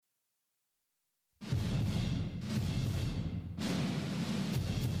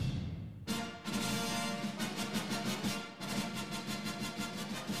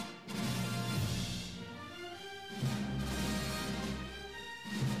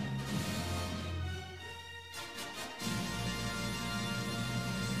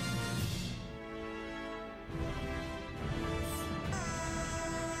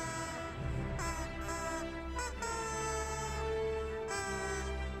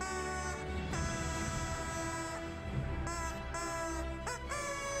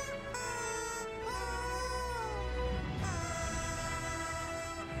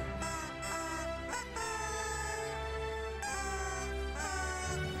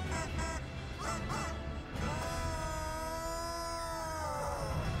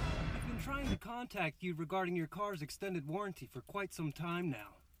to contact you regarding your car's extended warranty for quite some time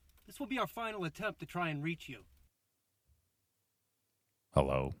now. This will be our final attempt to try and reach you.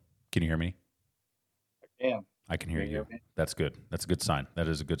 Hello. Can you hear me? Yeah. I can hear you. Me? That's good. That's a good sign. That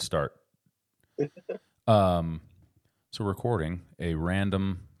is a good start. So recording a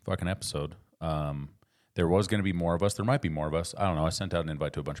random fucking episode. There was going to be more of us. There might be more of us. I don't know. I sent out an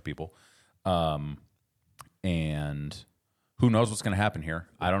invite to a bunch of people. And who knows what's going to happen here.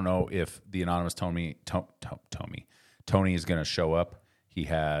 I don't know if the anonymous Tony is going to show up. He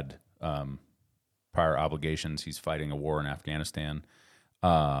had prior obligations. He's fighting a war in Afghanistan.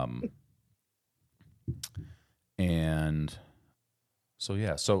 And so,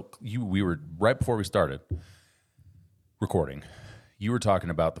 yeah. So we were, right before we started recording, you were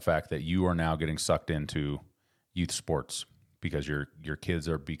talking about the fact that you are now getting sucked into youth sports because your kids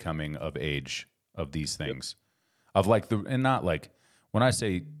are becoming of age of these things. Yep. Of like and not like, when I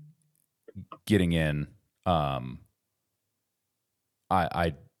say getting in,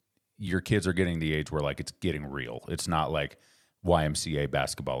 your kids are getting the age where like it's getting real. It's not like YMCA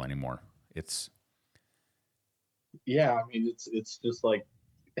basketball anymore. Yeah, I mean, it's just like,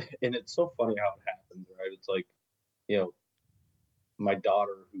 and it's so funny how it happens, right? It's like, my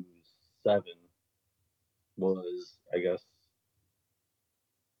daughter, who's 7, was, I guess,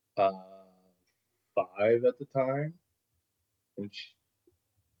 5 at the time, and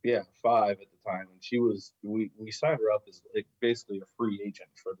 5 at the time, and she was, we signed her up as like basically a free agent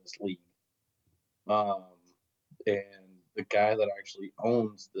for this league, and the guy that actually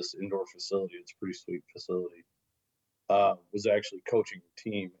owns this indoor facility, it's a pretty sweet facility, was actually coaching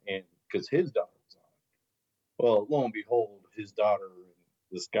the team, and because his daughter was on it. Well, lo and behold, his daughter and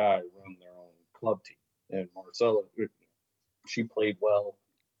this guy run their own club team, and Marcella, she played well.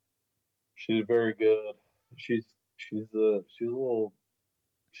 She's very good. She's a little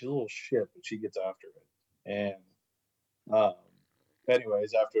shit, but she gets after it. And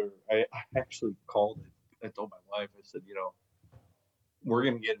anyways, after I actually called it, I told my wife, I said, we're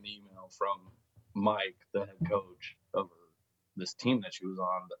gonna get an email from Mike, the head coach of this team that she was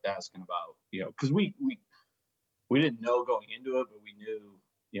on, asking about, because we didn't know going into it, but we knew,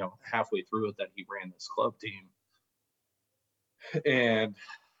 halfway through it that he ran this club team. And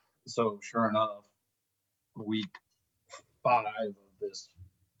so sure enough, week 5 of this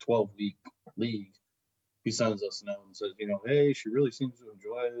 12-week league, he sends us a note and says, hey, she really seems to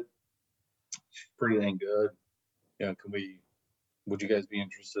enjoy it. She's pretty dang good. Would you guys be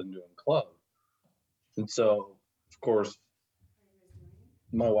interested in doing club? And so, of course,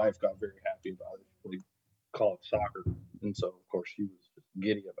 my wife got very happy about it. We call it soccer. And so, of course, she was just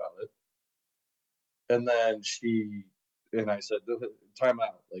giddy about it. And then I said, time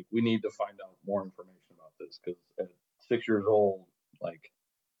out. Like, we need to find out more information about this, because at 6 years old, like,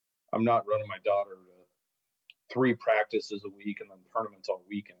 I'm not running my daughter to 3 practices a week and then tournaments all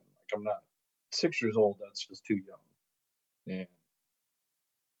weekend. Like, I'm not 6 years old. That's just too young. And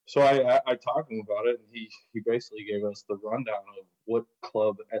so I talked to him about it, and he basically gave us the rundown of what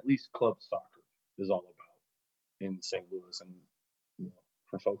at least club soccer is all about in St. Louis. And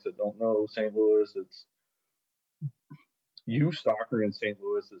for folks that don't know St. Louis, it's youth soccer in St.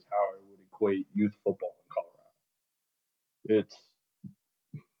 Louis is how I would equate youth football in Colorado. It's,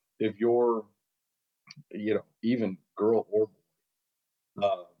 if you're, even girl or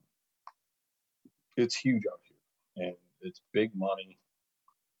boy, it's huge out here, and it's big money.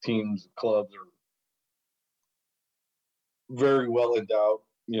 Teams, clubs are very well endowed,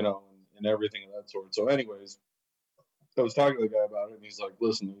 and everything of that sort. So anyways, I was talking to the guy about it, and he's like,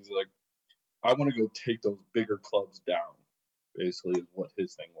 listen, I want to go take those bigger clubs down, basically, is what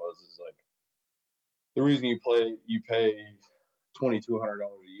his thing was. Is like, the reason you pay $2,200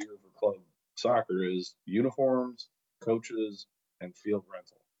 a year for club soccer is uniforms, coaches, and field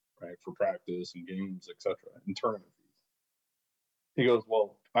rental, right, for practice and games, etc., and tournament fees. He goes,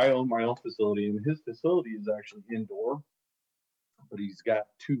 well, I own my own facility, and his facility is actually indoor, but he's got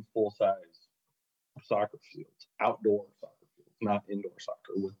 2 full-size soccer fields, outdoor soccer fields, not indoor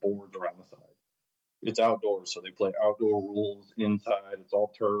soccer with boards around the side. It's outdoors, so they play outdoor rules inside. It's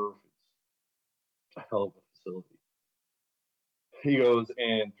all turf. It's a hell of a facility. He goes,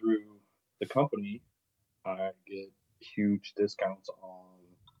 and through the company, I get huge discounts on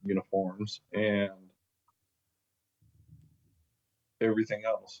uniforms and everything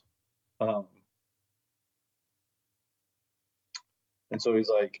else. And so he's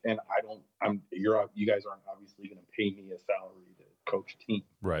like, and you guys aren't obviously going to pay me a salary to coach a team.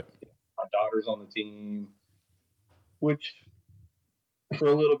 Right. My daughter's on the team, which for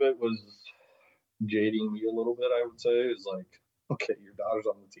a little bit was jading me a little bit, I would say. Is like, okay, your daughter's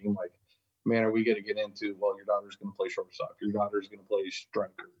on the team. Like, man, are we going to get into, well, your daughter's going to play shortstop, your daughter's going to play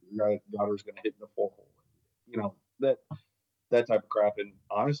striker, your daughter's going to hit in the 4-hole, that type of crap. And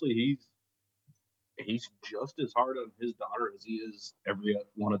honestly, he's just as hard on his daughter as he is every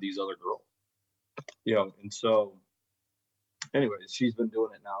one of these other girls, and so anyways, she's been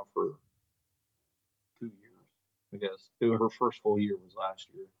doing it now for 2 years, I guess. Her first full year was last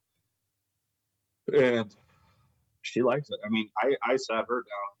year, and she likes it. I mean, I sat her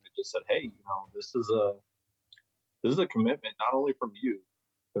down and just said, hey, this is a commitment not only from you,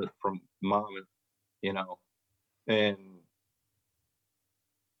 but from mom, and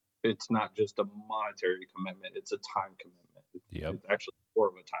it's not just a monetary commitment, it's a time commitment. Yep. It's actually more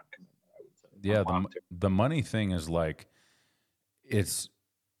of a time commitment, I would say. Yeah, the money thing is like,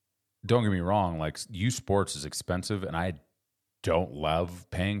 don't get me wrong, like youth sports is expensive and I don't love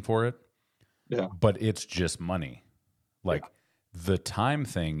paying for it. Yeah. But it's just money. Like the time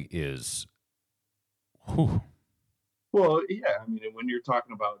thing is, whew. Well, yeah, I mean, when you're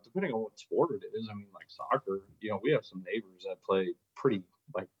talking about, depending on what sport it is, I mean, like soccer, we have some neighbors that play pretty,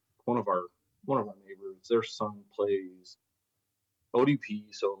 like one of our neighbors, their son plays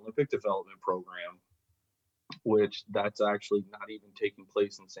ODP, so Olympic Development Program, which that's actually not even taking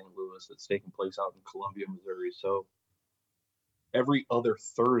place in St. Louis. It's taking place out in Columbia, Missouri. So every other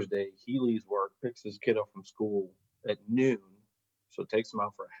Thursday, he leaves work, picks his kid up from school at noon. So it takes him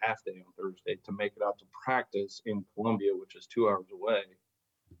out for a half day on Thursday to make it out to practice in Columbia, which is 2 hours away,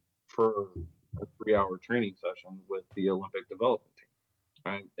 for a 3-hour training session with the Olympic Development Team.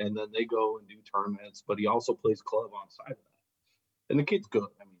 Right. And then they go and do tournaments, but he also plays club on side of that. And the kid's good.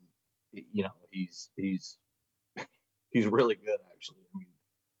 I mean, he's really good, actually. I mean,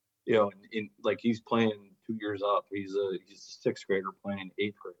 in like he's playing 2 years up. He's a 6th grader playing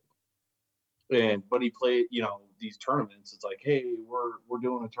 8th grade. But he played, these tournaments. It's like, hey, we're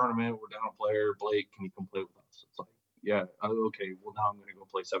doing a tournament. We're down a player. Blake, can you come play with us? It's like, yeah, okay. Well, now I'm going to go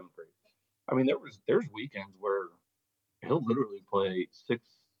play 7th grade. I mean, there's weekends where he'll literally play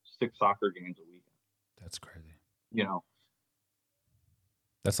six soccer games a weekend. That's crazy.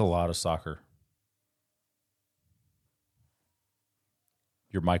 That's a lot of soccer.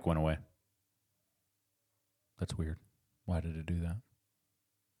 Your mic went away. That's weird. Why did it do that?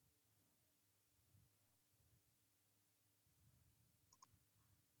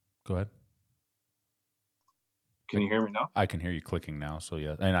 Go ahead. Can you hear me now? I can hear you clicking now, so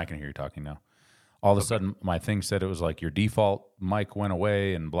yeah. And I can hear you talking now. All of a sudden, my thing said it was like your default mic went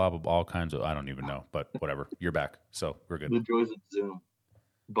away and blah, blah, blah, all kinds of, I don't even know, but whatever. You're back, so we're good. The joys of Zoom.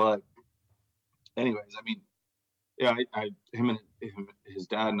 But anyways, I mean, yeah, him and his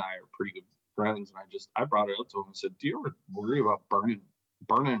dad and I are pretty good friends, and I brought it up to him and said, do you ever worry about burning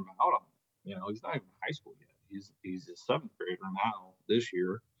him out on it? He's not even in high school yet. He's a 7th grader now this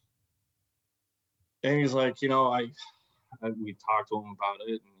year. And he's like, we talked to him about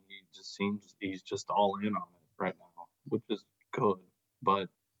it, and he just seems he's just all in on it right now, which is good. But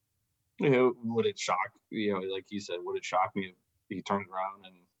would it shock? Like he said, would it shock me if he turned around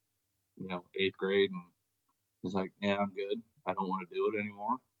and 8th grade and he's like, yeah, I'm good. I don't want to do it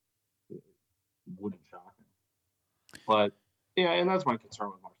anymore. It wouldn't shock him. But yeah, and that's my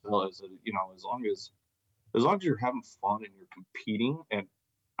concern with Marcel is that as long as you're having fun and you're competing, and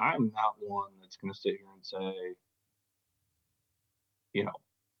I'm not one that's going to sit here and say, you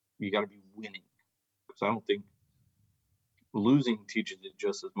got to be winning, because I don't think losing teaches it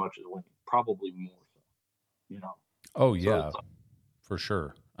just as much as winning, probably more so. Oh yeah, for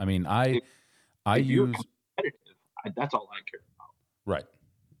sure. I mean, if use competitive. That's all I care about. Right.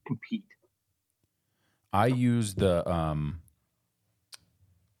 Compete. I use the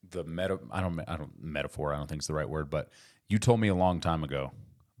metaphor. I don't think it's the right word, but you told me a long time ago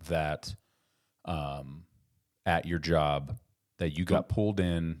that at your job that you got pulled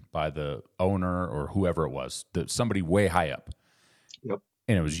in by the owner or whoever it was, somebody way high up. Yep.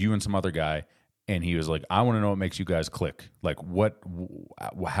 And it was you and some other guy, and he was like, I want to know what makes you guys click. Like,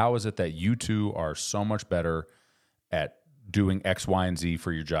 how is it that you two are so much better at doing X, Y, and Z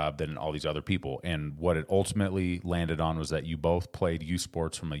for your job than all these other people? And what it ultimately landed on was that you both played youth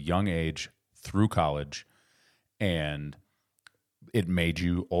sports from a young age through college, and it made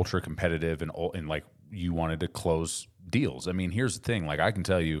you ultra competitive and like you wanted to close deals. I mean, here's the thing. Like, I can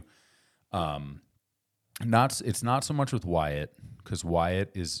tell you, it's not so much with Wyatt, because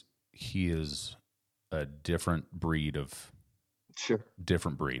Wyatt is a different breed of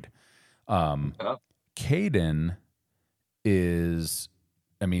different breed. Caden is,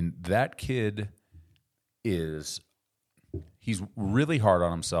 I mean, that kid he's really hard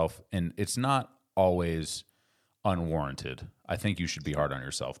on himself, and it's not always unwarranted. I think you should be hard on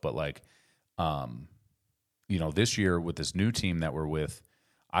yourself, but like This year with this new team that we're with,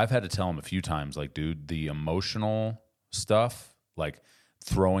 I've had to tell him a few times, like, dude, the emotional stuff, like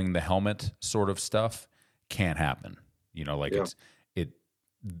throwing the helmet sort of stuff, can't happen.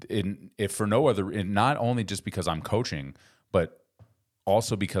 If for no other, not only just because I'm coaching, but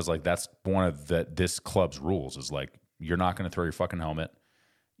also because like that's one of this club's rules is like you're not going to throw your fucking helmet,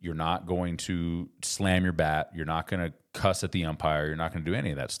 you're not going to slam your bat, you're not going to cuss at the umpire, you're not going to do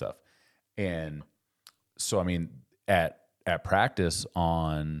any of that stuff. And so, I mean, at practice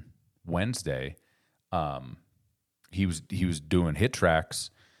on Wednesday, he was doing hit tracks,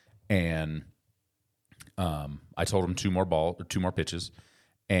 and I told him two more pitches,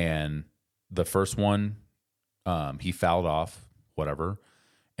 and the first one he fouled off, whatever,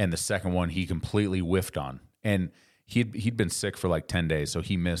 and the second one he completely whiffed on, and he'd been sick for like 10 days, so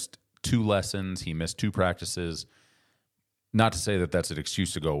he missed 2 lessons, he missed 2 practices. Not to say that that's an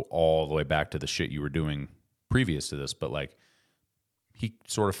excuse to go all the way back to the shit you were doing previous to this, but like he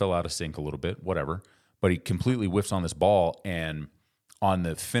sort of fell out of sync a little bit, whatever. But he completely whiffs on this ball, and on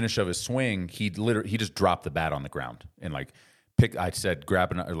the finish of his swing, he just dropped the bat on the ground and like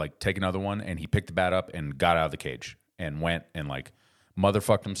grab another, like take another one, and he picked the bat up and got out of the cage and went and like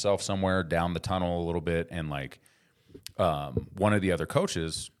motherfucked himself somewhere down the tunnel a little bit, and like one of the other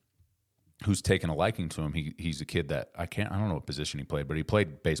coaches who's taken a liking to him. He's a kid that I don't know what position he played, but he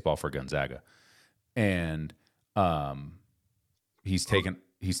played baseball for Gonzaga. And he's taken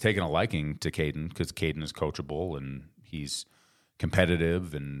a liking to Caden because Caden is coachable and he's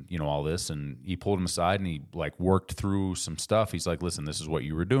competitive and all this. And he pulled him aside and he like worked through some stuff. He's like, listen, this is what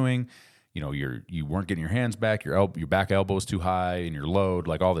you were doing. You weren't getting your hands back, your back elbow is too high and your load,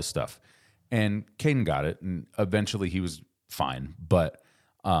 like all this stuff. And Caden got it, and eventually he was fine. But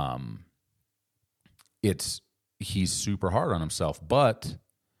he's super hard on himself, but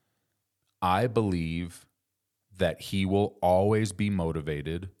I believe that he will always be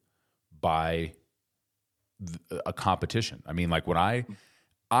motivated by a competition. I mean, like when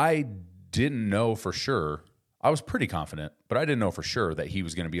I didn't know for sure, I was pretty confident, but I didn't know for sure that he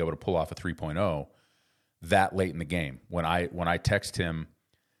was going to be able to pull off a 3.0 that late in the game. When I text him,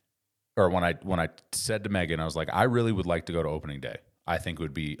 or when I said to Megan, I was like, I really would like to go to opening day. I think it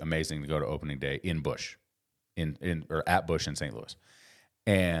would be amazing to go to opening day in Busch, or at Busch in St. Louis.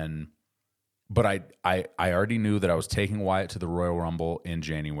 But I already knew that I was taking Wyatt to the Royal Rumble in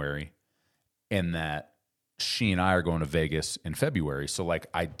January, and that she and I are going to Vegas in February. So like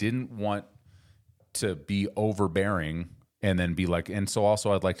I didn't want to be overbearing and then be like, and so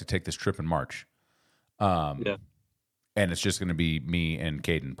also I'd like to take this trip in March. Yeah. And it's just going to be me and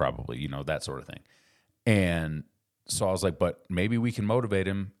Caden probably, that sort of thing. And so I was like, but maybe we can motivate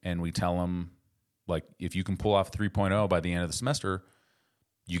him, and we tell him, like, if you can pull off 3.0 by the end of the semester,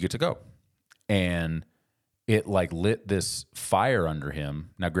 you get to go. And it like lit this fire under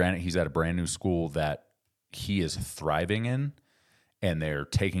him. Now, granted, he's at a brand new school that he is thriving in, and they're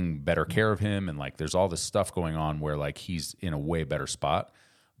taking better care of him. And like, there's all this stuff going on where like he's in a way better spot.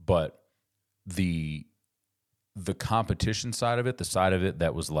 But the competition side of it, the side of it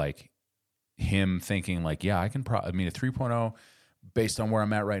that was like him thinking like, yeah, I can a 3.0 based on where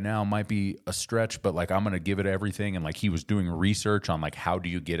I'm at right now might be a stretch, but like I'm going to give it everything. And like he was doing research on like, how do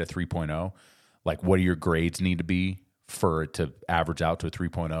you get a 3.0? Like, what do your grades need to be for it to average out to a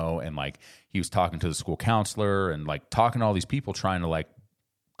 3.0? And like he was talking to the school counselor and like talking to all these people trying to like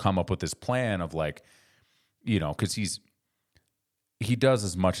come up with this plan of like, because he does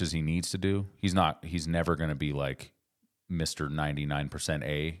as much as he needs to do. He's never going to be like Mr. 99%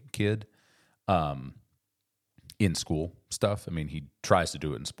 A kid in school stuff. I mean, he tries to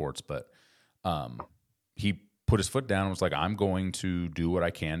do it in sports, but he put his foot down and was like, I'm going to do what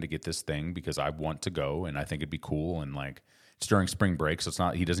I can to get this thing because I want to go and I think it'd be cool. And like, it's during spring break, so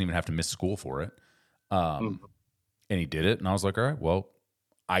he doesn't even have to miss school for it. And he did it. And I was like, all right, well,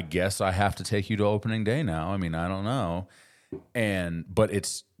 I guess I have to take you to opening day now. I mean, I don't know. But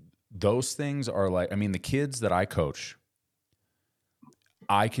it's, those things are like, I mean, the kids that I coach,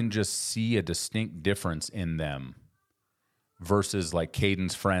 I can just see a distinct difference in them versus like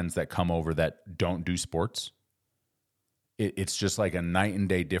Caden's friends that come over that don't do sports. It's just like a night and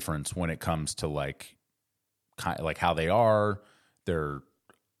day difference when it comes to like how they are. I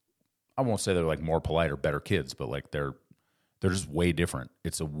won't say they're like more polite or better kids, but like they're just way different.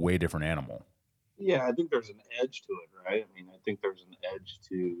 It's a way different animal. Yeah, I think there's an edge to it, right? I mean, I think there's an edge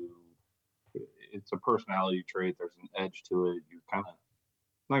to it's a personality trait. There's an edge to it. You're kind of,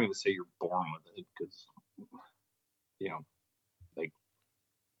 I'm not going to say you're born with it because, like,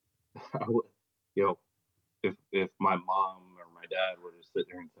 if my mom or my dad would have sit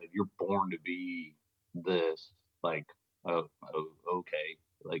there and said, "You're born to be this." Like, oh, okay.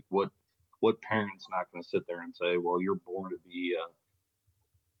 Like, what parent's not going to sit there and say, "Well, you're born to be a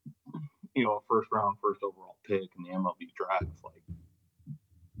first round, first overall pick in the MLB draft." Like,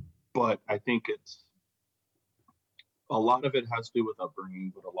 but I think it's a lot of it has to do with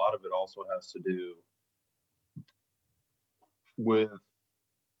upbringing, but a lot of it also has to do with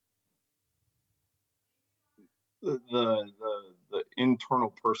the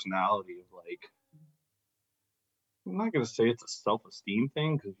internal personality of, like, I'm not going to say it's a self-esteem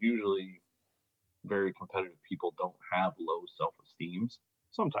thing, because usually very competitive people don't have low self-esteems.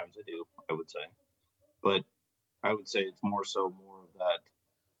 Sometimes they do, I would say, but I would say it's more of that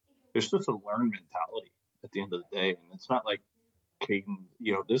it's just a learned mentality at the end of the day. And it's not like Caden,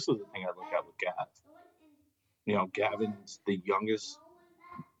 this is the thing I look at with Gav. Gavin's the youngest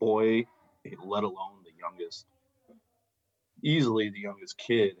boy, let alone easily the youngest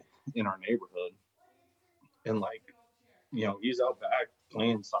kid in our neighborhood. And, like, he's out back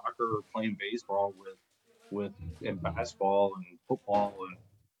playing soccer or playing baseball and basketball and football and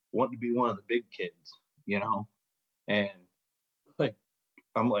wanting to be one of the big kids, and, like,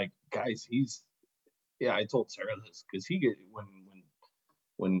 I'm like, guys, I told Sarah this, because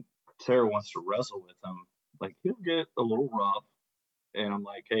when Sarah wants to wrestle with him, like, he'll get a little rough, and I'm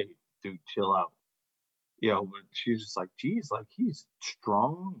like, hey, dude, chill out. But she's just like, geez, like, he's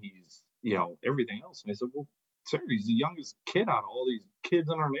strong, he's, everything else. And I said, well, Sarah, he's the youngest kid out of all these kids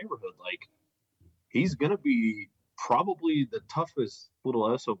in our neighborhood. Like, he's going to be probably the toughest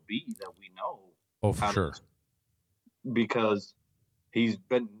little SOB that we know. Oh, for sure. Because he's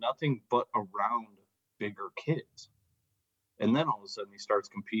been nothing but around bigger kids. And then all of a sudden he starts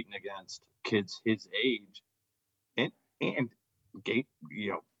competing against kids his age. And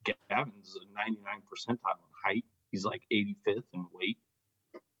Gavin's a 99 percentile in height. He's like 85th in weight.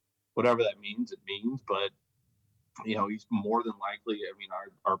 Whatever that means, it means. But, he's more than likely, I mean,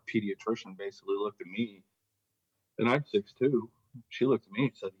 our pediatrician basically looked at me, and I'm 6'2". She looked at me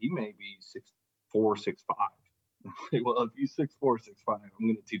and said, he may be 6'4", 6'5". Well, if he's 6'4", 6'5", I'm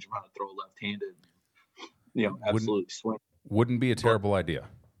going to teach him how to throw left-handed, absolutely swing. Wouldn't be a terrible idea.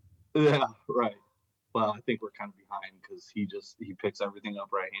 Yeah, right. Well, I think we're kind of behind, because he picks everything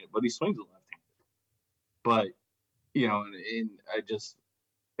up right-handed, but he swings it left-handed. But, and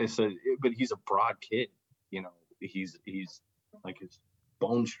I said, but he's a broad kid, he's like, his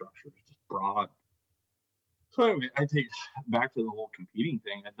bone structure is just broad. So anyway, I take back to the whole competing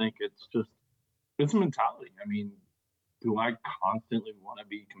thing. I think it's mentality. I mean, do I constantly want to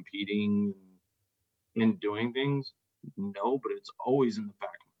be competing and doing things? No, but it's always in the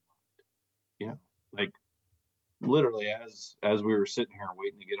back of my mind. Like, literally, as we were sitting here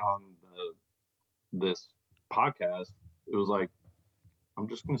waiting to get on this podcast, it was like, I'm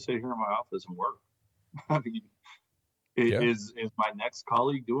just going to sit here in my office and work. I mean, is my next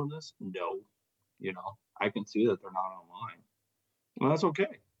colleague doing this? No. I can see that they're not online. Well, that's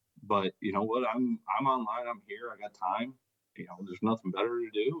okay. But you know what? I'm online. I'm here. I got time. There's nothing better to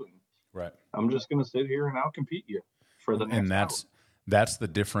do, and right. I'm just going to sit here and outcompete you for the next. And that's the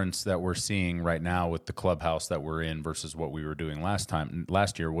difference that we're seeing right now with the clubhouse that we're in versus what we were doing last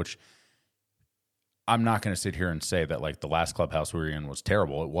year. Which I'm not going to sit here and say that, like, the last clubhouse we were in was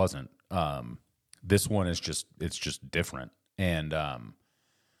terrible. It wasn't. This one is just different. And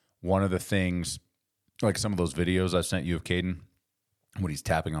one of the things, like some of those videos I sent you of Caden, when he's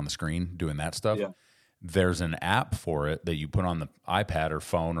tapping on the screen, doing that stuff, there's an app for it that you put on the iPad or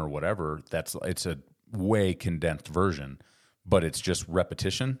phone or whatever. It's a way condensed version, but it's just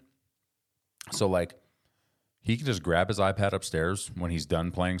repetition. So, like, he can just grab his iPad upstairs when he's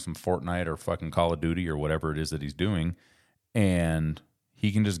done playing some Fortnite or fucking Call of Duty or whatever it is that he's doing, and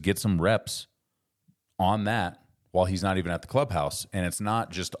he can just get some reps on that while he's not even at the clubhouse. And it's not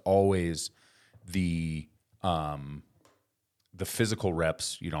just always the physical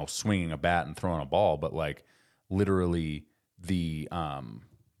reps, swinging a bat and throwing a ball, but, like, literally I'm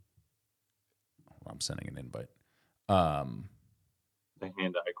sending an invite. The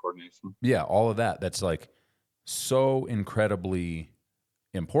hand-eye coordination. Yeah, all of that. That's, like, so incredibly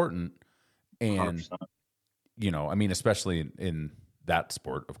important. And, 100%. I mean, especially in that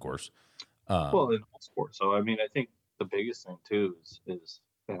sport, of course. Well, in all sports. So, I mean, I think the biggest thing, too, is,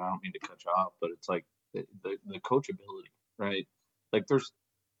 and I don't mean to cut you off, but it's like the coachability, right? Like, there's,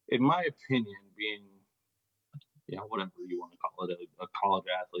 in my opinion, being, whatever you want to call it, a college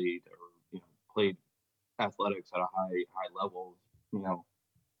athlete, or, played athletics at a high level,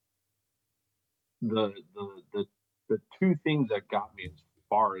 the two things that got me as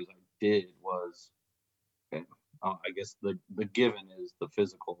far as I did was, and I guess the given is the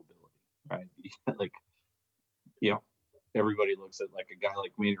physical ability, right? Like, everybody looks at like a guy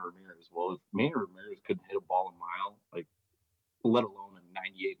like Manny Ramirez. Well, if Manny Ramirez couldn't hit a ball a mile, like, let alone a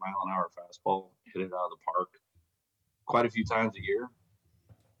 98-mile-an-hour fastball, hit it out of the park quite a few times a year,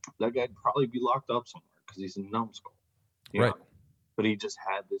 that guy'd probably be locked up somewhere because he's a numbskull. Right. Know? But he just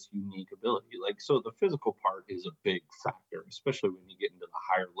had this unique ability. Like, so the physical part is a big factor, especially when you get into the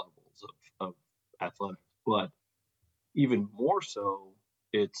higher levels of athletics. But even more so,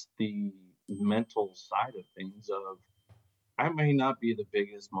 it's the mental side of things of, I may not be the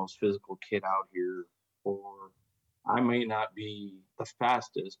biggest, most physical kid out here, or I may not be the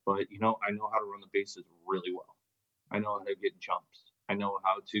fastest, but, I know how to run the bases really well. I know how to get jumps. I know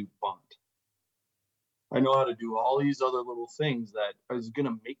how to bunt. I know how to do all these other little things that is going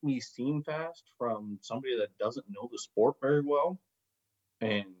to make me seem fast from somebody that doesn't know the sport very well.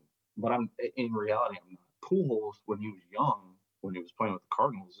 But in reality, I'm not. Pujols, when he was young, when he was playing with the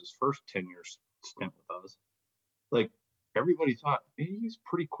Cardinals, his first 10-year stint with us, like, everybody thought, hey, he's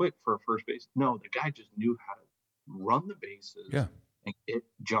pretty quick for a first base. No, the guy just knew how to run the bases and get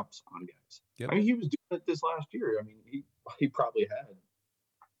jumps on guys. Yep. I mean, he was doing it this last year. I mean, he probably had,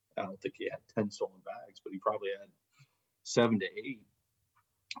 I don't think he had 10 stolen bags, but he probably had 7 to 8,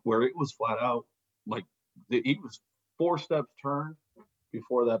 where it was flat out like he was 4 steps turned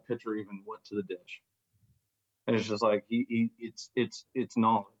before that pitcher even went to the dish. And it's just like it's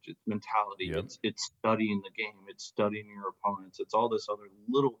knowledge, it's mentality, Yep. it's studying the game, it's studying your opponents, it's all this other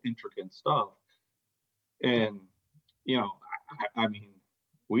little intricate stuff. And I mean,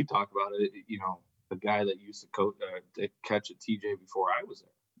 we talk about it. The guy that used to coach to catch at TJ before I was there,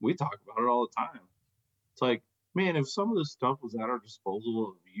 we talk about it all the time. It's like, man, if some of this stuff was at our disposal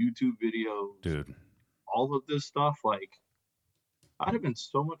of YouTube videos, dude, all of this stuff, like, I'd have been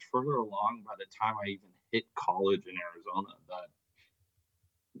so much further along by the time I even hit college in Arizona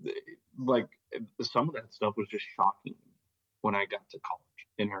that, like, some of that stuff was just shocking when I got to college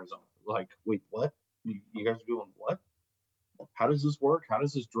in Arizona. Like, wait, what? You guys are doing what? How does this work? How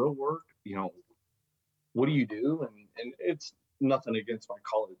does this drill work? What do you do? And it's nothing against my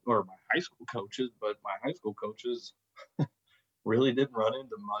college or my high school coaches, but my high school coaches really didn't run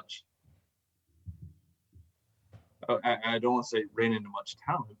into much. I don't want to say ran into much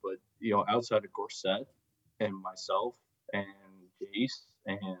talent, but outside of Gorsett and myself and Jace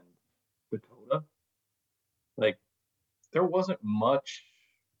and Dakota, like, there wasn't much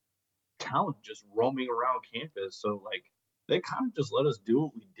talent just roaming around campus. So, like, they kind of just let us do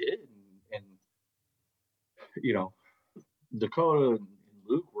what we did, and Dakota and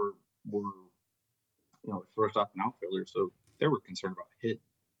Luke were first off an outfielder, so they were concerned about hitting.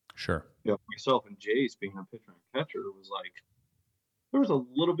 Sure. Myself and Jace being a pitcher and catcher was like, there was a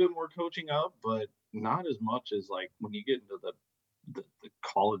little bit more coaching up, but not as much as like when you get into the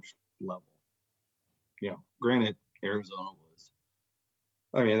college level. Granted, Arizona was.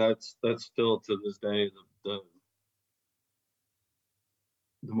 I mean, that's still to this day the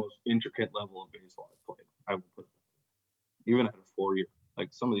most intricate level of baseball I've played. I would put it, even at a 4-year.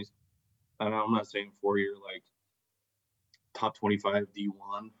 Like, some of these, and I'm not saying 4-year like top 25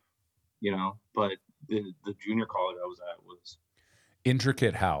 D1, but the junior college I was at was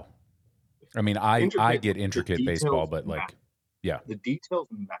intricate. How? I mean, I get intricate baseball, but matter. Like, yeah, the details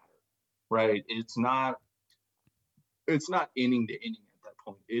matter, right? It's not inning to inning at that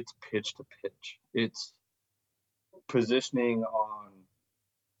point. It's pitch to pitch. It's positioning on.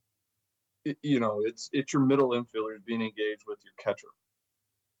 It's your middle infielders being engaged with your catcher,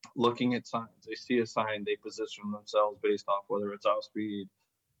 looking at signs. They see a sign, they position themselves based off whether it's off speed,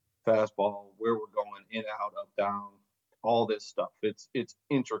 fastball, where we're going, in, out, up, down, all this stuff. It's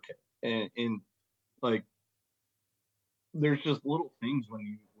intricate, and like, there's just little things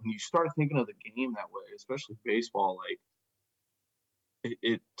when you start thinking of the game that way, especially baseball. Like,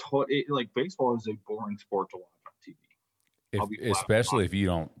 it like, baseball is a boring sport to watch on TV. Especially if you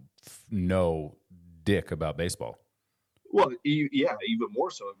don't know dick about baseball. Well, yeah, even more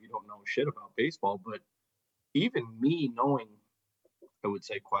so if you don't know shit about baseball. But even me knowing, I would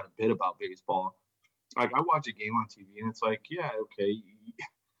say, quite a bit about baseball, like, I watch a game on TV and it's like, yeah, okay,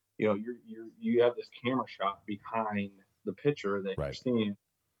 you have this camera shot behind the pitcher that you're seeing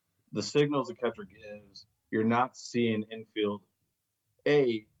the signals the catcher gives. You're not seeing infield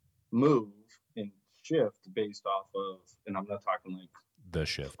move and shift based off of, and I'm not talking like the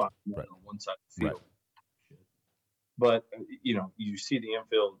shift on one side of the field. Right. But, you see the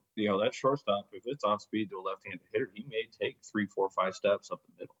infield, that shortstop, if it's off speed to a left-handed hitter, he may take 3, 4, 5 steps up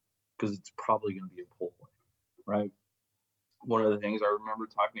the middle because it's probably going to be a pull play, right? One of the things I remember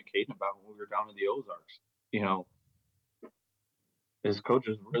talking to Caden about when we were down in the Ozarks, his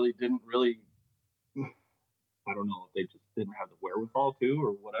coaches really didn't really. I don't know if they just didn't have the wherewithal to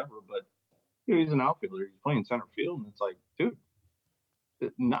or whatever, but he's an outfielder. He's playing center field, and it's like, dude,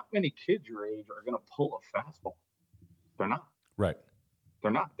 not many kids your age are going to pull a fastball. They're not. Right.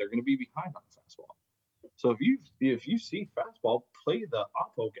 They're not. They're going to be behind on fastball. So if you see fastball, play the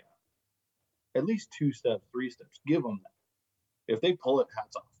oppo gap. At least 2 steps, 3 steps. Give them that. If they pull it,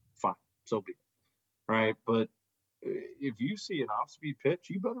 hats off. Fine. So be it. Right? But if you see an off-speed pitch,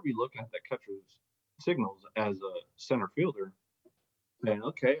 you better be looking at that catcher's signals as a center fielder. And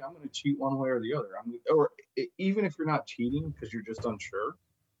okay, I'm going to cheat one way or the other. Or even if you're not cheating because you're just unsure,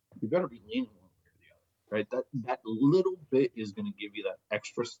 you better be leaning one way or the other. Right? That little bit is going to give you that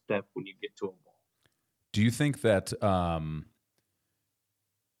extra step when you get to a ball. Do you think that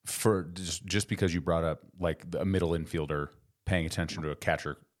for just because you brought up like a middle infielder paying attention to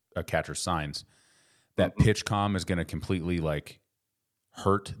a catcher's signs, that pitch comm is going to completely like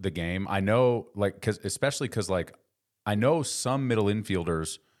hurt the game? I know, like, especially because like I know some middle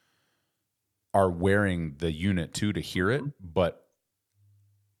infielders are wearing the unit too to hear it, but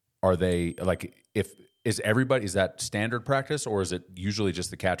are they like is that standard practice, or is it usually just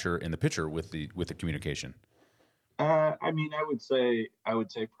the catcher and the pitcher with the communication? I mean, I would say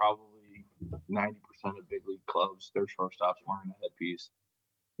probably 90% of big league clubs, their shortstops wearing a headpiece,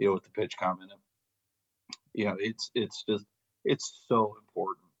 with the pitch comm in it. It's so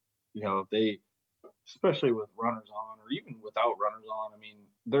important. If they, especially with runners on, or even without runners on. I mean,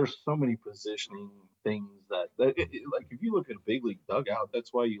 there's so many positioning things that like if you look at a big league dugout,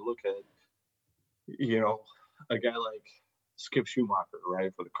 that's why you look at a guy like Skip Schumacher,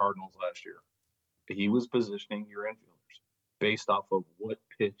 right, for the Cardinals last year. He was positioning your infielders based off of what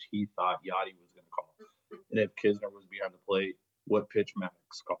pitch he thought Yachty was going to call. And if Kisner was behind the plate, what pitch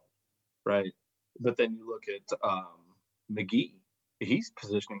Maddox called, right? But then you look at McGee. He's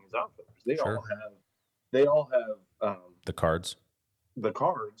positioning his outfielders. They all have the cards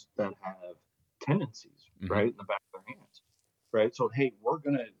that have tendencies, right, in the back of their hands, right? So, hey, we're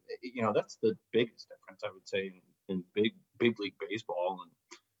going to, that's the biggest difference, I would say, in big league baseball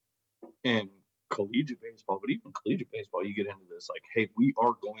and collegiate baseball. But even collegiate baseball, you get into this, like, hey, we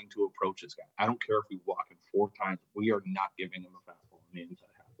are going to approach this guy. I don't care if we walk him 4 times. We are not giving him a fastball on the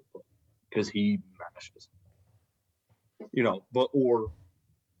inside half of the plate because he mashes. Or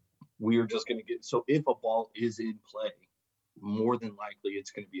we are just going to get, so if a ball is in play, more than likely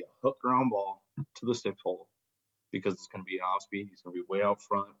it's going to be a hook ground ball to the 6 hole because it's going to be an off speed. He's going to be way out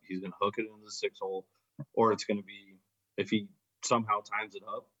front. He's going to hook it into the 6 hole, or it's going to be, if he somehow times it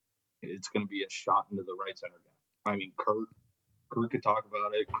up, it's going to be a shot into the right center gap. I mean, Kurt could talk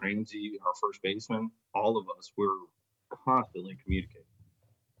about it. Cramsey, our first baseman, all of us, we're constantly communicating.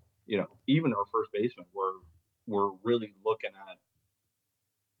 Even our first baseman, we're really looking at,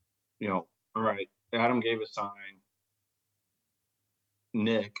 all right, Adam gave a sign.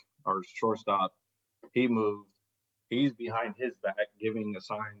 Nick, our shortstop, he moved. He's behind his back giving a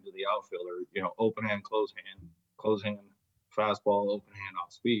sign to the outfielder, open hand, close hand, fastball, open hand,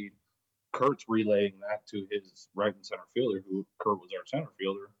 off speed. Kurt's relaying that to his right and center fielder, who Kurt was our center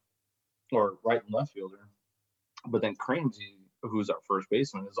fielder, or right and left fielder. But then Cramsey, who's our first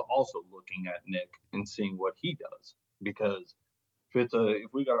baseman, is also looking at Nick and seeing what he does. Because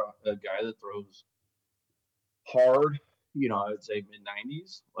if we got a guy that throws hard, I would say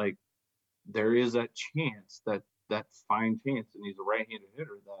mid-90s, like there is that chance, that fine chance, and he's a right-handed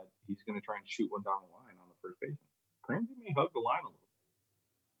hitter, that he's going to try and shoot one down the line on the first baseman. Cramsey may hug the line a little bit.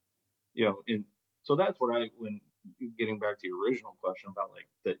 And so that's what when getting back to your original question about like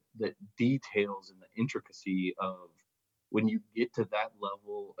the details and the intricacy of when you get to that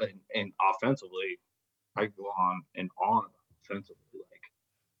level, and offensively, I go on and on offensively. Like,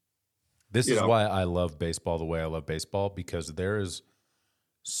 this is why I love baseball the way I love baseball, because there is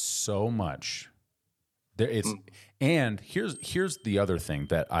so much there. And here's the other thing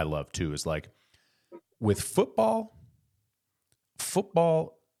that I love too, is like with football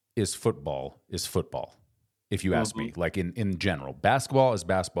is football. If you ask me, like in general, basketball is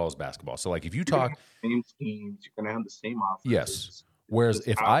basketball. So like if you talk same teams, you're gonna have the same offenses. Yes. Whereas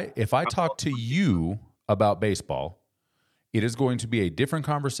if I talk to you about baseball, it is going to be a different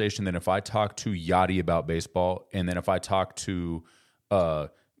conversation than if I talk to Yachty about baseball, and then if I talk to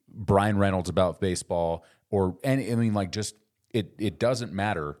Brian Reynolds about baseball, it doesn't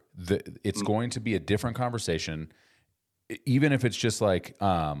matter. It's going to be a different conversation, even if it's just like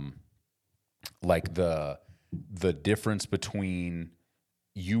the difference between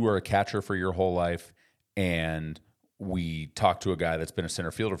you were a catcher for your whole life and we talk to a guy that's been a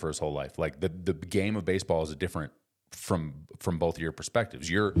center fielder for his whole life. Like the game of baseball is a different from both of your perspectives.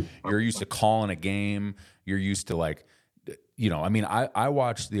 You're used to calling a game. You're used to like, I mean, I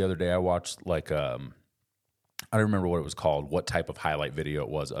watched the other day. I watched like I don't remember what it was called, what type of highlight video it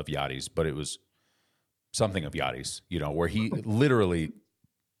was of Yadi's, but it was something of Yadi's. Where he literally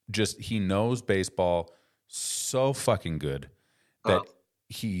he knows baseball so fucking good that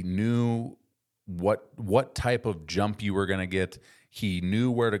he knew what type of jump you were going to get. He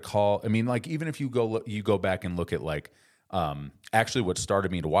knew where to call. I mean, like, even if you go back and look at like, actually what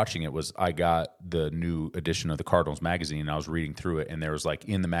started me to watching it was I got the new edition of the Cardinals magazine and I was reading through it, and there was like,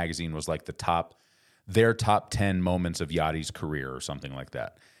 in the magazine was like their top 10 moments of Yadi's career or something like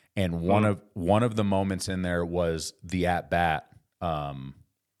that. And one of the moments in there was the at bat,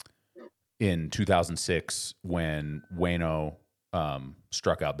 in 2006 when Waino,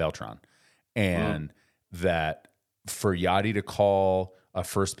 struck out Beltran, and that for Yadi to call a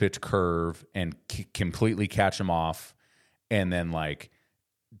first pitch curve and completely catch him off, and then like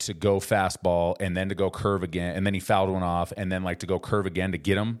to go fastball and then to go curve again, and then he fouled one off, and then like to go curve again to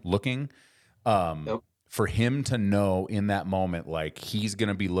get him looking. For him to know in that moment, like, he's going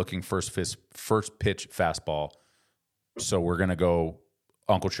to be looking first pitch fastball, so we're going to go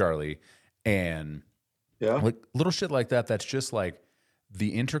Uncle Charlie, and like little shit like that. That's just like the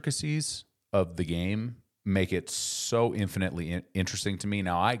intricacies of the game make it so infinitely interesting to me.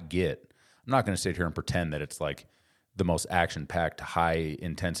 Now I'm not going to sit here and pretend that it's like the most action-packed,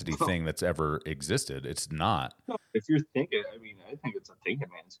 high-intensity thing that's ever existed. It's not. No, if you're thinking, I mean, I think it's a thinking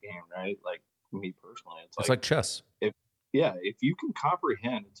man's game, right? Like, me personally, it's like chess. If you can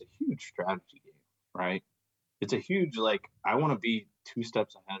comprehend, it's a huge strategy game, right? It's a huge, like, I want to be 2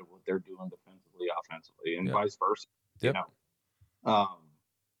 steps ahead of what they're doing defensively, offensively, and vice versa. Yep.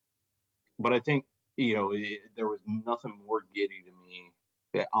 But I think, there was nothing more giddy to me,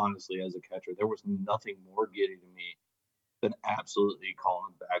 honestly, as a catcher. There was nothing more giddy to me than absolutely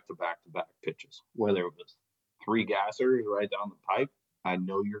calling back-to-back pitches, whether it was 3 gassers right down the pipe. I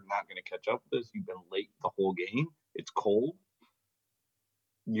know you're not going to catch up with this. You've been late the whole game. It's cold.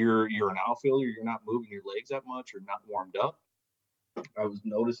 You're an outfielder. You're not moving your legs that much. You're not warmed up. I was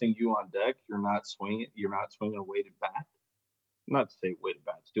noticing you on deck. You're not swinging a weighted bat. Not to say weighted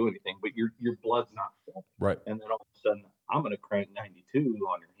bats do anything, but your blood's not flowing. Right. And then all of a sudden, I'm going to crank 92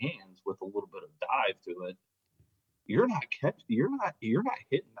 on your hands with a little bit of dive to it. You're not catching. You're not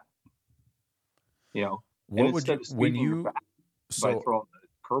hitting that. What would you when you by throwing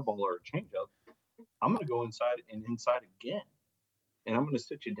a curveball or a changeup? I'm going to go inside again, and I'm going to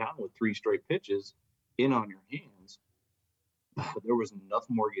sit you down with 3 straight pitches in on your hands. There was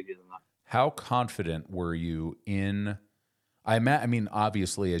nothing more giddy than that. How confident were you in? I mean,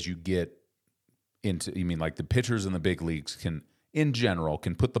 obviously, as you get into, like the pitchers in the big leagues in general,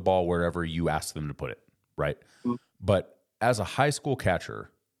 can put the ball wherever you ask them to put it, right? Mm-hmm. But as a high school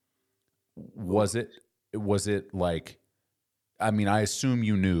catcher, was it like? I mean, I assume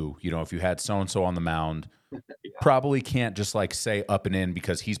you knew, if you had so-and-so on the mound, probably can't just like say up and in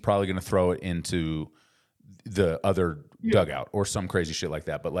because he's probably going to throw it into the other dugout or some crazy shit like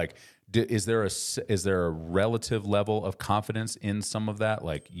that. But like, is there a relative level of confidence in some of that?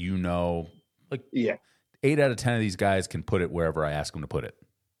 Like, like 8 out of 10 of these guys can put it wherever I ask them to put it.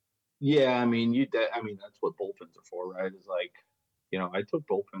 Yeah. I mean, that's what bullpens are for, right? Is like, I took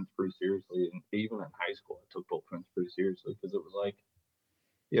bullpens pretty seriously, and even in high school, I took bullpens pretty seriously because it was like,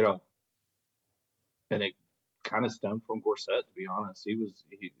 and it kind of stemmed from Gorsett, to be honest. He was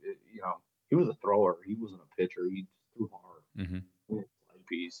a thrower. He wasn't a pitcher. He threw hard. Mm-hmm. He was a slide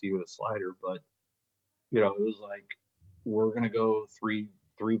piece. He was a slider, but it was like, we're gonna go three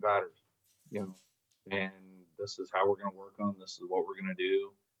batters, and this is how we're gonna work on. This is what we're gonna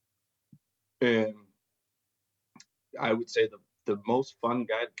do, and I would say the most fun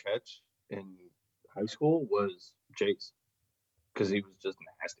guy to catch in high school was Chase, because he was just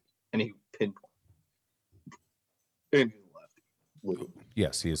nasty and he pinpoint. And he's a lefty.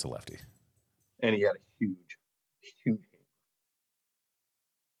 Yes, he is a lefty. And he had a huge game.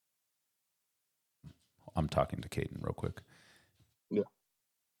 I'm talking to Caden real quick. Yeah.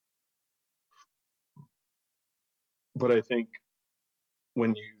 But I think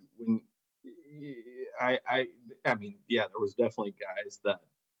I mean, there was definitely guys that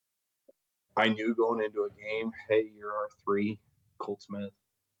I knew going into a game, hey, you're our 3, Colt Smith,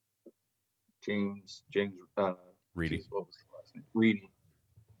 James Reedy. What was the last name? Reedy.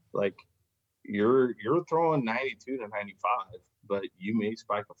 Like, you're throwing 92 to 95, but you may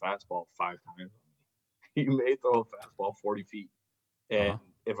spike a fastball 5 times on me. You may throw a fastball 40 feet. And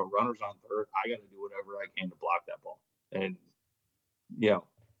if a runner's on third, I got to do whatever I can to block that ball. And,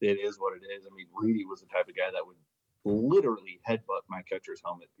 it is what it is. I mean, Reedy was the type of guy that would literally headbutt my catcher's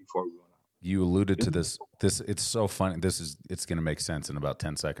helmet before we went out. You alluded to this. It's so funny. It's going to make sense in about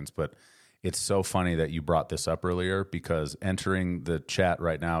 10 seconds, but it's so funny that you brought this up earlier because entering the chat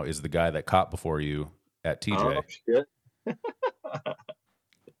right now is the guy that caught before you at TJ. Oh, shit.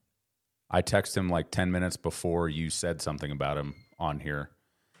 I texted him like 10 minutes before you said something about him on here.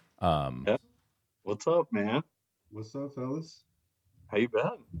 Yeah. What's up, man? What's up, fellas? How you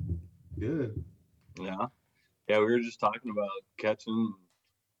been? Good. Yeah. Yeah, we were just talking about catching,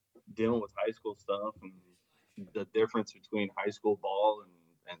 dealing with high school stuff and the difference between high school ball and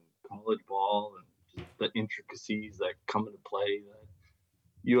college ball and just the intricacies that come into play that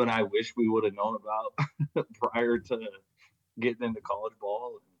you and I wish we would have known about prior to getting into college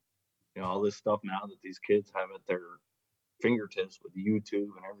ball. And, you know, all this stuff now that these kids have at their fingertips with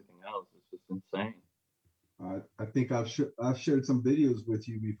YouTube and everything else. It's just insane. I think I've shared some videos with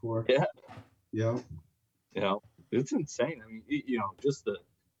you before. Yeah. Yeah. You know, it's insane. I mean, you know, just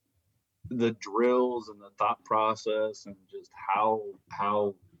the drills and the thought process and just how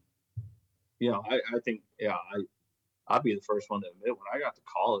you know, I think, yeah, I'll be the first one to admit when I got to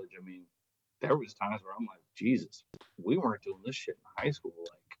college, I mean, there was times where I'm like, Jesus, we weren't doing this shit in high school.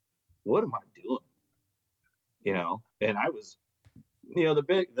 Like, what am I doing? You know, and I was, you know, the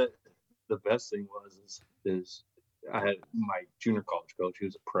best thing is I had my junior college coach. He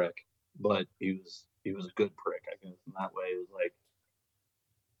was a prick, but he was a good prick, I guess. In that way, it was like,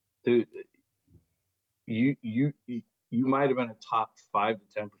 dude, you might have been a top 5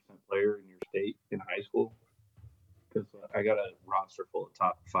 to 10% player in your state in high school, because I got a roster full of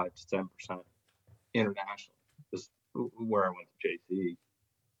top 5 to 10% internationally. Because where I went to JC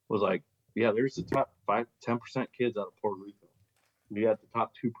was like, yeah, there's the top 5 to 10% kids out of Puerto Rico. We got the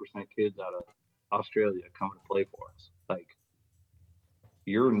top 2% kids out of Australia coming to play for us. Like,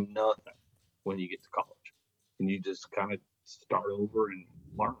 you're nothing when you get to college, and you just kind of start over and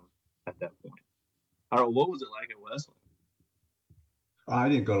learn at that point. I don't know, what was it like at Wesleyan? I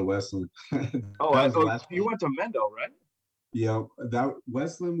didn't go to Wesleyan. You went to Mendo, right? Yeah, that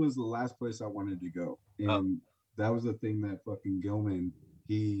Wesleyan was the last place I wanted to go, and that was the thing that fucking Gilman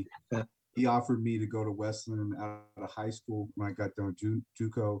he offered me to go to Wesleyan out of high school when I got done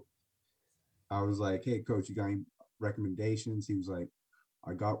JUCO. I was like, "Hey, coach, you got any recommendations?" He was like,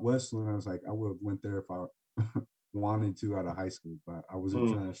 "I got Wesleyan." I was like, "I would have went there if I wanted to out of high school, but I wasn't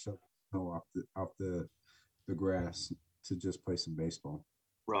trying to shove snow off the grass to just play some baseball."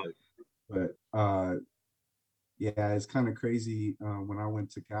 Right. But yeah, it's kind of crazy. When I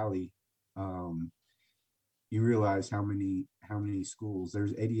went to Cali, you realize how many schools.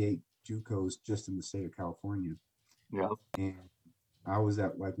 There's 88 JUCOs just in the state of California. Yeah. And I was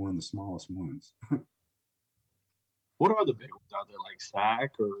at like one of the smallest ones. What are the big ones out there, like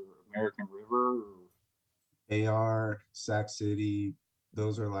SAC or American River? AR, Sac City,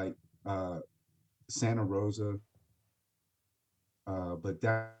 those are like Santa Rosa. But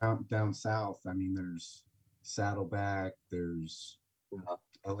down south, I mean, there's Saddleback, there's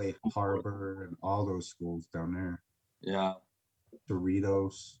LA Harbor, and all those schools down there. Yeah.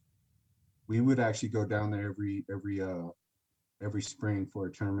 Doritos. We would actually go down there every spring for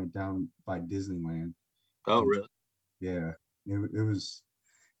a tournament down by Disneyland. Oh, really? Yeah. It's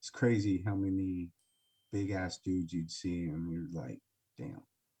crazy how many big ass dudes you'd see, and you're like, damn.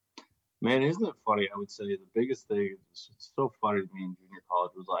 Man, isn't it funny? I would say the biggest thing, it's so funny to me in junior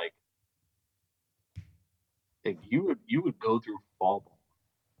college, was like, if you would go through fall ball,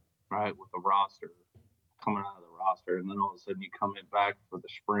 right, with the roster, coming out of the roster, and then all of a sudden you come in back for the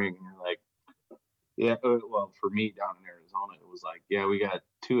spring, and you're like, yeah, well, for me down in Arizona, it was like, yeah, we got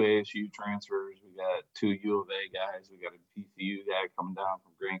 2 ASU transfers, we got 2 U of A guys, we got a TCU guy coming down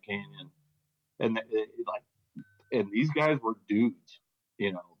from Grand Canyon, and and these guys were dudes,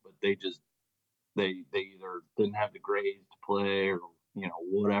 you know, but they either didn't have the grades to play or, you know,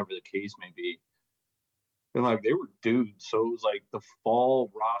 whatever the case may be. And like, they were dudes. So it was like the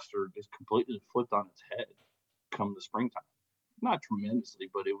fall roster just completely flipped on its head come the springtime. Not tremendously,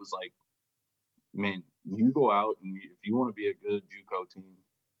 but it was like, man, you go out and if you want to be a good JUCO team,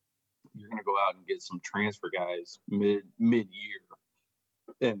 you're going to go out and get some transfer guys mid-year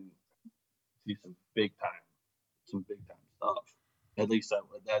and see some big time stuff. At least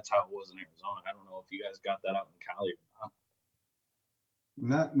that's how it was in Arizona. I don't know if you guys got that out in Cali or not.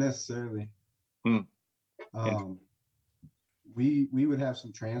 Not necessarily. Hmm. We would have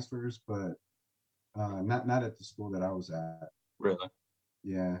some transfers, but not at the school that I was at. Really?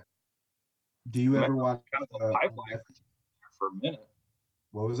 Yeah. Do you ever watch kind of a pipeline for a minute?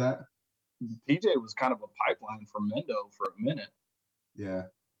 What was that? PJ was kind of a pipeline for Mendo for a minute. Yeah.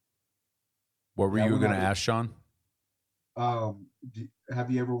 What were you going to ask, Sean? have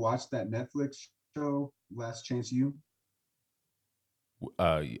you ever watched that Netflix show, Last Chance U?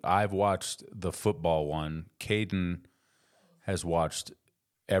 I've watched the football one. Caden has watched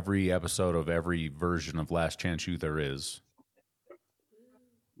every episode of every version of Last Chance U there is.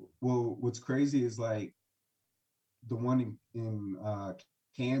 Well, what's crazy is like the one in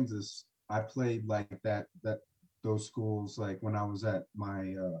Kansas. I played like that those schools like when I was at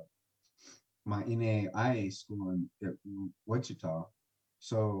my my NAIA school in Wichita.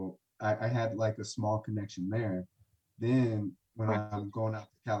 So I had like a small connection there. Then when I'm going out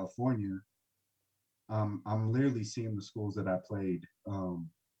to California, I'm literally seeing the schools that I played,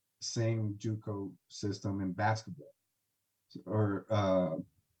 same JUCO system in basketball, or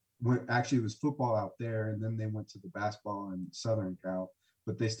actually it was football out there, and then they went to the basketball in Southern Cal,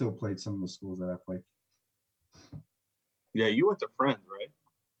 but they still played some of the schools that I played. Yeah, you went to Friends, right?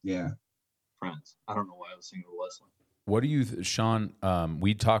 Yeah. Friends. I don't know why I was thinking of Wesley. What do you, Sean?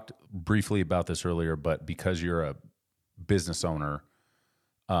 We talked briefly about this earlier, but because you're a business owner,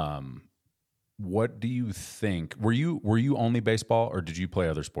 what do you think? Were you only baseball, or did you play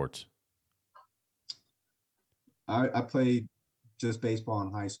other sports? I played just baseball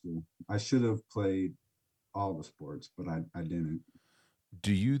in high school. I should have played all the sports, but I didn't.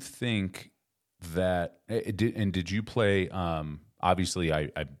 Do you think that did you play? Obviously, I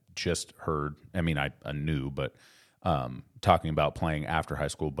just heard. I mean, I knew, but talking about playing after high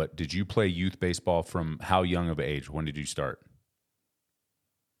school. But did you play youth baseball from how young of age? When did you start?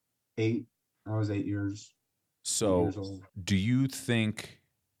 8. I was 8 years. So, 8 years old. Do you think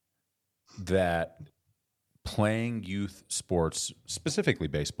that playing youth sports, specifically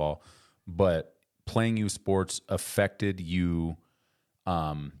baseball, but playing youth sports affected you,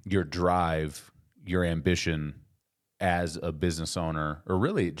 your drive, your ambition as a business owner, or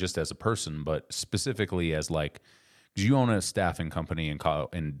really just as a person, but specifically as like, because you own a staffing company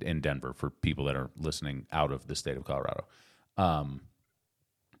in Denver for people that are listening out of the state of Colorado.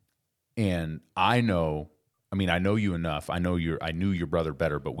 And I know you enough. I knew your brother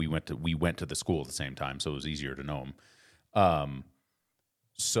better, but we went to the school at the same time, so it was easier to know him.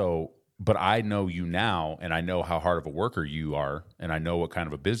 But I know you now, and I know how hard of a worker you are, and I know what kind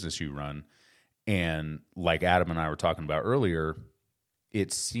of a business you run. And like Adam and I were talking about earlier,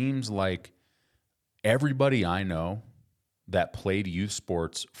 it seems like everybody I know that played youth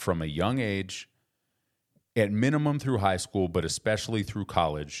sports from a young age, at minimum through high school, but especially through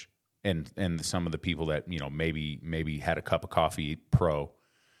college, and some of the people that, you know, maybe had a cup of coffee pro,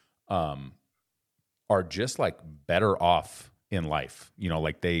 are just like better off in life. You know,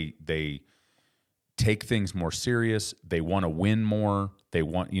 like they take things more serious. They want to win more. They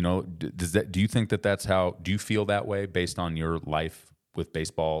want, you know, do you think that's how, do you feel that way based on your life with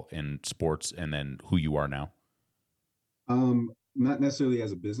baseball and sports and then who you are now? Not necessarily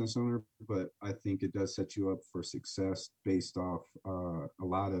as a business owner, but I think it does set you up for success based off a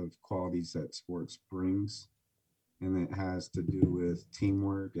lot of qualities that sports brings. And it has to do with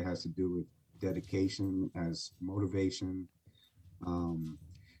teamwork. It has to do with dedication, as motivation,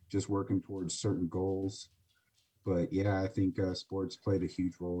 just working towards certain goals. But yeah, I think sports played a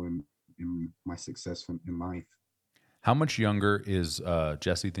huge role in my success in life. How much younger is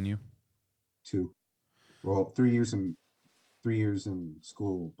Jesse than you? 2. Well, 3 years in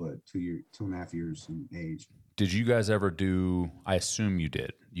school, but 2.5 years in age. Did you guys ever do, I assume you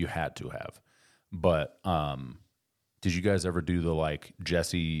did, you had to have, but did you guys ever do the like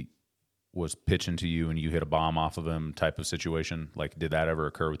Jesse was pitching to you and you hit a bomb off of him type of situation? Like, did that ever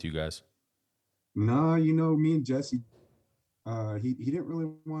occur with you guys? No, you know, me and Jesse, he didn't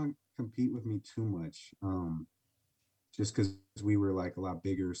really want to compete with me too much, just because we were like a lot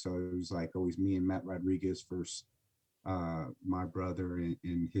bigger. So it was like always me and Matt Rodriguez versus my brother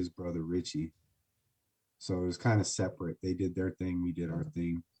and his brother Richie. So it was kind of separate. They did their thing, we did our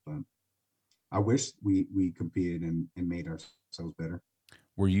thing. But I wish we competed and made ourselves better.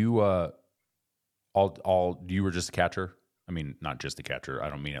 Were you you were just a catcher? I mean, not just a catcher. I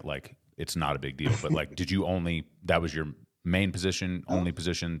don't mean it like it's not a big deal, but like, did you that was your main position, only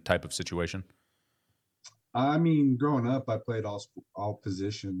position type of situation? I mean, growing up, I played all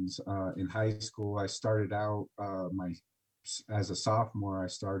positions. In high school, I started out as a sophomore. I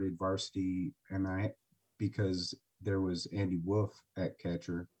started varsity, and because there was Andy Wolf at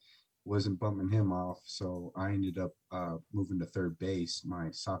catcher, wasn't bumping him off, so I ended up moving to third base my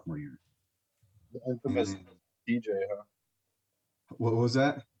sophomore year. The infamous TJ, huh? What was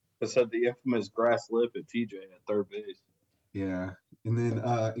that? I said the infamous grass lip at TJ at third base. Yeah. And then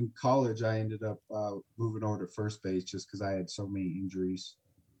in college, I ended up moving over to first base just because I had so many injuries.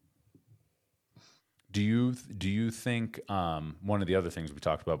 Do you think one of the other things we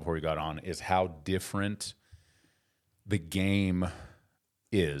talked about before we got on is how different the game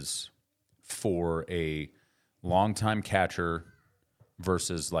is for a longtime catcher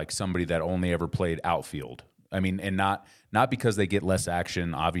versus like somebody that only ever played outfield? I mean, and not because they get less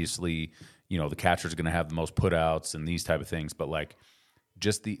action. Obviously, you know, the catcher's going to have the most putouts and these type of things, but like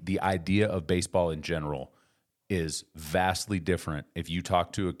just the idea of baseball in general is vastly different. If you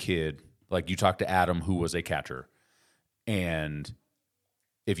talk to a kid, like you talk to Adam, who was a catcher, and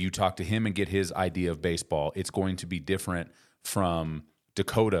if you talk to him and get his idea of baseball, it's going to be different from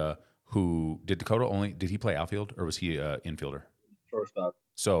Dakota, did he play outfield or was he an infielder? Shortstop.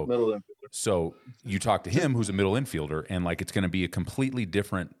 So Middle infielder. So you talk to him, who's a middle infielder, and like it's going to be a completely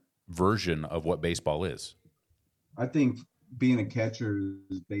different version of what baseball is. I think being a catcher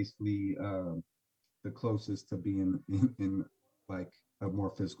is basically the closest to being in like a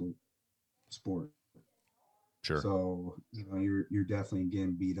more physical sport. Sure. So you know you're definitely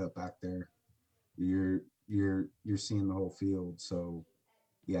getting beat up back there. You're seeing the whole field. So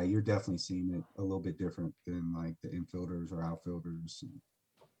yeah, you're definitely seeing it a little bit different than like the infielders or outfielders.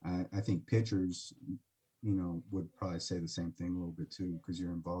 I think pitchers, you know, would probably say the same thing a little bit too, because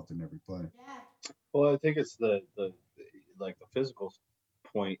you're involved in every play. Well, I think it's the like the physical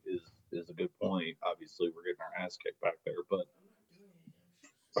point is a good point. Obviously, we're getting our ass kicked back there, but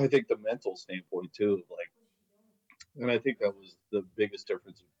I think the mental standpoint too, like, and I think that was the biggest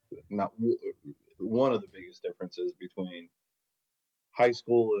difference. Not one of the biggest differences between high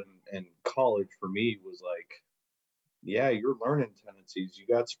school and college for me was like, yeah, you're learning tendencies. You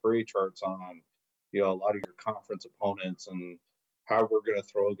got spray charts on, you know, a lot of your conference opponents and how we're going to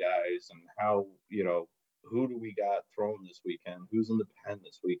throw guys and how, you know, who do we got throwing this weekend? Who's in the pen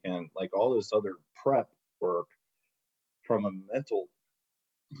this weekend? Like all this other prep work from a mental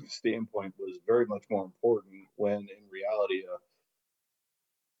standpoint was very much more important when in reality,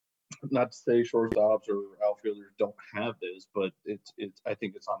 not to say shortstops or outfielders don't have this, but it's I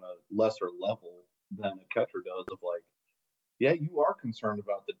think it's on a lesser level than a catcher does of like, yeah, you are concerned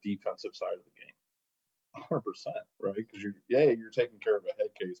about the defensive side of the game. 100%, right? Because you're taking care of a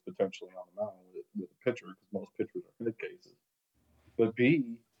head case potentially on the mound with a pitcher, because most pitchers are head cases. But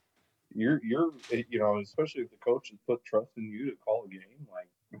B, you're you know, especially if the coach has put trust in you to call a game, like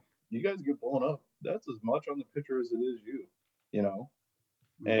you guys get blown up. That's as much on the pitcher as it is you know.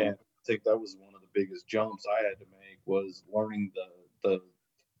 And I think that was one of the biggest jumps I had to make was learning the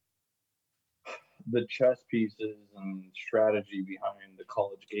chess pieces and strategy behind the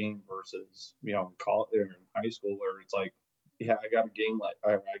college game versus, you know, in college or in high school where it's like, yeah, I got a game like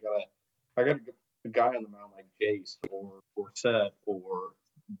I got a guy on the mound like Jace or Seth or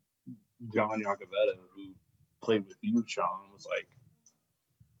John Yacovetta who played with you, Sean, was like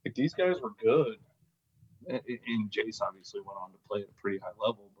these guys were good. And Jace obviously went on to play at a pretty high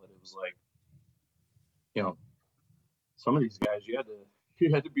level, but it was like, you know, some of these guys you had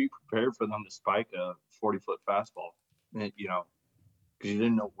to be prepared for them to spike a 40-foot fastball, and, you know, because you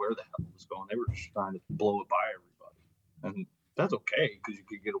didn't know where the hell it was going. They were just trying to blow it by everybody, and that's okay because you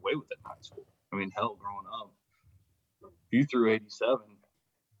could get away with it in high school. I mean, hell, growing up, if you threw 87,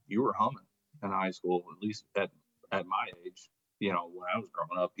 you were humming in high school. At least at my age, you know, when I was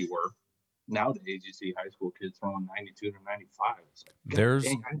growing up, you were. Nowadays, you see high school kids throwing 92 to 95. It's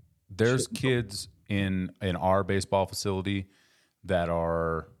like, there's kids in our baseball facility that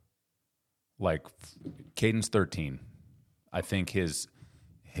are like Caden's 13. I think his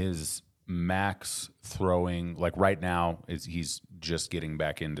max throwing, like right now, he's just getting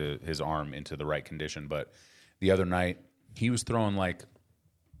back into his arm into the right condition. But the other night, he was throwing like,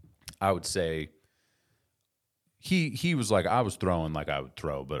 I would say, he was like, I was throwing like I would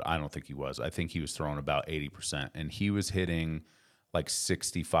throw, but I don't think he was. I think he was throwing about 80%, and he was hitting like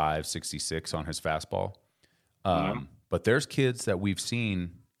 65, 66 on his fastball. But there's kids that we've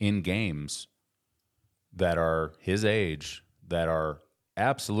seen in games that are his age that are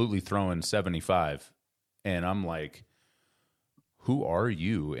absolutely throwing 75. And I'm like, who are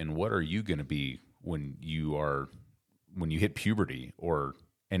you and what are you going to be when you hit puberty or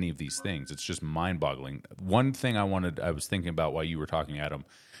any of these things? It's just mind-boggling. One thing I was thinking about while you were talking, Adam,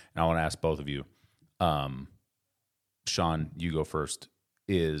 and I want to ask both of you. Sean, you go first.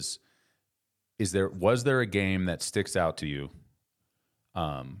 Was there a game that sticks out to you?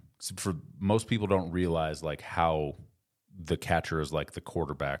 For most people don't realize like how the catcher is like the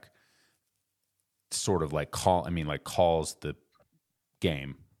quarterback, sort of like calls the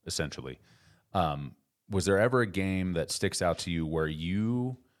game essentially. Was there ever a game that sticks out to you where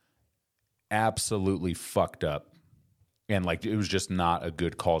you absolutely fucked up And like it was just not a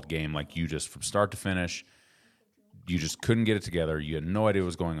good called game. Like you just from start to finish, you just couldn't get it together. You had no idea what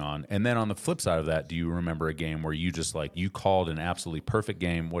was going on. And then on the flip side of that, do you remember a game where you just like you called an absolutely perfect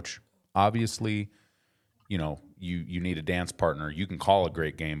game, which obviously, you know, you need a dance partner. You can call a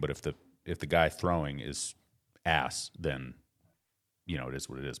great game, but if the guy throwing is ass, then you know it is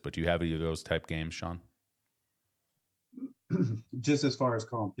what it is. But do you have any of those type games, Sean? Just as far as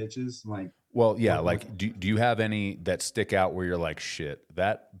calling pitches, like, well, yeah, like do you have any that stick out where you're like, shit,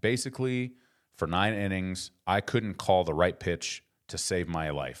 that basically for 9 innings, I couldn't call the right pitch to save my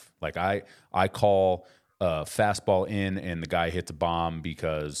life. Like I call a fastball in and the guy hits a bomb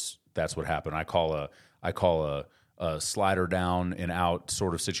because that's what happened. I call a slider down and out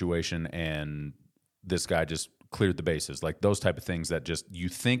sort of situation, and this guy just cleared the bases. Like those type of things that just you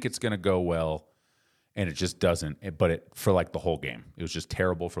think it's going to go well, and it just doesn't. But for like the whole game, it was just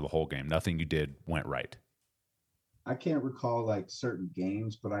terrible for the whole game. Nothing you did went right. I can't recall like certain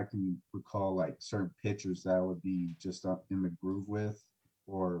games, but I can recall like certain pitchers that I would be just up in the groove with,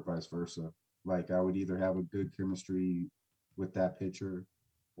 or vice versa. Like I would either have a good chemistry with that pitcher,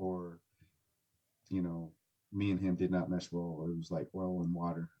 or, you know, me and him did not mesh well. It was like oil and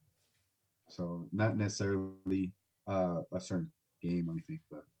water. So not necessarily a certain game, I think,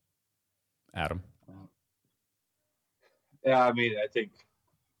 but Adam. Yeah, I mean, I think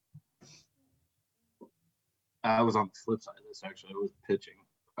I was on the flip side of this, actually. I was pitching.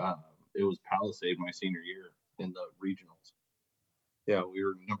 It was Palisade my senior year in the regionals. Yeah, we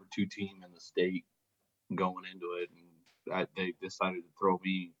were number 2 team in the state going into it, and they decided to throw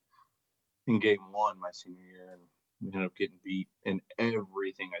me in game 1 my senior year, and we ended up getting beat. And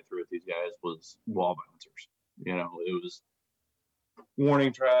everything I threw at these guys was wall bouncers. You know, it was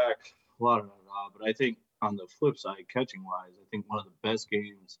warning track, a lot of that. But I think on the flip side, catching wise, I think one of the best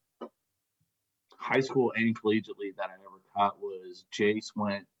games, high school and collegiately, that I ever caught was Jace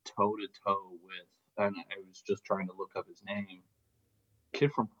went toe to toe with, and I was just trying to look up his name,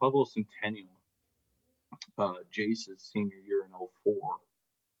 kid from Pueblo Centennial, Jace's senior year in 04.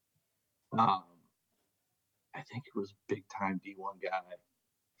 I think it was big time D1 guy,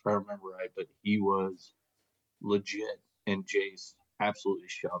 if I remember right, but he was legit, and Jace absolutely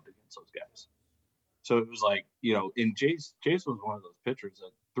shoved against those guys. So it was like, you know, and Jace was one of those pitchers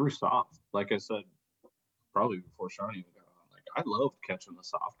that threw soft. Like I said, probably before Sean even got on, like I love catching the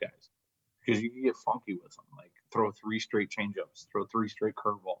soft guys because you can get funky with them. Like throw 3 straight changeups, throw 3 straight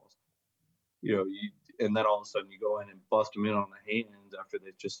curveballs. You know, and then all of a sudden you go in and bust them in on the hands after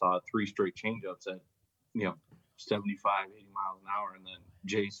they just saw 3 straight changeups at, you know, 75, 80 miles an hour, and then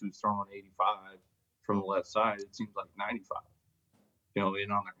Jace, who's throwing 85 from the left side, it seems like 95, you know, in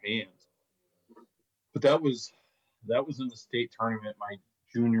on their hands. But that was in the state tournament my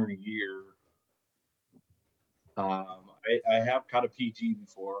junior year. I have caught a PG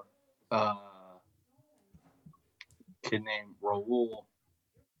before. Kid named Raul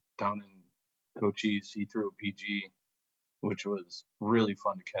down in Cochise, he threw a PG, which was really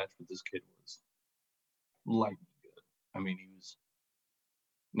fun to catch, but this kid was lightning good. I mean, he was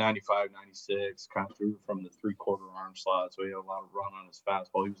 95, 96, kind of threw from the 3/4 arm slot, so he had a lot of run on his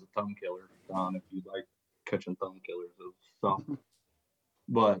fastball. He was a thumb killer, John, if you like catching thumb killers. It was something.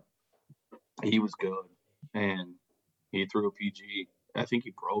 But he was good, and he threw a PG. I think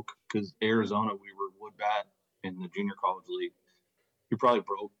he broke, because Arizona, we were wood bat in the junior college league. He probably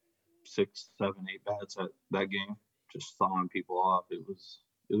broke 6, 7, 8 bats at that game, just sawing people off. It was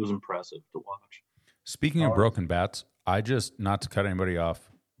impressive to watch. Speaking of broken bats, I just, not to cut anybody off,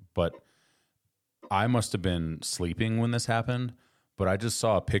 but I must have been sleeping when this happened, but I just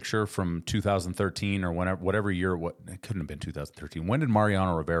saw a picture from 2013 or whatever year. It couldn't have been 2013. When did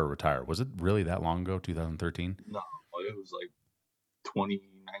Mariano Rivera retire? Was it really that long ago, 2013? No, it was like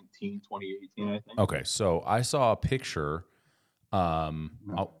 2019, 2018, I think. Okay, so I saw a picture. I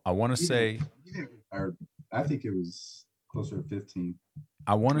want to say, I think it was closer to 15.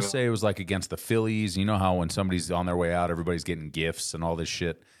 I want to say it was like against the Phillies. You know how when somebody's on their way out, everybody's getting gifts and all this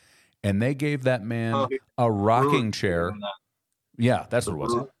shit. And they gave that man a rocking chair. Yeah, that's what it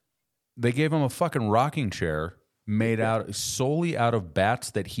was. They gave him a fucking rocking chair made solely out of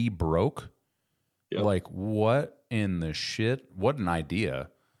bats that he broke. Yep. Like, what in the shit? What an idea.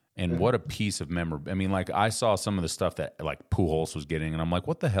 And what a piece of memory. I mean, like, I saw some of the stuff that, like, Pujols was getting, and I'm like,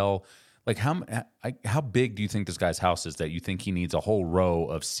 what the hell? Like, how big do you think this guy's house is that you think he needs a whole row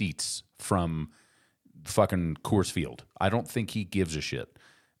of seats from fucking Coors Field? I don't think he gives a shit.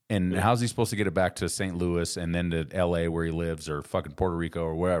 And how's he supposed to get it back to St. Louis and then to L.A. where he lives, or fucking Puerto Rico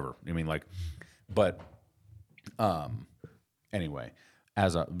or wherever? I mean, like, but anyway,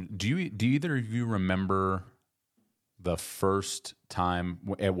 do either of you remember the first time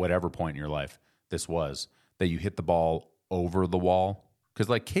at whatever point in your life this was that you hit the ball over the wall? Because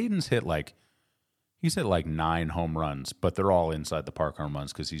like Caden's he's hit like 9 home runs, but they're all inside the park home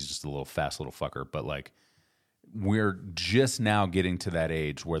runs because he's just a little fast little fucker. But like we're just now getting to that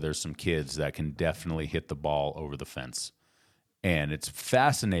age where there's some kids that can definitely hit the ball over the fence. And it's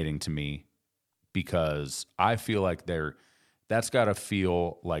fascinating to me because I feel like that's got to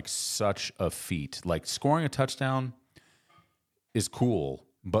feel like such a feat. Like scoring a touchdown is cool,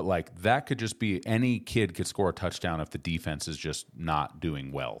 but like that could just be any kid could score a touchdown if the defense is just not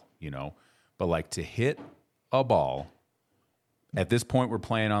doing well, you know? But like to hit a ball at this point, we're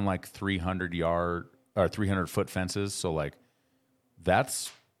playing on like 300-foot fences. So like that's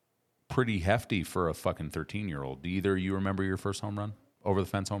pretty hefty for a fucking 13-year-old. Do either of you remember your first home run, over the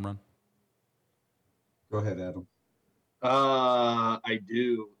fence home run? Go ahead, Adam. I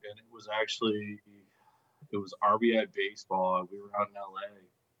do, and it was RBI baseball. We were out in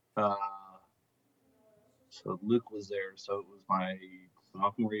LA. So Luke was there. So it was my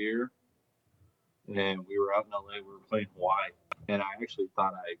sophomore year, and we were out in LA. We were playing Hawaii, and I actually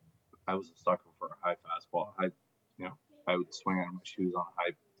thought I was a sucker for a high fastball. I would swing out of my shoes on a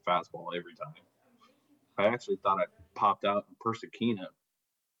high fastball every time. I actually thought I popped out in Persakina.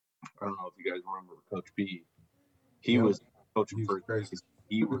 I don't know if you guys remember Coach B. He was coaching for crazy.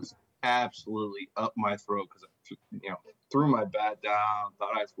 He was absolutely up my throat because I threw my bat down,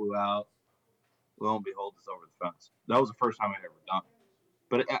 thought I flew out. Lo and behold, it's over the fence. That was the first time I'd ever done it.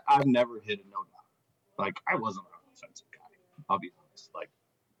 But I've never hit a no-down. Like, I wasn't an offensive guy, I'll be honest. Like,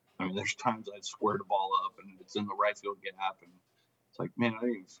 I mean, there's times I'd square the ball up and it's in the right field gap, and it's like, man, I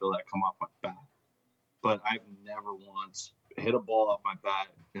didn't even feel that come off my bat. But I've never once hit a ball off my bat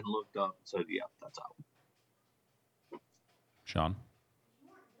and looked up and said, yeah, that's out. Sean?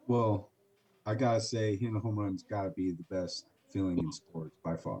 Well, I gotta say, hitting a home run's gotta be the best feeling in sports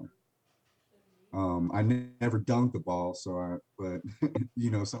by far. I never dunked the ball, but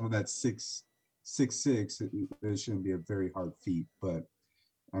some of that 6'6", it shouldn't be a very hard feat. But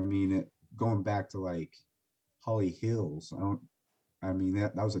I mean, going back to like Holly Hills,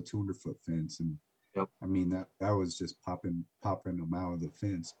 that was a 200-foot fence, and yep. I mean that was just popping them out of the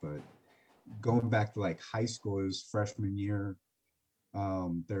fence. But going back to like high school, it was freshman year.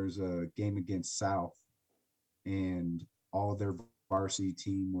 There's a game against South, and all their varsity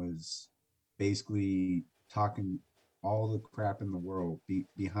team was basically talking all the crap in the world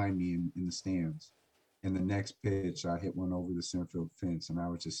behind me in the stands. And the next pitch, I hit one over the center field fence, and I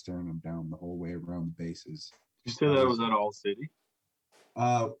was just staring them down the whole way around the bases. You said that was at All City?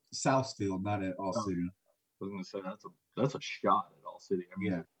 Southfield, not at All City. I was gonna say that's a shot at All City. I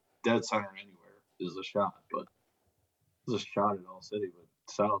mean, dead center anywhere is a shot, but it's a shot at All City. But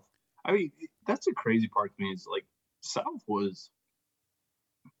South, I mean, that's the crazy part to me is like South was.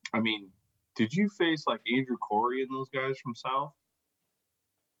 I mean, did you face like Andrew Corey and those guys from South?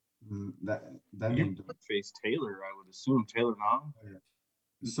 That you didn't face Taylor, I would assume. Taylor Nom.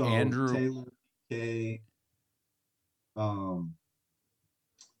 So Andrew Taylor, K.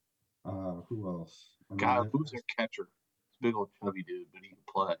 Who else? God, who's their catcher? It's a big old chubby dude, but he can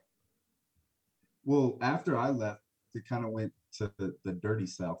play. Well, after I left, it kind of went to the Dirty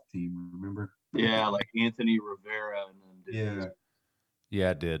South team. Remember? Yeah, like Anthony Rivera, and then Yeah,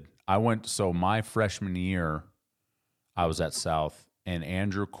 it did. My freshman year, I was at South, and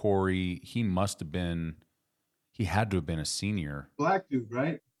Andrew Corey, he had to have been a senior. Black dude,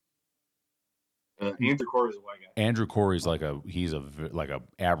 right? Andrew Corey's a white guy. Andrew Corey's like a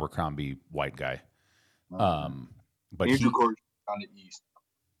Abercrombie white guy. But Andrew Corey's on the east.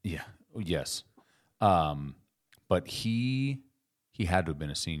 Yeah. Yes. But he had to have been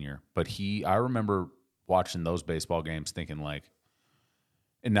a senior. But I remember watching those baseball games thinking like,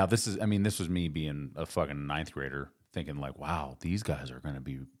 and now this was me being a fucking ninth grader thinking like, wow, these guys are going to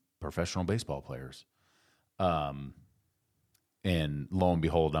be professional baseball players. And lo and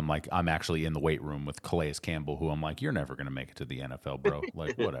behold, I'm actually in the weight room with Calais Campbell, who I'm like, you're never going to make it to the NFL, bro.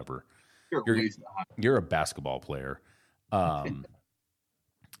 Like, whatever. You're a basketball player. But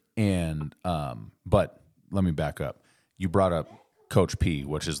let me back up. You brought up Coach P,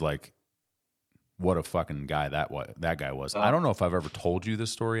 which is like, what a fucking guy that guy was. I don't know if I've ever told you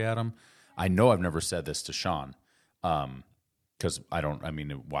this story, Adam. I know I've never said this to Sean, because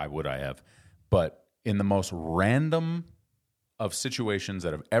why would I have? But in the most random of situations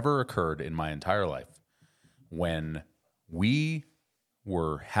that have ever occurred in my entire life, when we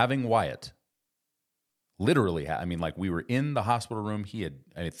were having Wyatt, literally, we were in the hospital room.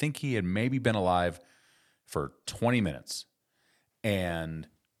 I think he had maybe been alive for 20 minutes. And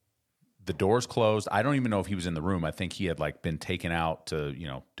the doors closed. I don't even know if he was in the room. I think he had like been taken out to,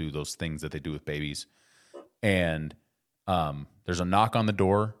 do those things that they do with babies. And there's a knock on the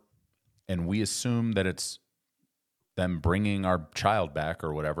door, and we assume that it's them bringing our child back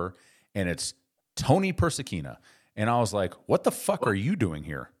or whatever. And it's Tony Persichina. And I was like, what the fuck are you doing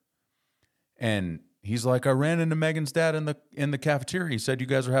here? And he's like, I ran into Megan's dad in the cafeteria. He said you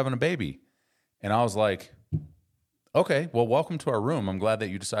guys are having a baby. And I was like, okay, well, welcome to our room. I'm glad that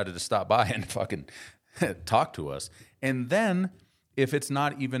you decided to stop by and fucking talk to us. And then if it's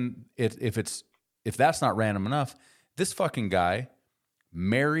not even if that's not random enough, this fucking guy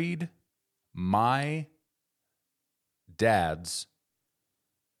married my dad's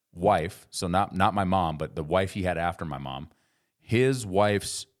wife. So not my mom, but the wife he had after my mom. His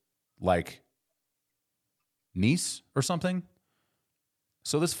wife's like niece or something.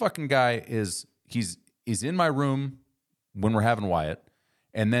 So this fucking guy is in my room when we're having Wyatt,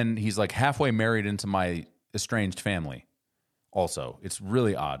 and then he's like halfway married into my estranged family. Also, it's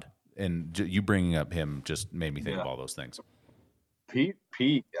really odd. And you bringing up him just made me think of all those things. Pete,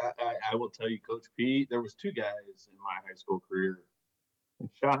 I will tell you, Coach Pete, there was two guys in my high school career. And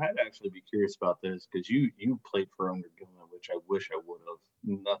Sean, I'd actually be curious about this because you played for under Gilman, which I wish I would have.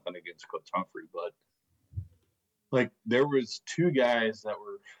 Nothing against Coach Humphrey, but like there was two guys that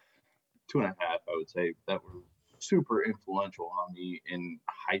were 2.5, I would say, that were super influential on me in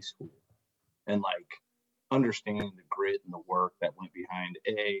high school, and like understanding the grit and the work that went behind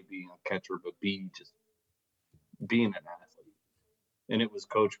A, being a catcher, but B, just being an athlete. And it was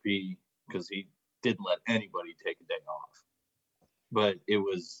Coach P, because he didn't let anybody take a day off. But it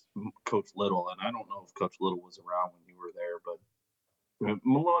was Coach Little, and I don't know if Coach Little was around when you were there, but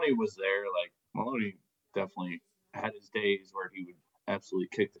Maloney was there. Like, Maloney definitely had his days where he would absolutely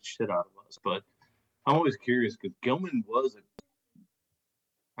kick the shit out of us. But I'm always curious because Gilman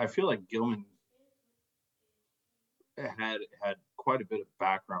I feel like Gilman had quite a bit of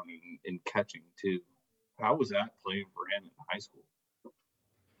background in catching too. How was that playing for him in high school?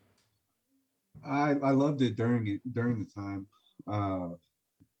 I loved it during the time. I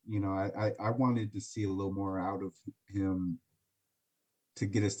wanted to see a little more out of him to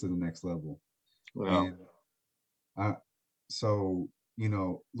get us to the next level. Well, and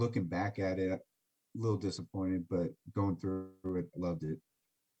looking back at it, a little disappointed, but going through it, loved it.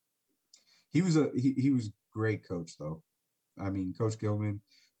 He was great coach though. I mean, Coach Gilman,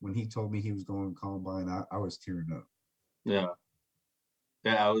 when he told me he was going to Columbine, I was tearing up. Yeah.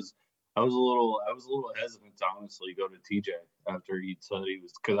 I was a little hesitant to honestly go to TJ after he said he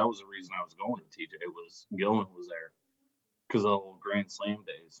was, because that was the reason I was going to TJ. It was Gilman was there because of the old Grand Slam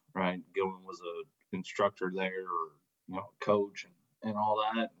days, right? Gilman was a instructor there, or coach and all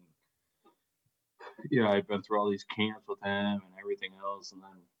that. And, I'd been through all these camps with him and everything else, and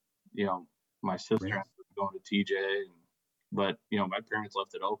then my sister ended up going to TJ, but my parents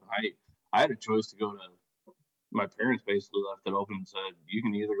left it open. I had a choice to go to. My parents basically left it open and said, you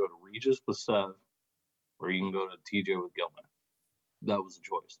can either go to Regis with Sev or you can go to TJ with Gilman. That was the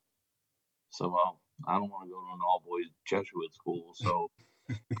choice. So, I don't want to go to an all-boys Jesuit school. So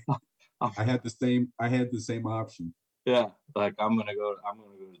I had the same option. Yeah. Like I'm going to go to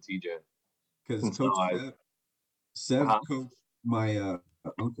TJ. Because Coach Sev coached my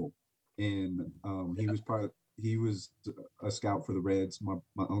uncle, and he was a scout for the Reds. My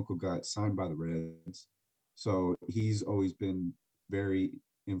uncle got signed by the Reds. So he's always been very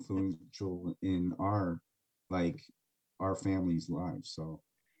influential in our family's lives. So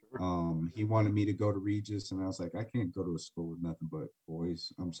he wanted me to go to Regis, and I was like, I can't go to a school with nothing but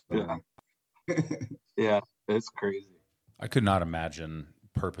boys. I'm sorry. Yeah, it's crazy. I could not imagine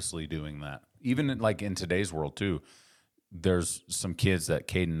purposely doing that. Even in today's world too, there's some kids that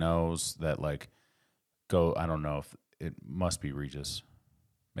Caden knows that go, I don't know if it must be Regis,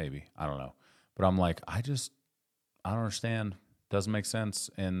 maybe, I don't know. But I'm like, I don't understand. Doesn't make sense.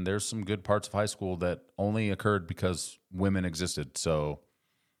 And there's some good parts of high school that only occurred because women existed. So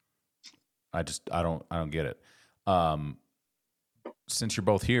I don't get it. Since you're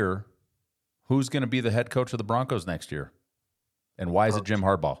both here, who's going to be the head coach of the Broncos next year? And why is it Jim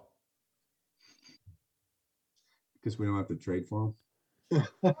Harbaugh? Because we don't have to trade for him.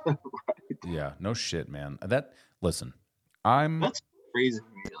 Right. Yeah, no shit, man. Listen, That's crazy to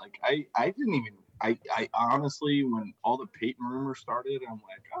me. Like I didn't even I honestly, when all the Peyton rumors started, I'm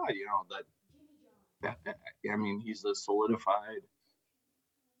like, that I mean, he's a solidified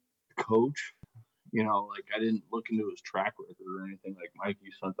coach. I didn't look into his track record or anything. Like Mike,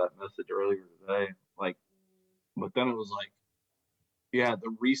 you sent that message earlier today. But then it was like, yeah,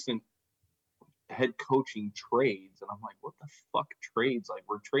 the recent head coaching trades, and I'm like, what the fuck trades? Like,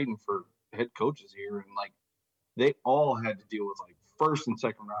 we're trading for head coaches here, and like they all had to deal with like first and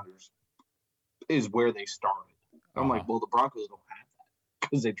second rounders is where they started. I'm like, well, the Broncos don't have that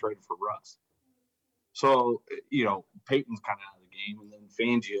because they traded for Russ. So, Peyton's kind of out of the game, and then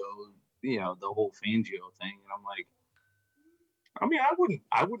Fangio, the whole Fangio thing, and I'm like, I mean, I wouldn't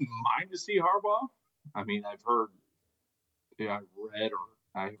mind to see Harbaugh. I mean, I've heard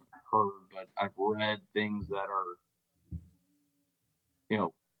things that are,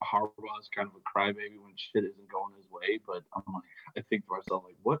 Harbaugh's kind of a crybaby when shit isn't going his way. But I'm like, I think to myself,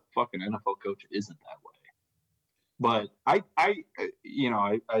 like, what fucking NFL coach isn't that way? But I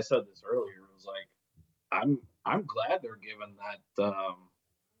said this earlier. It was like, I'm glad they're giving that.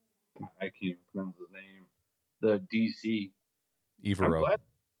 I can't even pronounce his name. The DC. Evero.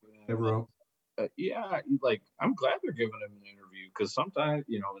 I'm glad they're giving him an interview because sometimes,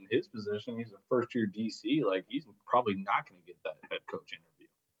 in his position, he's a first-year DC. Like, he's probably not going to get that head coach interview.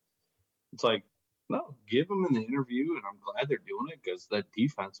 It's like, no, give him an interview, and I'm glad they're doing it because that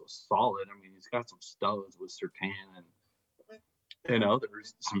defense was solid. I mean, he's got some studs with Surtain, and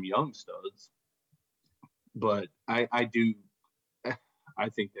there's some young studs. But I think they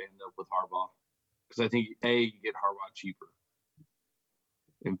end up with Harbaugh because I think A, you get Harbaugh cheaper.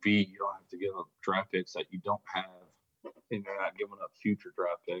 And B, you don't have to give up draft picks that you don't have, and you're not giving up future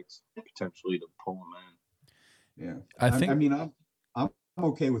draft picks potentially to pull them in. Yeah, I mean, I'm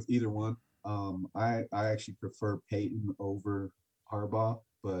okay with either one. I actually prefer Peyton over Harbaugh,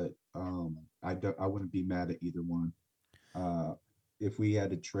 but I wouldn't be mad at either one. If we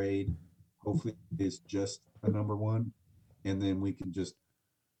had to trade, hopefully it's just a number one, and then we can just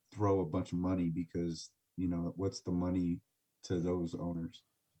throw a bunch of money because what's the money to those owners?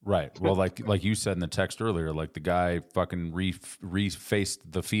 Right. Well, like you said in the text earlier, like the guy fucking refaced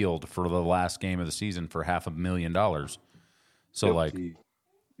the field for the last game of the season for $500,000. So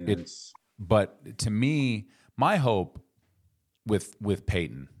but to me, my hope with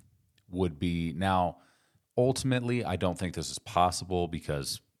Peyton would be now. Ultimately, I don't think this is possible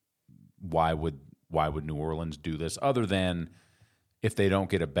because why would New Orleans do this other than if they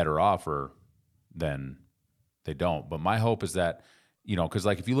don't get a better offer, then they don't. But my hope is that. Because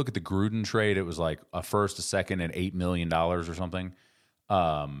like if you look at the Gruden trade, it was like a first, a second, and $8 million or something,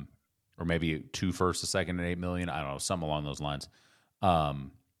 or maybe 2 firsts, a second, and $8 million. I don't know, something along those lines.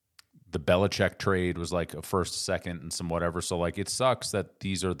 The Belichick trade was like a first, a second, and some whatever. So like it sucks that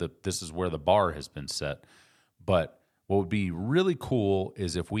this is where the bar has been set. But what would be really cool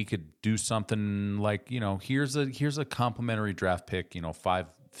is if we could do something like here's a complimentary draft pick,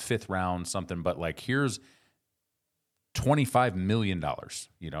 5th round something, but like here's $25 million,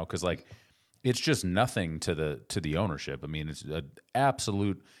 because like it's just nothing to the ownership. I mean, it's an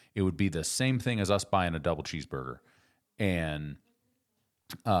absolute. It would be the same thing as us buying a double cheeseburger, and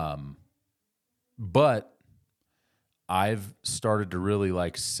but I've started to really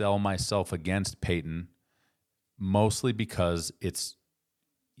like sell myself against Peyton, mostly because it's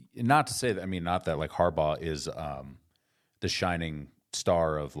not to say that not that like Harbaugh is the shining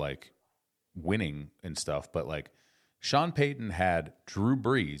star of like winning and stuff, but like. Sean Payton had Drew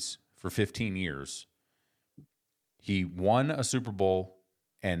Brees for 15 years. He won a Super Bowl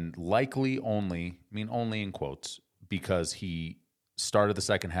and likely only in quotes, because he started the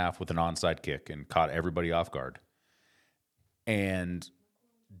second half with an onside kick and caught everybody off guard. And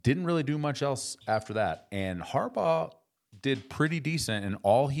didn't really do much else after that. And Harbaugh did pretty decent, and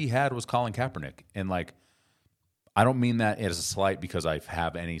all he had was Colin Kaepernick. And like, I don't mean that as a slight because I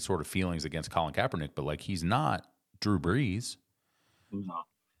have any sort of feelings against Colin Kaepernick, but like he's not Drew Brees. No.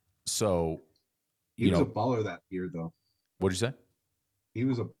 So, he was a baller that year, though. What'd you say? He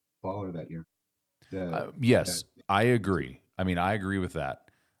was a baller that year. Yes, I agree. I agree with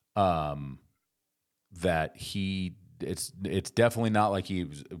that. That it's definitely not like he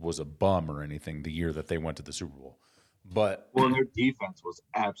was a bum or anything the year that they went to the Super Bowl. But their defense was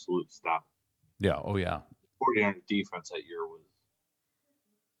absolute stop. Yeah. Oh yeah. 49ers defense that year was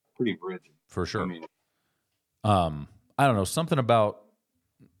pretty rigid. For sure. I don't know, something about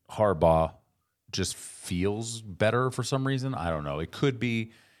Harbaugh just feels better for some reason. I don't know. It could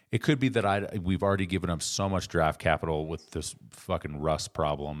be that we've already given up so much draft capital with this fucking Russ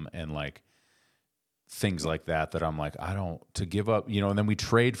problem and like things like that I'm like, to give up, and then we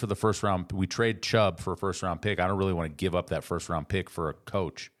trade for the first round. We trade Chubb for a first round pick. I don't really want to give up that first round pick for a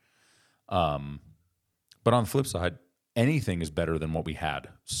coach. But on the flip side, anything is better than what we had.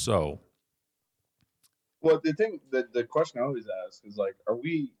 So. Well, the question I always ask is like, are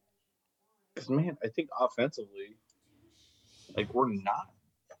we? Because man, I think offensively, like we're not.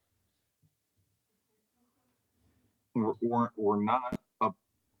 we're not a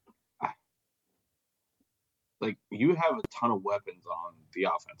like you have a ton of weapons on the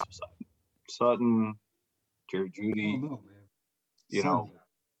offensive side. Sutton, Jerry Jeudy, Oh, no, man. you know,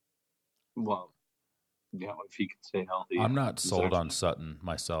 Son. well, if he can stay healthy. I'm not he's sold on actually- Sutton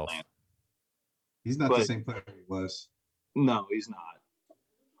myself. He's not the But- same player he was. No, he's not.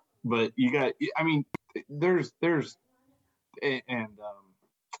 But you got, I mean, there's, and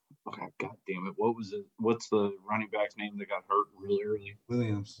okay, God damn it, what's the running back's name that got hurt really early?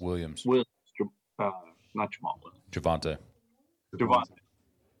 Williams. Williams, Not Jamal Williams. Javante. Devontae.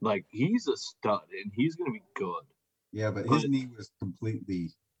 Like, he's a stud, and he's going to be good. Yeah, but his knee was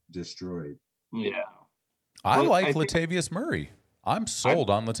completely destroyed. Yeah. I But like I think- Latavius Murray. I'm sold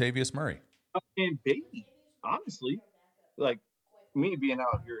on Latavius Murray. And Beatty, honestly, like, me being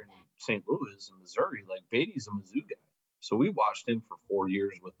out here in St. Louis and Missouri, like, Beatty's a Mizzou guy. So we watched him for 4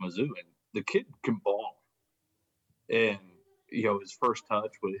 years with Mizzou, and the kid can ball. And, his first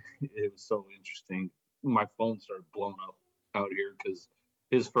touch, it was so interesting. My phone started blowing up out here because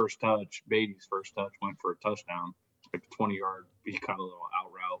his first touch, Beatty's first touch, went for a touchdown, like a 20-yard. He caught a little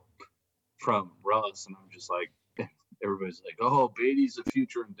out route from Russ, and I'm just like, everybody's like, "Oh, Beatty's the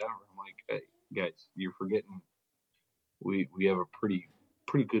future in Denver." I'm like, "Hey, guys, you're forgetting we have a pretty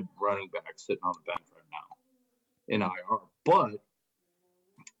good running back sitting on the bench right now in IR." But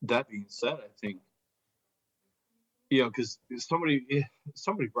that being said, I think because somebody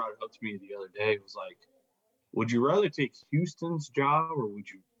brought it up to me the other day. It was like, would you rather take Houston's job or would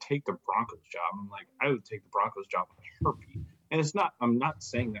you take the Broncos job? I'm like, I would take the Broncos job in a heartbeat. And I'm not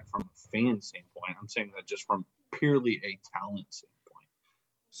saying that from a fan standpoint. I'm saying that just from purely a talent standpoint.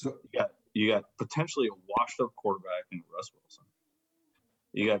 So You got potentially a washed-up quarterback in Russ Wilson.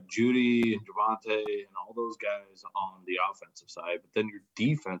 You got Jeudy and Javante and all those guys on the offensive side, but then your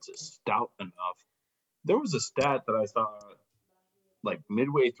defense is stout enough. There was a stat that I saw like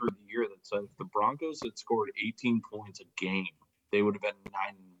midway through the year that said if the Broncos had scored 18 points a game, they would have been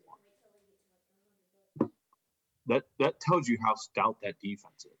 9-1. That tells you how stout that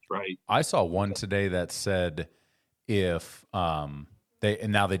defense is, right? I saw one today that said if now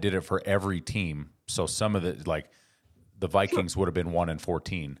they did it for every team. So some of the Vikings would have been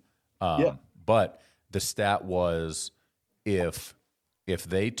 1-14. Yeah. But the stat was if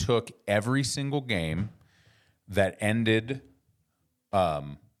they took every single game that ended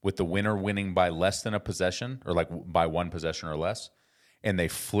with the winner winning by less than a possession or like by one possession or less, and they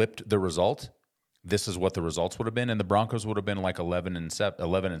flipped the result, this is what the results would have been, and the Broncos would have been like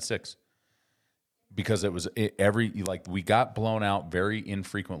 11-6. Because it was we got blown out very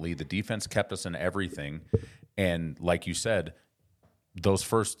infrequently. The defense kept us in everything, and like you said,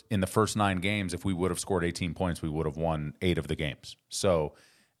 in the first 9 games, if we would have scored 18 points, we would have won 8 of the games. So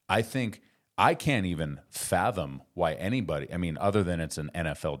I think I can't even fathom why anybody. I mean, other than it's an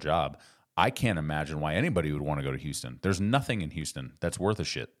NFL job, I can't imagine why anybody would want to go to Houston. There's nothing in Houston that's worth a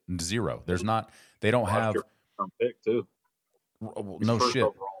shit. Zero. There's not. They don't have. Pick too. No First shit.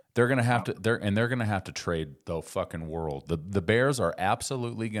 overall. They're gonna have to. They're gonna have to trade the fucking world. The Bears are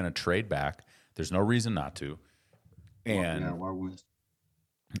absolutely gonna trade back. There's no reason not to. And why would?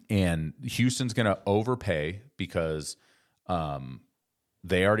 and Houston's gonna overpay because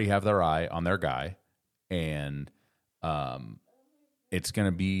they already have their eye on their guy, and it's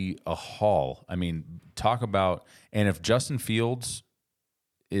gonna be a haul. I mean, talk about and if Justin Fields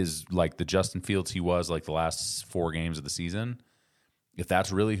is like the Justin Fields he was like the last 4 games of the season. If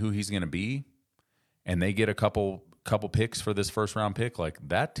that's really who he's going to be, and they get a couple picks for this first round pick, like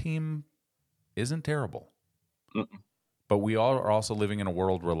that team isn't terrible. Mm-mm. But we all are also living in a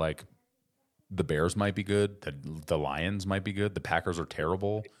world where like the Bears might be good, the Lions might be good, the Packers are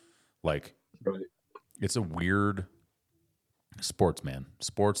terrible. Like Right. it's a weird sports, man.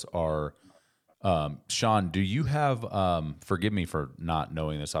 Sports are. Sean, do you have? Forgive me for not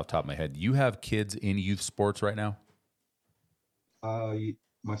knowing this off the top of my head. You have kids in youth sports right now?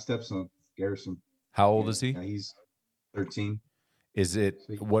 My stepson Garrison. How old is he? Yeah, he's 13. Is it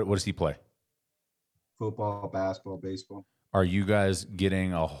what does he play? Football, basketball, baseball. Are you guys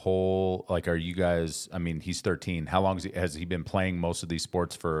getting a whole are you guys I mean, he's 13. How long has he been playing most of these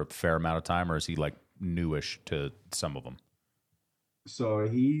sports for a fair amount of time, or is he like newish to some of them? So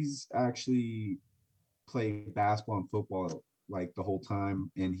he's actually played basketball and football like the whole time,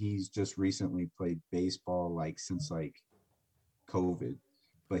 and he's just recently played baseball like since like COVID.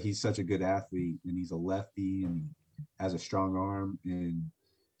 But he's such a good athlete, and he's a lefty, and he has a strong arm, and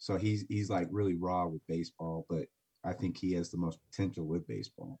so he's like really raw with baseball. But I think he has the most potential with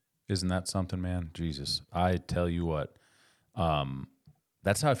baseball. Isn't that something, man? Jesus, I tell you what,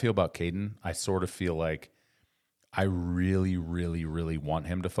 that's how I feel about Caden. I sort of feel like I really, really, really want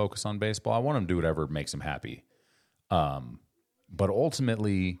him to focus on baseball. I want him to do whatever makes him happy. But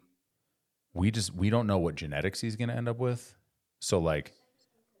ultimately, we don't know what genetics he's going to end up with. So, like,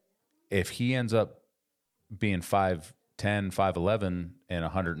 if he ends up being 5'10", 5'11", and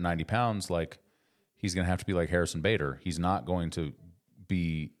 190 pounds, like, he's going to have to be like Harrison Bader. He's not going to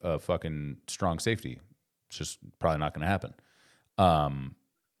be a fucking strong safety. It's just probably not going to happen.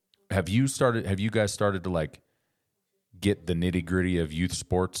 Have you guys started to, like, get the nitty gritty of youth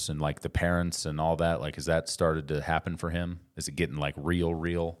sports and, like, the parents and all that? Like, has that started to happen for him? Is it getting, like,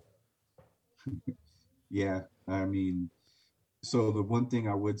 real? Yeah. I mean, so the one thing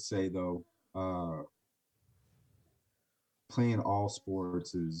I would say though, playing all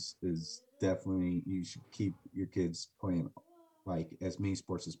sports is definitely, you should keep your kids playing like as many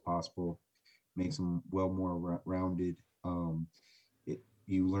sports as possible, makes them more rounded.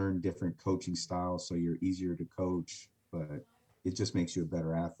 You learn different coaching styles, so you're easier to coach, but it just makes you a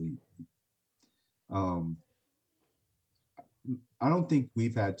better athlete. I don't think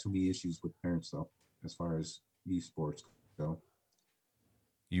we've had too many issues with parents though, as far as youth sports go.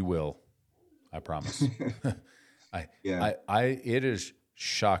 You will, I promise. Yeah. It is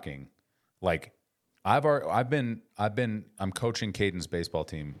shocking. Like, I'm coaching Caden's baseball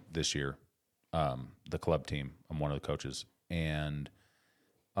team this year, the club team. I'm one of the coaches, and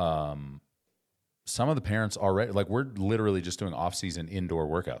some of the parents already, like, we're literally just doing off-season indoor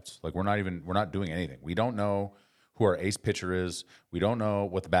workouts. Like, we're not doing anything. We don't know who our ace pitcher is. We don't know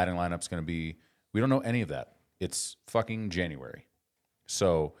what the batting lineup's going to be. We don't know any of that. It's fucking January.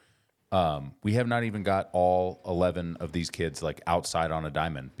 So we have not even got all 11 of these kids, like, outside on a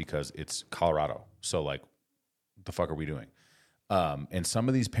diamond because it's Colorado. So, like, what the fuck are we doing? And some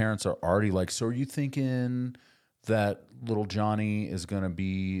of these parents are already like, so are you thinking that little Johnny is going to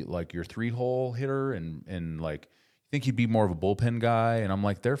be, like, your 3-hole hitter and like, you think he'd be more of a bullpen guy? And I'm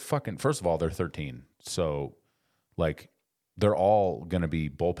like, they're fucking, first of all, they're 13. So, like, they're all going to be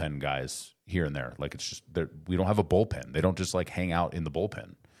bullpen guys here and there. Like, it's just, we don't have a bullpen. They don't just, like, hang out in the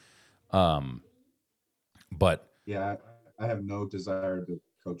bullpen. But yeah, I have no desire to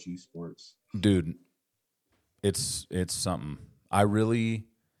coach esports. Dude, it's something. I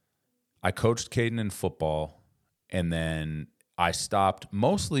coached Caden in football, and then I stopped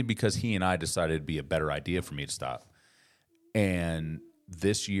mostly because he and I decided it'd be a better idea for me to stop. And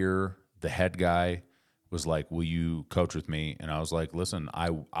this year, the head guy was like, will you coach with me? And I was like, listen,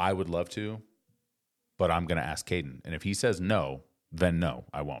 I would love to, but I'm going to ask Caden. And if he says no, then no,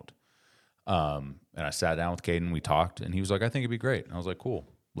 I won't. And I sat down with Caden, we talked, and he was like, I think it'd be great. And I was like, cool,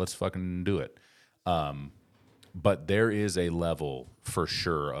 let's fucking do it. But there is a level for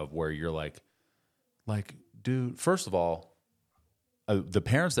sure of where you're like, dude, first of all, the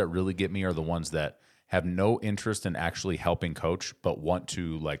parents that really get me are the ones that have no interest in actually helping coach, but want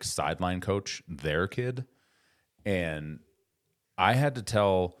to, like, sideline coach their kid. And I had to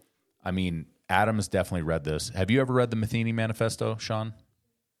tell, I mean, Adam has definitely read this. Have you ever read the Matheny Manifesto, Sean?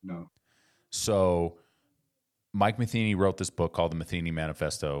 No. So Mike Matheny wrote this book called the Matheny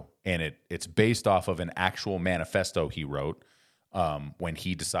Manifesto, and it's based off of an actual manifesto he wrote when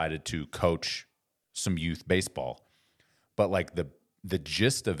he decided to coach some youth baseball. But, like, the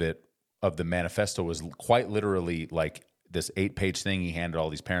gist of it, of the manifesto, was quite literally like this 8-page thing he handed all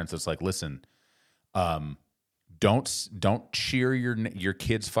these parents. That's like, listen, don't cheer your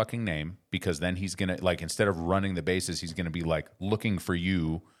kid's fucking name, because then he's gonna, like, instead of running the bases, he's gonna be, like, looking for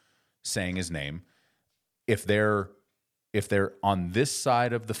you saying his name. If they're on this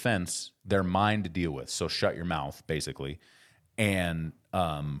side of the fence, they're mine to deal with. So shut your mouth, basically. And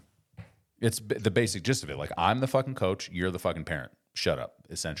it's the basic gist of it. Like, I'm the fucking coach, you're the fucking parent. Shut up,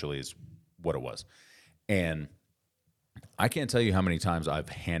 essentially, is what it was. And I can't tell you how many times I've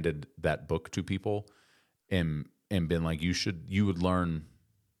handed that book to people and been like, you would learn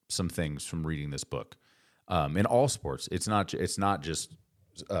some things from reading this book. In all sports, it's not just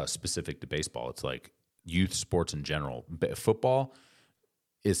specific to baseball. It's like youth sports in general. Football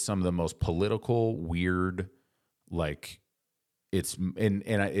is some of the most political, weird, like, it's,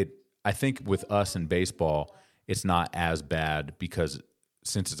 I think with us in baseball, it's not as bad because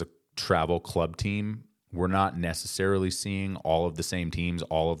since it's a travel club team, we're not necessarily seeing all of the same teams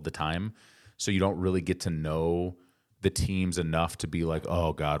all of the time. So you don't really get to know the teams enough to be like,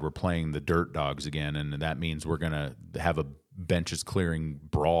 oh God, we're playing the Dirt Dogs again, and that means we're going to have a benches clearing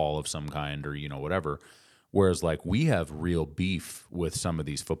brawl of some kind, or, you know, whatever. Whereas, like, we have real beef with some of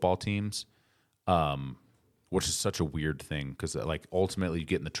these football teams, which is such a weird thing, because, like, ultimately you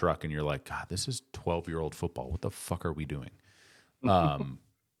get in the truck and you're like, God, this is 12-year-old football. What the fuck are we doing?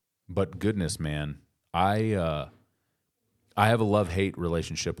 But goodness, man, I I have a love-hate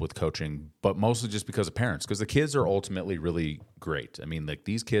relationship with coaching, but mostly just because of parents, because the kids are ultimately really great. I mean, like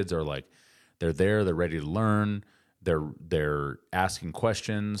these kids are like, they're there, they're ready to learn, they're asking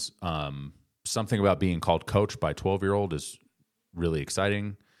questions. Something about being called coach by a 12-year-old is really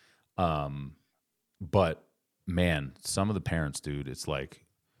exciting. But man, some of the parents, dude, it's like,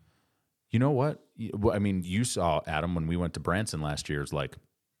 you know what? I mean, you saw, Adam, when we went to Branson last year, it's like,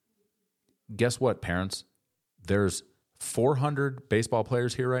 guess what, parents? There's 400 baseball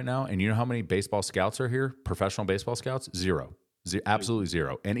players here right now, and you know how many baseball scouts are here? Professional baseball scouts? Zero. Absolutely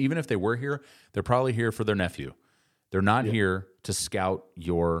zero. And even if they were here, they're probably here for their nephew. They're not here to scout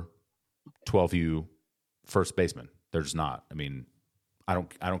your 12U first baseman. They're just not. I mean, I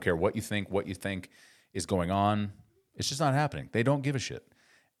don't care what you think is going on. It's just not happening. They don't give a shit.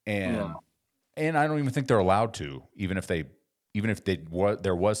 And I don't even think they're allowed to, even if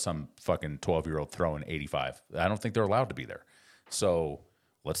there was some fucking 12-year-old throwing 85. I don't think they're allowed to be there. So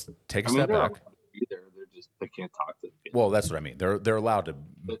let's take a step back. They can't talk to the kids. Well, that's what I mean. They're allowed to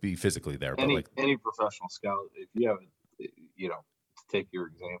be physically there. Any professional scout, if you have, to take your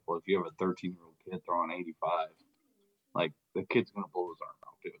example, if you have a 13-year-old kid throwing 85, like the kid's gonna blow his arm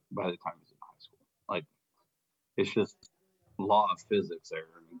out too by the time he's in high school. Like it's just law of physics there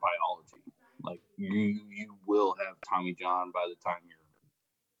and biology. Like you will have Tommy John by the time you're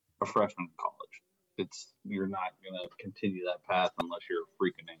a freshman in college. You're not gonna continue that path unless you're a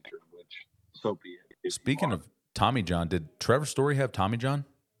freak of nature, which so be it. Speaking of Tommy John, did Trevor Story have Tommy John?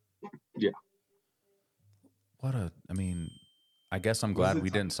 Yeah. I guess I'm glad we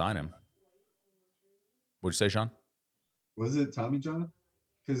didn't sign him. What'd you say, Sean? Was it Tommy John?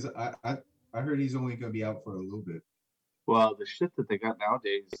 Because I heard he's only going to be out for a little bit. Well, the shit that they got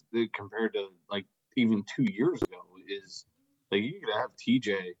nowadays, compared to like even 2 years ago, is like you could have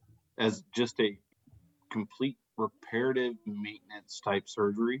TJ as just a complete reparative maintenance type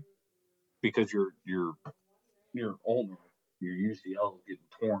surgery because you're ulnar, your UCL is getting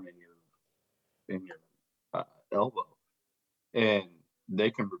torn in your elbow, and they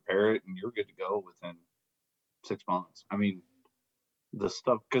can repair it, and you're good to go within 6 months. I mean, the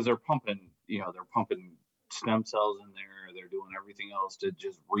stuff, because they're pumping stem cells in there. They're doing everything else to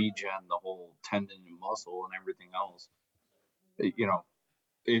just regen the whole tendon and muscle and everything else.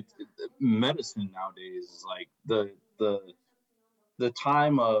 Medicine nowadays is like the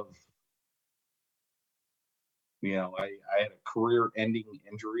time of, I had a career-ending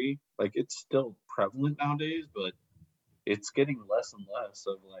injury. Like, it's still prevalent nowadays, but it's getting less and less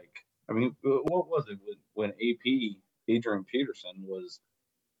of like, I mean, what was it when AP, Adrian Peterson, was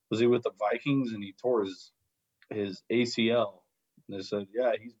he with the Vikings and he tore his ACL? And they said,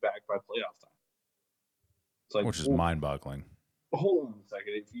 yeah, he's back by playoff time. It's like, which is mind-boggling. Hold on a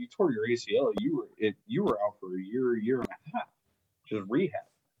second. If you tore your ACL, you were out for a year and a half, just rehab.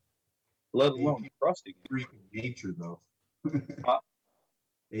 Let alone trusting. Freak of nature, though.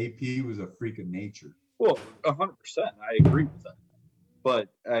 AP was a freak of nature. Well, 100%. I agree with that. But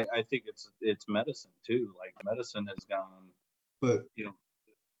I think it's medicine too. Like medicine has gone, but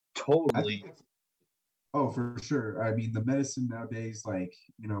totally. Oh, for sure. I mean, the medicine nowadays, like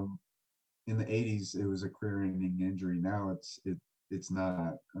in the 80s, it was a career-ending injury. Now it's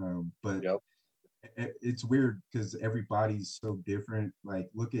not. But yep. It's weird because everybody's so different. Like,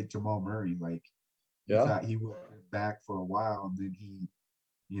 look at Jamal Murray. Like, thought he would get back for a while, and then he,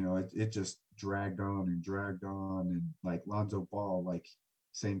 it just dragged on, and like Lonzo Ball, like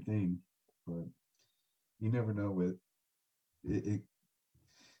same thing. But you never know with it.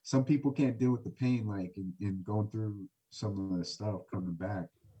 Some people can't deal with the pain, like in going through some of the stuff coming back.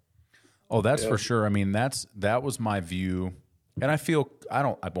 Oh, that's for sure. I mean, that was my view. And I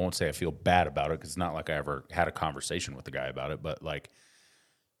won't say I feel bad about it because it's not like I ever had a conversation with the guy about it, but like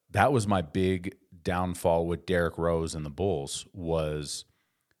that was my big downfall with Derrick Rose and the Bulls was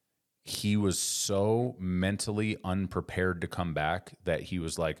he was so mentally unprepared to come back that he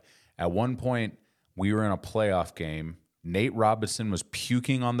was like, at one point we were in a playoff game. Nate Robinson was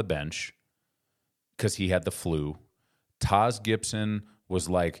puking on the bench because he had the flu. Taz Gibson was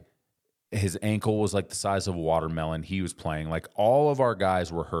like, his ankle was like the size of a watermelon. He was playing. Like all of our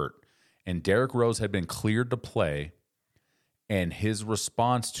guys were hurt. And Derrick Rose had been cleared to play. And his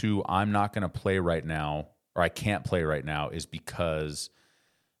response to, I'm not going to play right now, or I can't play right now, is because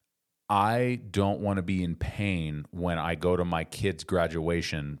I don't want to be in pain when I go to my kid's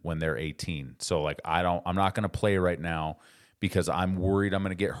graduation when they're 18. So like I'm not going to play right now because I'm worried I'm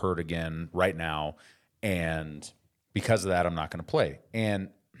going to get hurt again right now. And because of that, I'm not going to play. And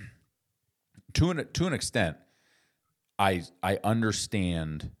to an extent, I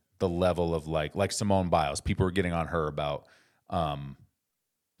understand the level of like Simone Biles. People are getting on her about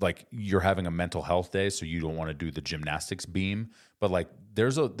like you're having a mental health day, so you don't want to do the gymnastics beam. But like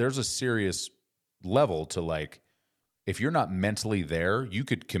there's a serious level to like, if you're not mentally there, you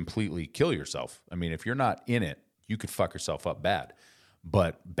could completely kill yourself. I mean, if you're not in it, you could fuck yourself up bad.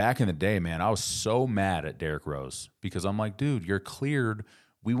 But back in the day, man, I was so mad at Derrick Rose because I'm like, dude, you're cleared.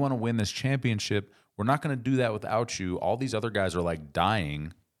 We want to win this championship. We're not going to do that without you. All these other guys are like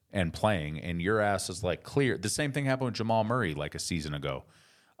dying and playing, and your ass is like clear. The same thing happened with Jamal Murray like a season ago.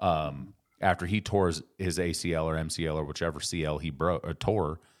 After he tore his ACL or MCL or whichever CL he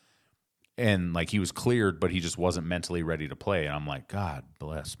tore, and like he was cleared, but he just wasn't mentally ready to play. And I'm like, God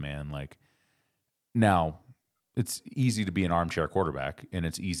bless, man. Like, now it's easy to be an armchair quarterback, and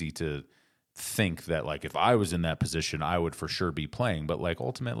it's easy to think that like if I was in that position, I would for sure be playing. But like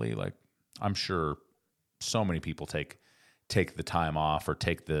ultimately, like I'm sure so many people take the time off or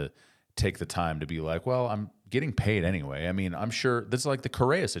take the time to be like, well, I'm getting paid anyway. I mean, I'm sure this is like the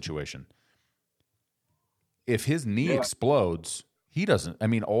Correa situation. If his knee explodes, he doesn't. I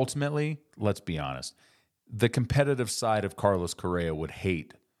mean, ultimately, let's be honest. The competitive side of Carlos Correa would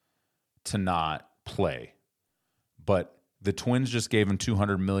hate to not play, but the Twins just gave him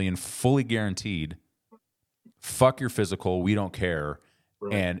 $200 million fully guaranteed. Fuck your physical. We don't care.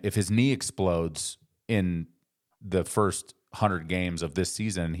 Right. And if his knee explodes in the first 100 games of this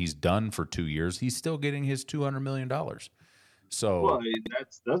season, he's done for 2 years. He's still getting his $200 million. So, well,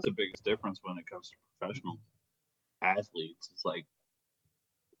 that's the biggest difference when it comes to professional athletes. It's like,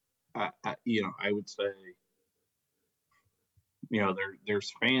 I would say,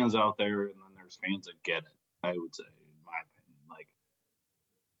 there's fans out there, and then there's fans that get it. I would say, in my opinion, like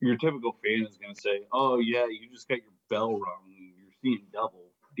your typical fan is going to say, "Oh yeah, you just got your bell rung. You're seeing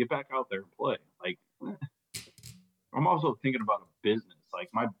double. Get back out there and play." Like, I'm also thinking about a business. Like,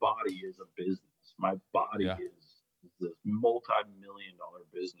 my body is a business. My body is this multi-million-dollar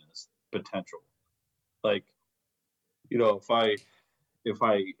business potential. Like, if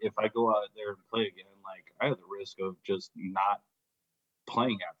I go out there and play again, like I have the risk of just not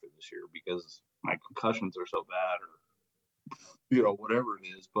playing after this year because my concussions are so bad, or whatever it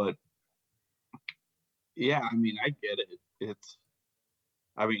is. But yeah, I mean, I get it.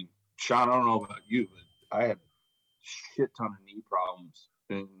 Sean, I don't know about you, but I had shit ton of knee problems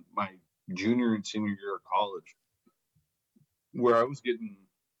in my junior and senior year of college, where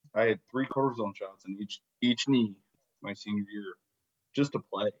I had 3 cortisone shots in each knee my senior year, just to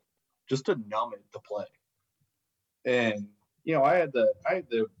play, just to numb it to play. And I had the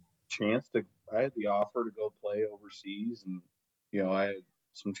offer to go play overseas, and I had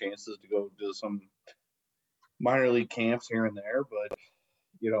some chances to go do some minor league camps here and there, but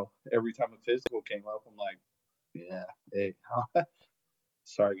every time a physical came up, I'm like, yeah, hey,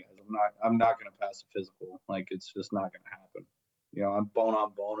 sorry guys, I'm not gonna pass a physical. Like, it's just not gonna happen. I'm bone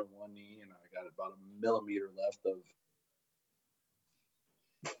on bone in one knee, and I got about a millimeter left of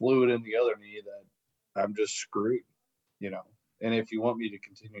fluid in the other knee that I'm just screwed. And if you want me to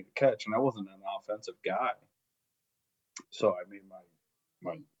continue to catch, and I wasn't an offensive guy, so I made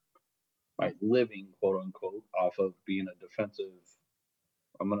my living, quote unquote, off of being a defensive.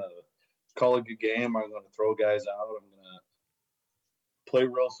 I'm gonna call a good game. I'm gonna throw guys out. I'm gonna play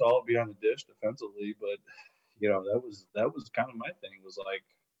real solid behind the dish defensively. But that was kind of my thing. Was like,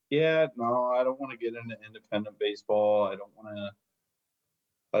 yeah, no, I don't want to get into independent baseball. I don't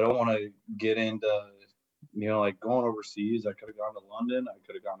want to get into like going overseas. I could have gone to London. I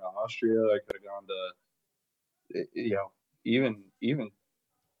could have gone to Austria. I could have gone to even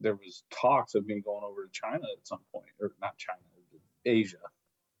there was talks of me going over to China at some point, or not China, Asia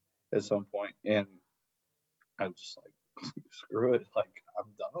at some point. And I was just like, screw it. Like,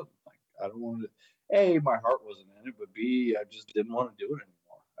 I'm done. Like, I don't want to. A, my heart wasn't in it, but B, I just didn't want to do it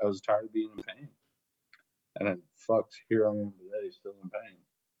anymore. I was tired of being in pain. And then, here I am today, still in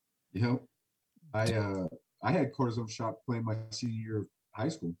pain. I had cortisone shot playing my senior year of high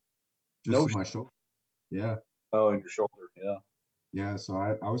school. Just in my shoulder. Yeah. Oh, in your shoulder. Yeah. Yeah. So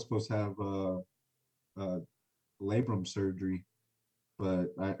I was supposed to have labrum surgery,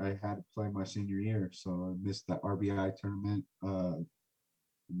 but I had to play my senior year, so I missed the RBI tournament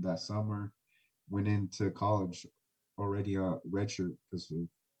that summer. Went into college already redshirt because of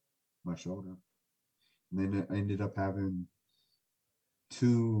my shoulder, and then I ended up having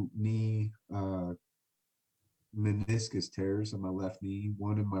 2 knee meniscus tears on my left knee,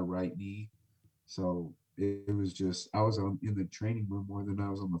 1 in my right knee. So it was just, I was in the training room more than I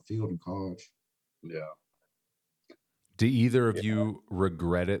was on the field in college. Yeah. Do either of you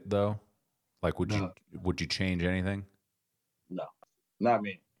regret it though? Like, would you change anything? No, not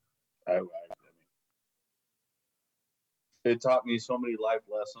me. I mean, it taught me so many life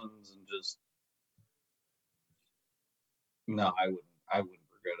lessons, and just no, I wouldn't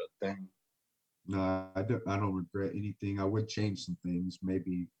regret a thing. No, I don't regret anything. I would change some things,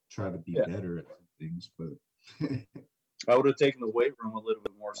 maybe try to be better at some things, but I would have taken the weight room a little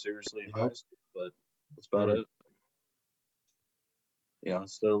bit more seriously in high school, but that's about it. You know,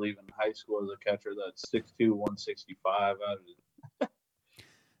 instead of leaving high school as a catcher that's 6'2", 165,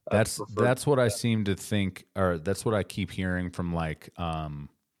 that's what I seem to think, or that's what I keep hearing from like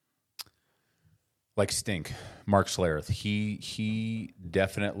Stink, Mark Schlereth. He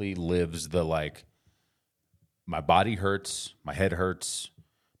definitely lives the like, my body hurts, my head hurts,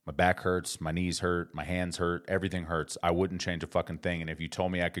 my back hurts, my knees hurt, my hands hurt, everything hurts. I wouldn't change a fucking thing. And if you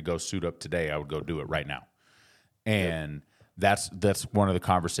told me I could go suit up today, I would go do it right now. And that's one of the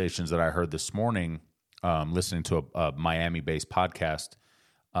conversations that I heard this morning, listening to a Miami-based podcast,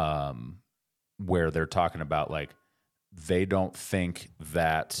 where they're talking about like they don't think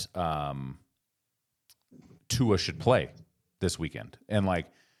that Tua should play this weekend, and like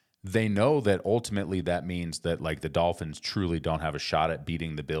they know that ultimately that means that like the Dolphins truly don't have a shot at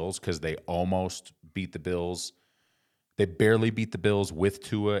beating the Bills, because they almost beat the Bills. They barely beat the Bills with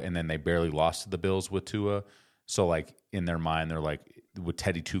Tua, and then they barely lost to the Bills with Tua. So like in their mind, they're like, with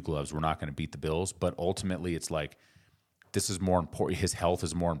Teddy Two Gloves, we're not going to beat the Bills. But ultimately, it's like this is more important. His health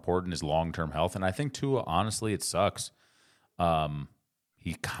is more important, his long-term health. And I think Tua, honestly, it sucks.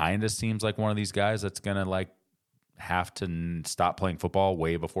 He kind of seems like one of these guys that's going to like have to stop playing football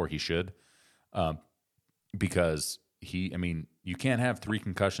way before he should, because you can't have 3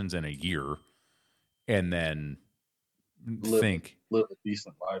 concussions in a year and then live a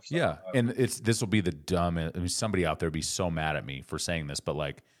decent life. Yeah, and this will be the dumb. I mean, somebody out there would be so mad at me for saying this, but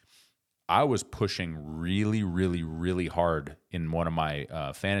like I was pushing really, really, really hard in one of my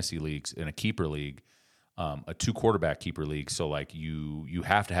fantasy leagues, in a keeper league, a 2-quarterback keeper league. So like you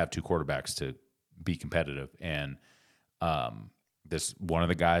have to have 2 quarterbacks to be competitive, and this one of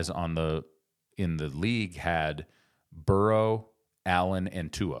the guys in the league had Burrow, Allen,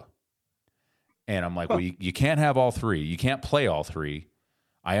 and Tua. And I'm like, well, you can't have all 3. You can't play all 3.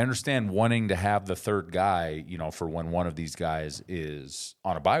 I understand wanting to have the third guy, for when one of these guys is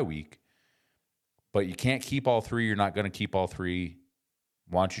on a bye week, but you can't keep all 3. You're not going to keep all 3.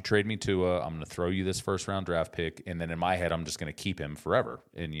 Why don't you trade me Tua? I'm going to throw you this first-round draft pick, and then in my head, I'm just going to keep him forever.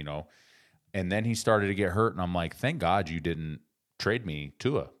 And, and then he started to get hurt, and I'm like, thank God you didn't trade me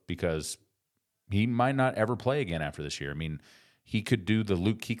Tua, because he might not ever play again after this year. I mean, he could do the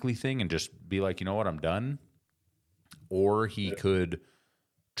Luke Kuechly thing and just be like, you know what, I'm done. Or he could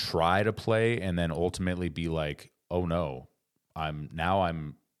try to play and then ultimately be like, oh no,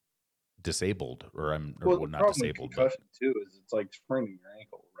 I'm disabled, or not disabled. The concussion too is it's like spraining your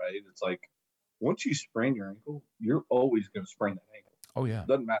ankle, right? It's like once you sprain your ankle, you're always going to sprain that ankle. Oh yeah, it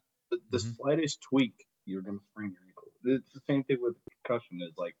doesn't matter. The slightest tweak, you're going to sprain your ankle. It's the same thing with concussion.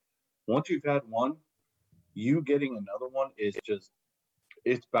 Is like once you've had one, you getting another one is just,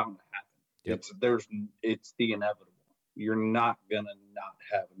 it's bound to happen. Yep. It's the inevitable. You're not gonna not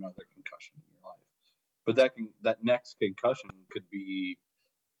have another concussion in your life. But that next concussion could be,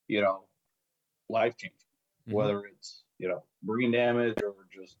 life changing. Mm-hmm. Whether it's, brain damage or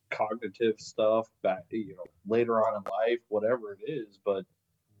just cognitive stuff back, later on in life, whatever it is. But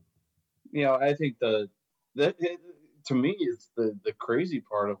I think to me is the crazy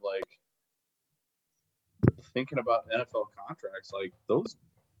part of like thinking about NFL contracts, like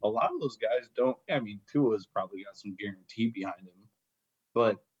a lot of those guys don't. I mean, Tua's probably got some guarantee behind him,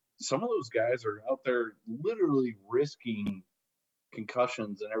 but some of those guys are out there literally risking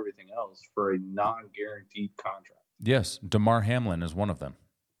concussions and everything else for a non-guaranteed contract. Yes, DeMar Hamlin is one of them.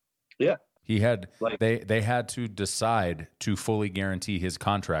 Yeah, he had they had to decide to fully guarantee his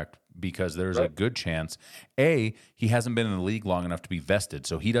contract because there's a good chance he hasn't been in the league long enough to be vested,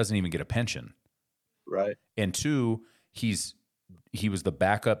 so he doesn't even get a pension. Right. And 2, he was the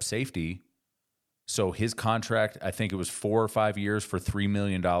backup safety. So his contract, I think it was 4 or 5 years for $3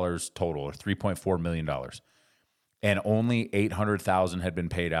 million total, or $3.4 million. And only $800,000 had been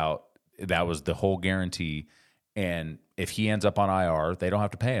paid out. That was the whole guarantee. And if he ends up on IR, they don't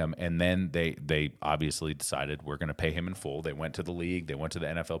have to pay him. And then they obviously decided we're going to pay him in full. They went to the league. They went to the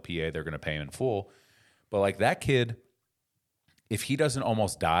NFLPA. They're going to pay him in full. But like that kid, if he doesn't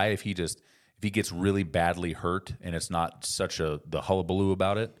almost die, if he gets really badly hurt and it's not such the hullabaloo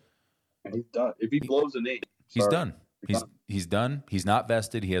about it, he's done. If he blows a knee, he's done. He's done. He's not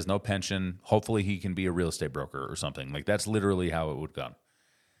vested. He has no pension. Hopefully he can be a real estate broker or something. Like that's literally how it would go.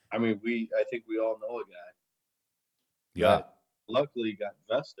 I mean, I think we all know a guy. Yeah. Luckily got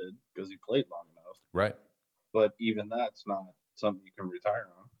vested because he played long enough. Right. but even that's not something you can retire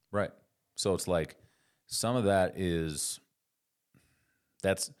on. Right. So it's like some of that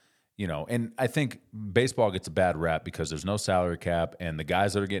that's, and I think baseball gets a bad rap because there's no salary cap, and the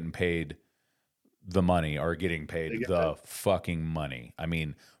guys that are getting paid the money are getting paid the fucking money. I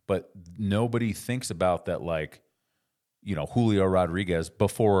mean, but nobody thinks about that, like, Julio Rodriguez,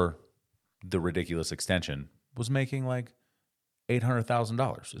 before the ridiculous extension, was making like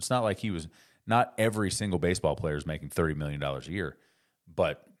 $800,000. It's not like not every single baseball player is making $30 million a year,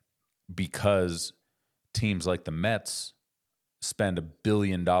 but because teams like the Mets spend $1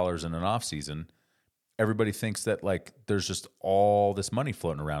 billion in an offseason, everybody thinks that, like, there's just all this money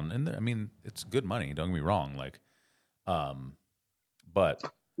floating around. And I mean, it's good money, don't get me wrong. Like, but.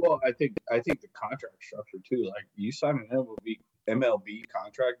 Well, I think the contract structure too, like, you sign an MLB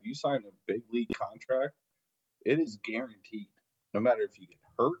contract, you sign a big league contract, it is guaranteed. No matter if you get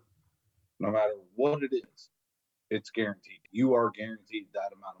hurt, no matter what it is, it's guaranteed. You are guaranteed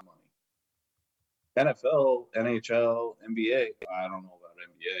that amount of money. NFL, NHL, NBA, I don't know about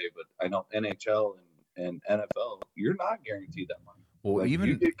NBA, but I know NHL and NFL, you're not guaranteed that money. Well, like, even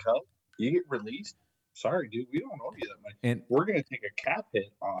you get cut, you get released. Sorry, dude, we don't owe you that money. And we're going to take a cap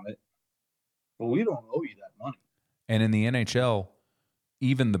hit on it, but we don't owe you that money. And in the NHL,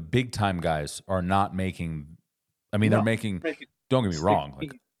 even the big time guys are not making. I mean, they're making. Don't get me wrong.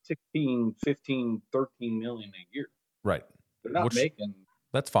 16, 15, 13 million a year. Right. They're not making.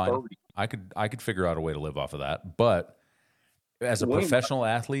 That's fine. 30. I could figure out a way to live off of that. But as a professional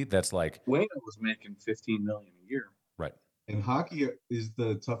athlete, that's like Wayne was making 15 million a year. Right. And hockey is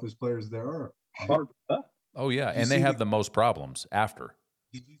the toughest players there are. 100%. Oh yeah, and they have the most problems after.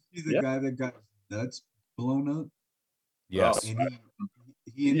 Did you see the guy that got his nuts blown up? Yes. And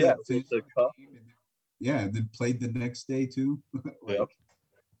he ended up finishing the game. Yeah, and then played the next day too. Yep.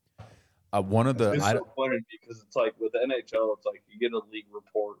 One of the it's so funny because it's like with NHL, it's like you get a league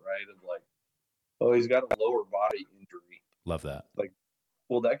report, right, of like, oh, he's got a lower body injury. Love that. Like,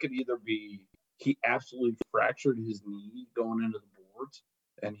 well, that could either be he absolutely fractured his knee going into the boards,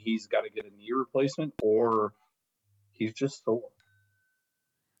 and he's got to get a knee replacement, or he's just sore.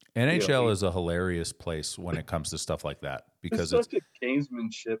 NHL is a hilarious place when it comes to stuff like that because it's such a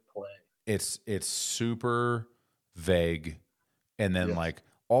gamesmanship play. It's super vague, and then like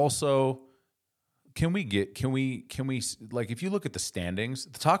also, can we like, if you look at the standings,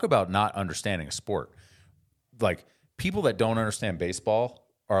 talk about not understanding a sport. Like, people that don't understand baseball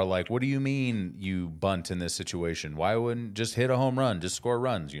are like, what do you mean you bunt in this situation? Why wouldn't just hit a home run, just score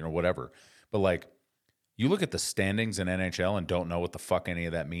runs, whatever. But like, you look at the standings in NHL and don't know what the fuck any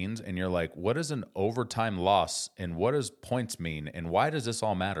of that means. And you're like, what is an overtime loss? And what does points mean? And why does this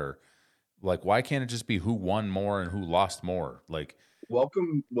all matter? Like, why can't it just be who won more and who lost more? Like,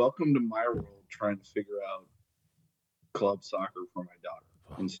 welcome to my world trying to figure out club soccer for my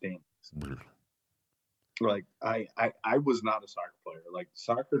daughter in standings. Like, I was not a soccer player. Like,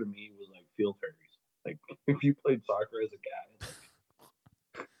 soccer to me was like field fairies. Like, if you played soccer as a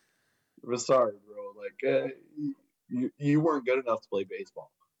guy, I'm sorry, bro. Like, you weren't good enough to play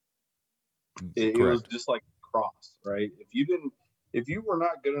baseball. It was just like cross, right? If you were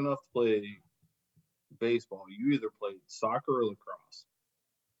not good enough to play baseball, you either played soccer or lacrosse.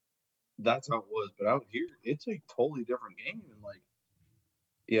 That's how it was. But out here, it's a totally different game. And like,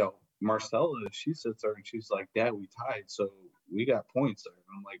 Marcella, she sits there and she's like, Dad, we tied, so we got points there.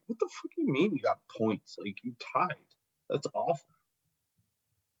 And I'm like, what the fuck do you mean you got points? Like, you tied. That's awful.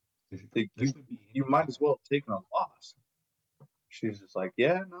 Like, you might as well have taken a loss. She's just like,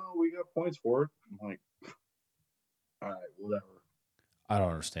 yeah, no, we got points for it. I'm like, all right, whatever. I don't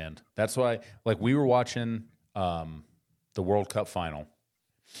understand. That's why, like, we were watching the World Cup final.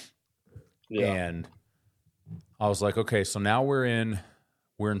 Yeah. And I was like, okay, so now we're in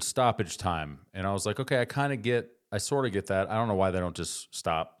stoppage time. And I was like, okay, I sort of get that. I don't know why they don't just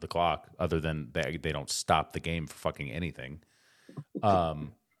stop the clock, other than they don't stop the game for fucking anything. But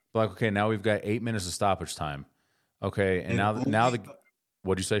like, okay, now we've got 8 minutes of stoppage time. Okay, and now the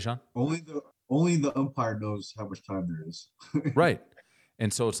what'd you say, Sean? Only the umpire knows how much time there is. Right.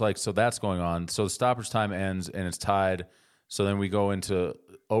 And so it's like, so that's going on. So the stoppage time ends and it's tied. So then we go into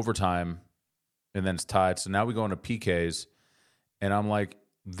overtime and then it's tied. So now we go into PKs. And I'm like,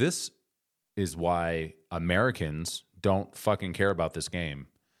 this is why Americans don't fucking care about this game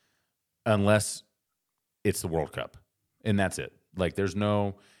unless it's the World Cup. And that's it. Like,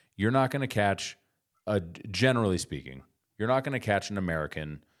 you're not going to catch, generally speaking, you're not going to catch an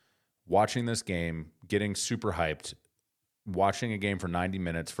American watching this game, getting super hyped, watching a game for 90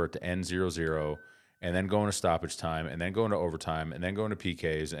 minutes for it to end 0-0, and then going to stoppage time, and then going to overtime, and then going to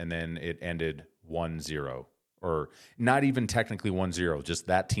PKs, and then it ended 1-0. or not even technically 1-0. Just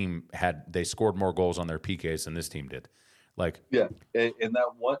that team they scored more goals on their PKs than this team did. Like, yeah, and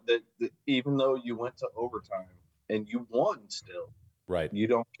that one that even though you went to overtime and you won still, right, you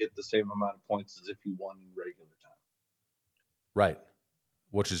don't get the same amount of points as if you won in regular time. right,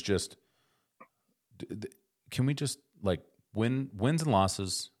 which is just. Can we just like wins and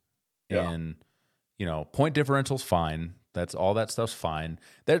losses, and point differential's fine. That's all that stuff's fine.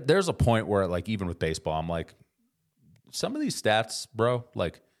 There's a point where like even with baseball, I'm like, some of these stats, bro,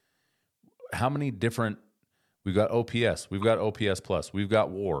 like how many different. We've got OPS. We've got OPS plus. We've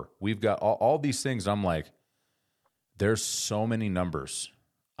got WAR. We've got all these things. I'm like, there's so many numbers.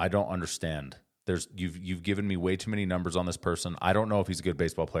 I don't understand. You've given me way too many numbers on this person. I don't know if he's a good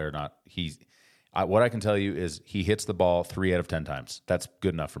baseball player or not. What I can tell you is he hits the ball 3 out of 10 times. That's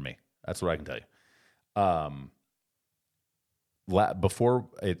good enough for me. That's what I can tell you. Before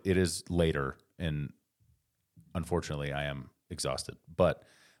it is later, and unfortunately, I am exhausted. But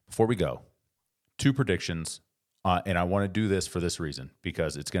before we go, 2 predictions. And I want to do this for this reason,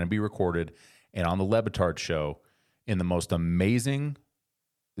 because it's going to be recorded and on the Le Batard show in the most amazing,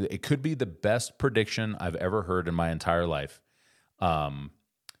 it could be the best prediction I've ever heard in my entire life.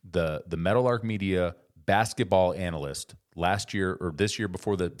 The Meadowlark Media basketball analyst last year or this year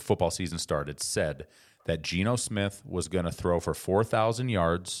before the football season started said that Geno Smith was going to throw for 4,000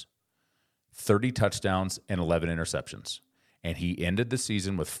 yards, 30 touchdowns, and 11 interceptions. And he ended the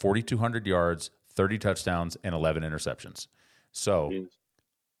season with 4,200 yards, 30 touchdowns, and 11 interceptions. So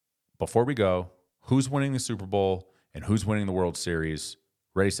before we go, who's winning the Super Bowl and who's winning the World Series?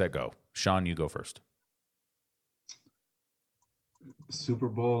 Ready, set, go. Sean, you go first. Super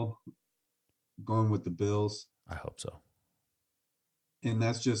Bowl, going with the Bills. I hope so. And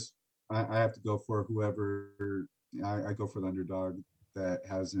that's just, I have to go for whoever, I go for the underdog that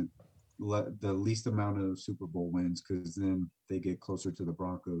hasn't the least amount of Super Bowl wins, because then they get closer to the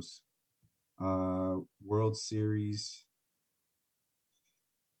Broncos. World Series,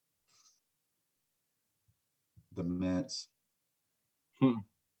 the Mets.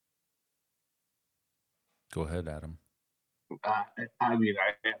 Go ahead, Adam. I mean,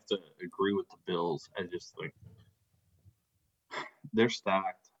 I have to agree with the Bills. I just think they're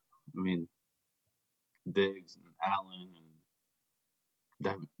stacked. I mean, Diggs and Allen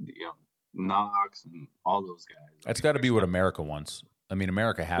and them, Knox and all those guys. That's got to be what America wants. I mean,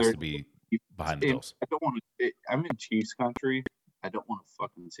 America has to be behind the Bills. I don't want to. I'm in Chiefs country. I don't want to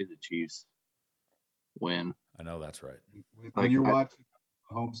fucking see the Chiefs win. I know that's right. When you're watching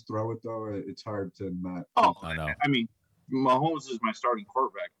Mahomes throw it, though, it's hard to not. Oh, I know. I mean, Mahomes is my starting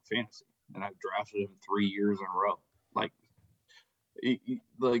quarterback in fantasy, and I've drafted him 3 years in a row. Like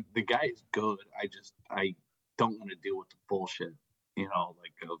the guy is good. I don't want to deal with the bullshit,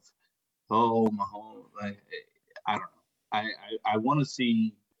 of Mahomes. I don't know. I want to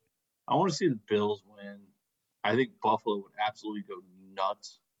see the Bills win. I think Buffalo would absolutely go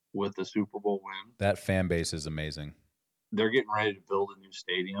nuts with the Super Bowl win. That fan base is amazing. They're getting ready to build a new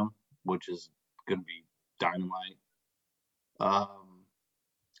stadium, which is going to be dynamite.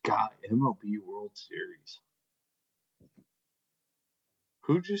 MLB World Series.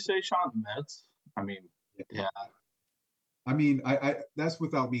 Who'd you say, Sean? Mets? I mean, yeah. I mean, I that's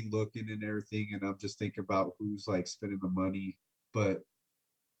without me looking and everything, and I'm just thinking about who's like spending the money. But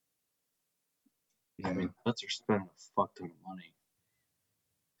yeah. I mean, Mets are spending a fuck ton of money.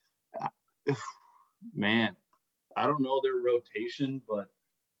 Man, I don't know their rotation, but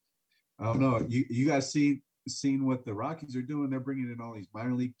I don't know. You guys seen what the Rockies are doing? They're bringing in all these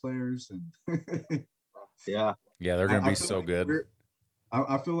minor league players, and yeah, they're going to be so good.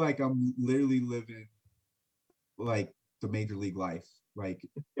 I feel like I'm literally living like the major league life, like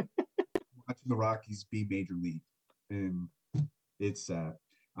watching the Rockies be major league, and it's sad.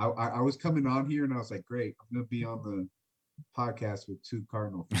 I was coming on here and I was like, great, I'm gonna be on the podcast with 2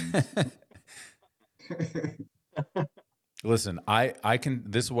 Cardinal fans. Listen, I can.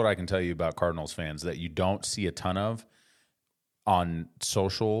 This is what I can tell you about Cardinals fans that you don't see a ton of on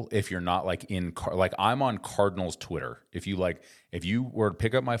social. If you're not like like I'm on Cardinals Twitter. If you were to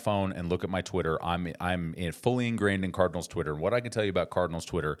pick up my phone and look at my Twitter, I'm fully ingrained in Cardinals Twitter. And what I can tell you about Cardinals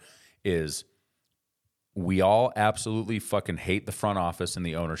Twitter is we all absolutely fucking hate the front office and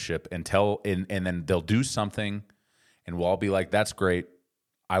the ownership and then they'll do something and we'll all be like, that's great.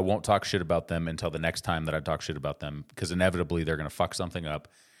 I won't talk shit about them until the next time that I talk shit about them, because inevitably they're going to fuck something up.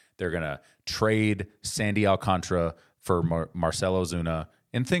 They're going to trade Sandy Alcantara for Marcelo Zuna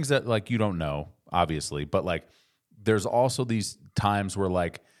and things that like you don't know, obviously. But like there's also these times where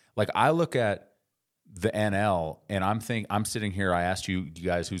like I look at the NL, and I'm sitting here. I asked you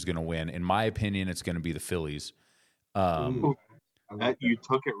guys who's going to win. In my opinion, it's going to be the Phillies. Ooh, I like You that.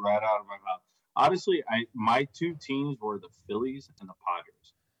 took it right out of my mouth. Honestly, my two teams were the Phillies and the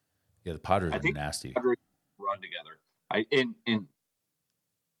Padres. Yeah, the Padres I are think nasty. Padres run together. And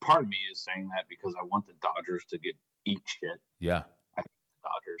part of me is saying that because I want the Dodgers to eat shit. Yeah, I hate the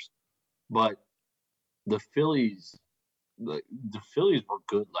Dodgers, but the Phillies, the Phillies were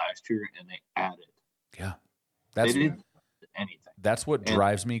good last year, and they added. yeah. They That's didn't do anything. that's what And-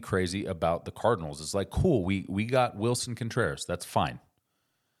 drives me crazy about the Cardinals. It's like, cool, we got Wilson Contreras. That's fine.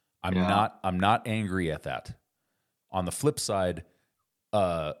 I'm Yeah. not angry at that. On the flip side,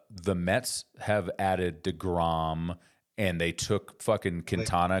 the Mets have added DeGrom, and they took fucking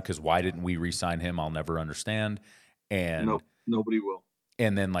Quintana because why didn't we re-sign him? I'll never understand. And No, nobody will.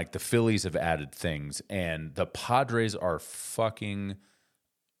 and then like the Phillies have added things, and the Padres are fucking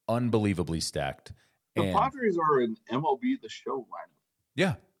unbelievably stacked. The And Padres are an MLB The Show lineup.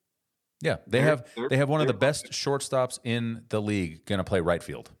 yeah, yeah, they They're- have one of the they're best fucking- shortstops in the league going to play right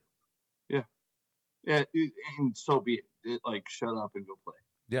field. Yeah, and so be it. Like, shut up and go play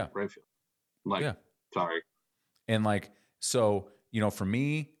Yeah, right field. Like, Yeah. sorry. and like so, for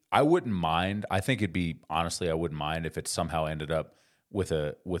me, I wouldn't mind. I think it'd be honestly, I wouldn't mind if it somehow ended up with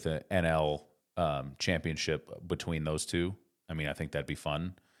a NL championship between those two. I mean, I think that'd be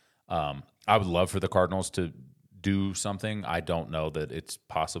fun. I would love for the Cardinals to do something. I don't know that it's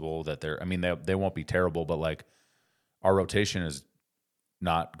possible that they're. I mean, they won't be terrible, but like our rotation is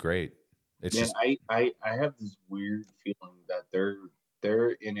not great. It's Man, just I have this weird feeling that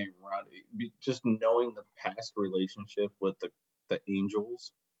they're in a run. Just knowing the past relationship with the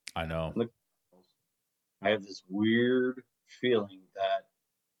Angels, I know. I have this weird feeling that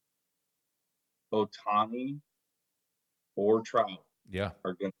Ohtani or Trout Yeah,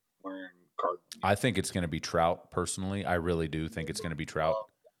 are going to be wearing Cardinals. I think it's going to be Trout. Personally, I really do think it's going to be Trout.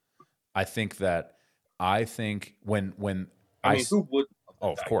 I think when I mean, who would?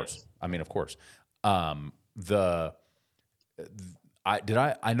 Oh, of course. I mean, of course. I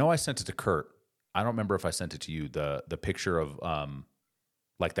know I sent it to Kurt. I don't remember if I sent it to you. The picture of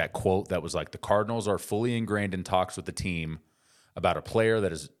like that quote that was like the Cardinals are fully ingrained in talks with the team about a player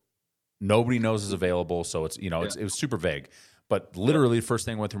that is nobody knows is available. So it's it was super vague. But literally, the first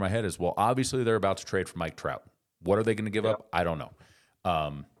thing that went through my head is, well, obviously they're about to trade for Mike Trout. What are they going to give up? I don't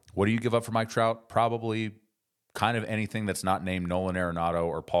know. What do you give up for Mike Trout? Probably kind of anything that's not named Nolan Arenado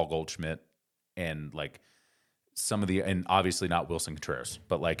or Paul Goldschmidt, and like and obviously not Wilson Contreras,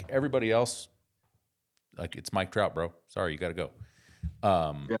 but like everybody else, like it's Mike Trout, bro. Sorry, you got to go.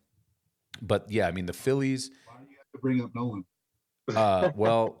 But yeah, I mean the Phillies. Why do you have to bring up Nolan?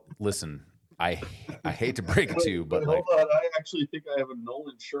 Well, listen, I hate to break it to you, but like, hold on, I actually think I have a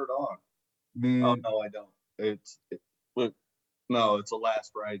Nolan shirt on. Man, Oh no, I don't. It's a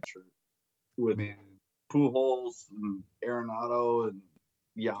Last Ride shirt with man, Pujols and Arenado and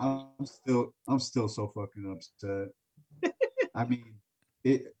I'm still so fucking upset. I mean,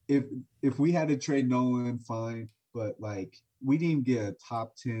 if we had to trade Nolan, fine, but like we didn't get a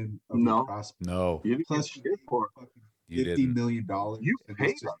top 10 of No. the prospect. no, you didn't Plus, get shit for it. you $50 didn't. million. You and paid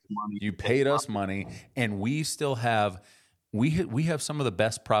it's just- us money. You paid us money, and we still have we have some of the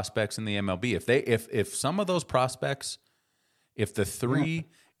best prospects in the MLB. If some of those prospects, if the three,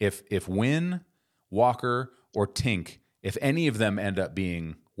 if Wynn, Walker, or Tink, if any of them end up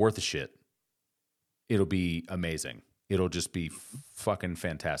being worth a shit, it'll be amazing. It'll just be fucking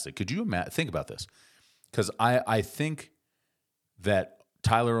fantastic. Could you think about this? Because I think that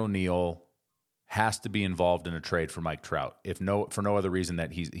Tyler O'Neill has to be involved in a trade for Mike Trout, for no other reason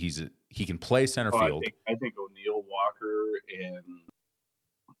that he can play center field. I think O'Neill, Walker, and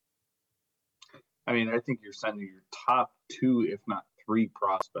I think you're sending your top two, if not three,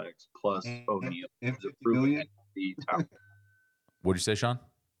 prospects plus O'Neill. and He's a 50 proven million? MVP talent. What'd you say, Sean?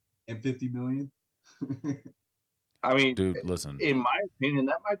 And 50 million. I mean, Dude, listen. in my opinion,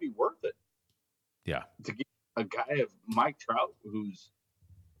 that might be worth it Yeah. to get a guy of Mike Trout, who's.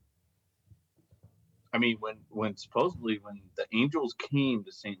 I mean, when supposedly when the Angels came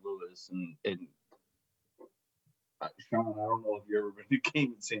to St. Louis and Sean, I don't know if you ever been to a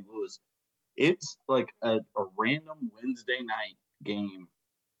game in St. Louis. It's like a random Wednesday night game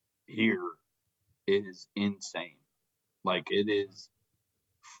here is insane. Like it is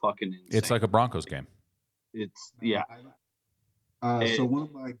fucking insane. It's like a Broncos game. It's yeah. So one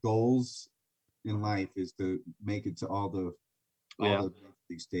of my goals in life is to make it to all the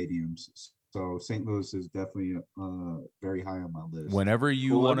big stadiums. So St. Louis is definitely very high on my list. Whenever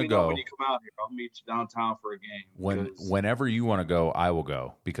you Well, let want to me know go, when you come out here, I'll meet you downtown for a game. because- whenever you want to go, I will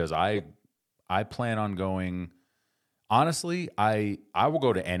go because I I plan on going. Honestly, I will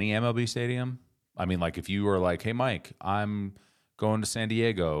go to any MLB stadium. I mean, like if you were like, "Hey, Mike, I'm going to San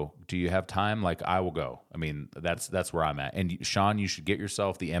Diego. Do you have time?" Like, I will go. I mean, that's where I'm at. And Sean, you should get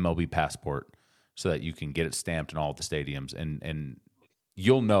yourself the MLB passport so that you can get it stamped in all of the stadiums, and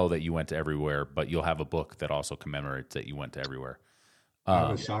you'll know that you went to everywhere. But you'll have a book that also commemorates that you went to everywhere. I have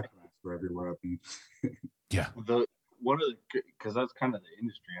a shot glass for everywhere I've been. Yeah. Because that's kind of the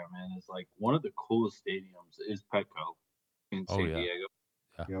industry I'm in, is like one of the coolest stadiums is Petco in San Diego.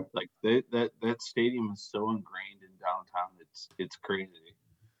 Yeah. Yep. Like that stadium is so ingrained in downtown, it's crazy.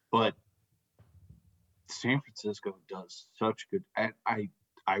 But San Francisco does such good. And I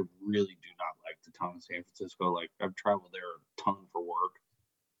really do not like the town of San Francisco. Like I've traveled there a ton for work,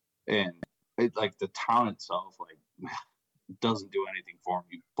 and it, like the town itself, like doesn't do anything for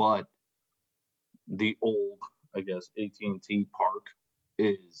me. But the old, I guess, AT&T Park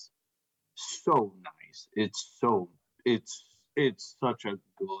is so nice. It's such a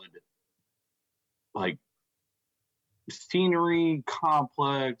good, like, scenery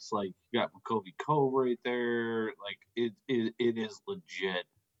complex. Like you got McCovey Cove right there. Like it is legit.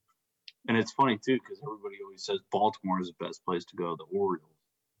 And it's funny too, because everybody always says Baltimore is the best place to go. The Orioles.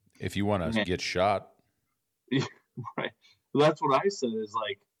 If you want to get shot, right? Well, that's what I said. Is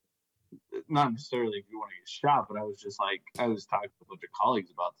like, not necessarily if you want to get shot, but I was just like, I was talking to a bunch of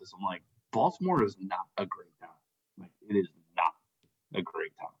colleagues about this. I'm like, Baltimore is not a great town. Like, it is not a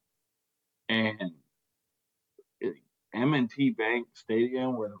great town. And M&T Bank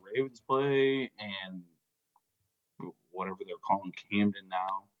Stadium, where the Ravens play, and whatever they're calling Camden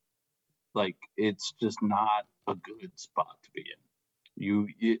now, like, it's just not a good spot to be in. You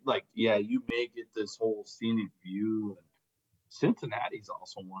may get this whole scenic view. And Cincinnati's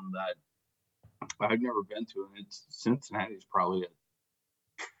also one that I've never been to, and Cincinnati's probably a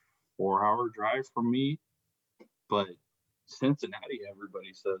 4-hour drive from me. But Cincinnati,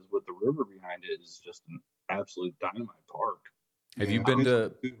 everybody says, with the river behind it, is just an absolute dynamite park. Have you been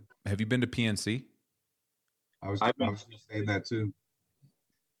to PNC? I was just saying that too.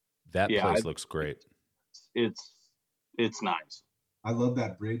 That place looks great. It's nice. I love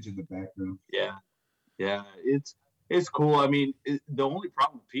that bridge in the background. Yeah, it's cool. I mean, the only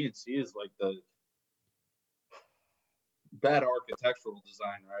problem with PNC is like the bad architectural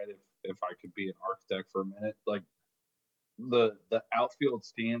design, right? If I could be an architect for a minute, like the outfield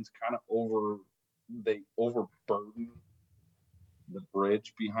stands kind of overburden the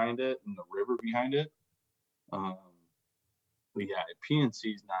bridge behind it and the river behind it. But yeah,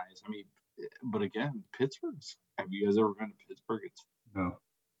 PNC's nice. I mean, but again, Pittsburgh's. Have you guys ever been to Pittsburgh? It's No.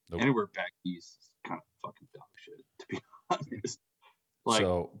 Nope. Anywhere back east is kind of fucking dog shit, to be honest. Like,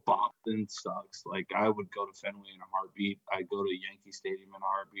 Boston sucks. Like, I would go to Fenway in a heartbeat. I go to Yankee Stadium in a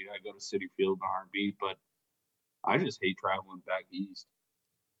heartbeat. I go to Citi Field in a heartbeat. But I just hate traveling back east.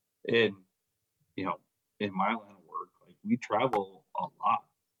 And, you know, in my line of work, like, we travel a lot.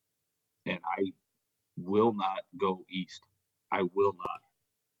 And I will not go east. I will not.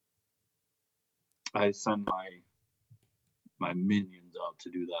 I send my minions out to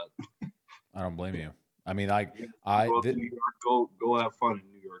do that. I don't blame you. I mean, go to New York, go have fun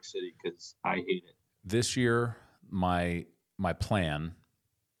in New York City, because I hate it. This year, my plan,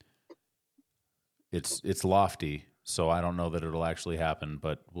 it's lofty, so I don't know that it'll actually happen,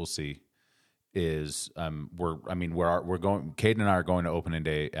 but we'll see. Is we're going. Caden and I are going to opening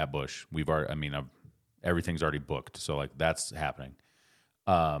day at Busch. Everything's already booked, so like that's happening.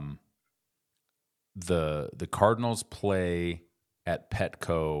 The Cardinals play at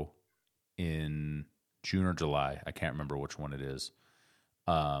Petco in June or July. I can't remember which one it is.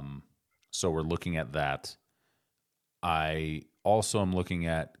 So we're looking at that. I also am looking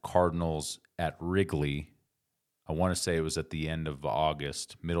at Cardinals at Wrigley. I want to say it was at the end of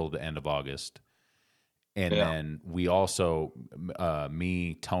August, middle to end of August. And then we also,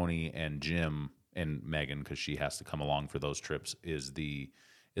 me, Tony, and Jim, and Megan, because she has to come along for those trips, is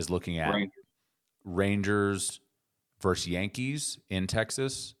looking at Rangers versus Yankees in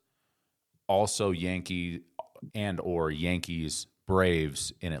Texas. Also Yankees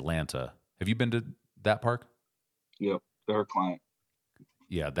Braves in Atlanta. Have you been to that park? Yep, they're a client.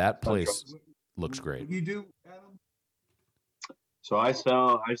 Yeah, that place looks great. What do you do, Adam? So I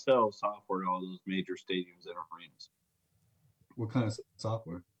sell software to all those major stadiums and arenas. What kind of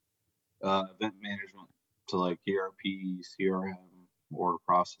software? Event management, so like ERP, CRM, order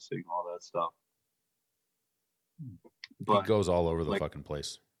processing, all that stuff. But he goes all over the fucking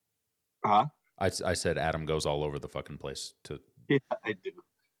place. Huh? I said Adam goes all over the fucking place. Yeah, I do.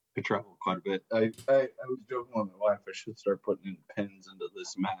 I travel quite a bit. I was joking with my wife. I should start putting in pins into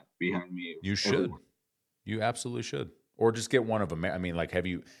this mat behind me. You should. Everywhere. You absolutely should. Or just get one of them. I mean, like, have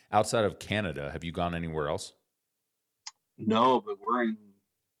you, outside of Canada, have you gone anywhere else? No, but we're in,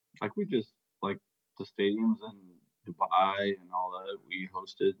 like, we just, like, the stadiums in Dubai and all that. We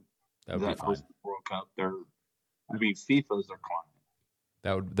hosted That would be fine. hosted World Cup. FIFA's their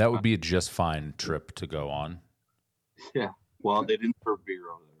client. That would be a just fine trip to go on. Yeah. Well, they didn't serve beer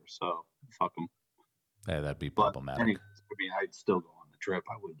over there, so fuck them. Yeah, that'd be But problematic. anyways, I mean, I'd still go on the trip.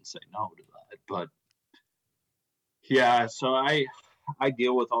 I wouldn't say no to that. But yeah, so I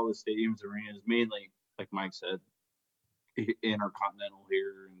deal with all the stadiums, arenas, mainly, like Mike said, intercontinental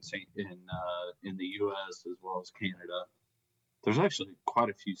here in the U.S. as well as Canada. There's actually quite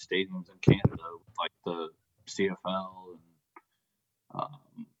a few stadiums in Canada, like the CFL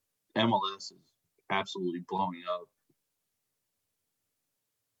and MLS is absolutely blowing up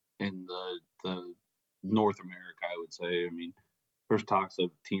in the North America, I would say. I mean, there's talks of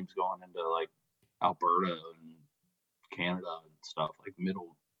teams going into like Alberta and Canada and stuff, like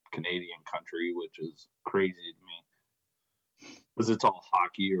middle Canadian country, which is crazy to me because it's all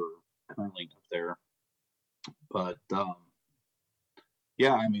hockey or curling up there. But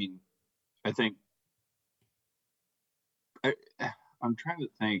yeah, I mean, I think I'm trying to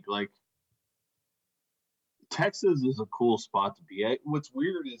think, like, Texas is a cool spot to be at. What's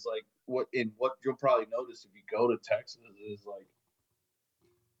weird is like what you'll probably notice if you go to Texas is like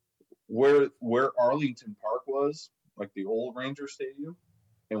where Arlington Park was, like the old Ranger Stadium,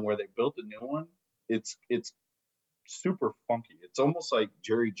 and where they built the new one. It's super funky. It's almost like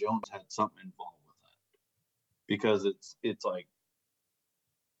Jerry Jones had something involved with that because it's like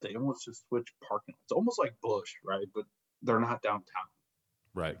they almost just switch parking. It's almost like Busch, right? But they're not downtown,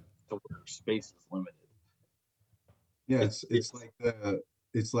 Right. so where space is limited. Yeah, it's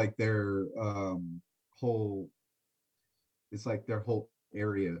like their whole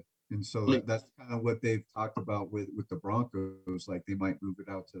area, and so that's kind of what they've talked about with the Broncos. Like they might move it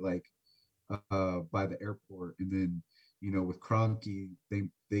out to like by the airport, and then with Kroenke,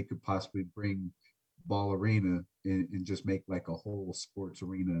 they could possibly bring Ball Arena and just make like a whole sports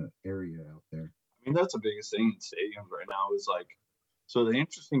arena area out there. I mean, that's the biggest thing in stadiums right now is like, so the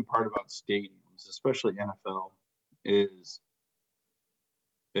interesting part about stadiums, especially NFL, is,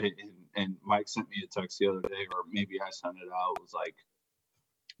 and Mike sent me a text the other day, or maybe I sent it out, was like,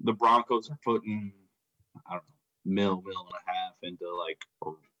 the Broncos are putting, I don't know, $1.5 million into like,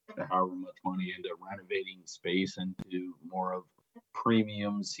 or however much money into renovating space into more of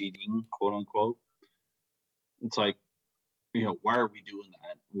premium seating, quote unquote. It's like, why are we doing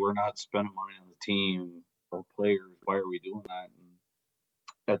that? We're not spending money on the team or players. Why are we doing that? And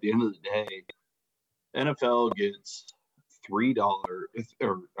at the end of the day, NFL gets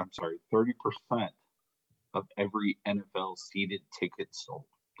 $30% of every NFL seated ticket sold.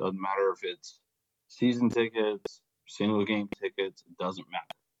 Doesn't matter if it's season tickets, single game tickets, it doesn't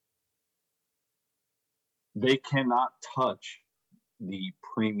matter. They cannot touch the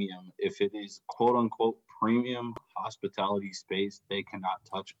premium. If it is quote unquote premium hospitality space, they cannot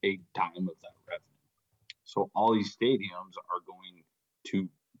touch a dime of that revenue. So all these stadiums are going to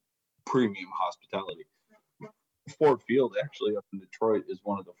premium hospitality. Ford Field, actually, up in Detroit, is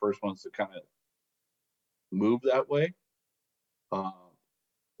one of the first ones to kind of move that way,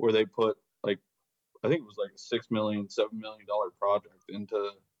 where they put, like, I think it was like a $6 million, $7 million project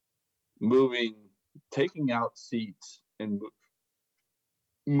into taking out seats and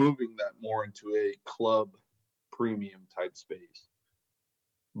moving that more into a club premium type space.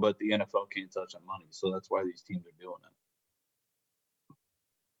 But the NFL can't touch that money, so that's why these teams are doing it.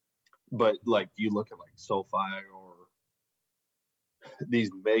 But like you look at like SoFi or these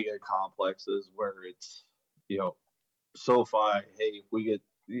mega complexes where it's, SoFi, hey, if we get,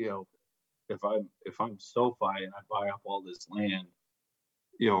 if I'm SoFi and I buy up all this land,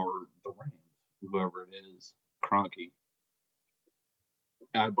 or the Rams, whoever it is, Kroenke,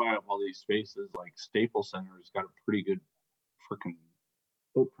 I buy up all these spaces, like Staples Center has got a pretty good freaking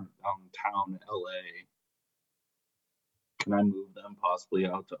footprint downtown LA. Can I move them possibly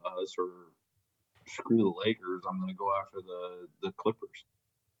out to us, or screw the Lakers? I'm going to go after the Clippers,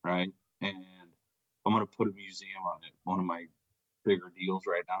 right? And I'm going to put a museum on it. One of my bigger deals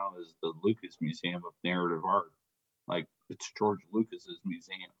right now is the Lucas Museum of Narrative Art. Like, it's George Lucas's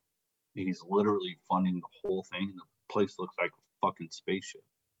museum. He's literally funding the whole thing. The place looks like a fucking spaceship.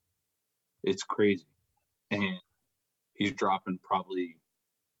 It's crazy. And he's dropping probably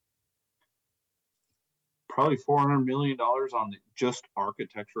 $400 million on just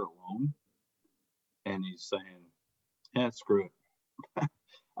architecture alone. And he's saying, yeah, screw it.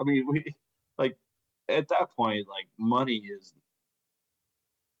 I mean, we like at that point, like money is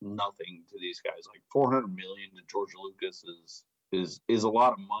nothing to these guys. Like 400 million to George Lucas is a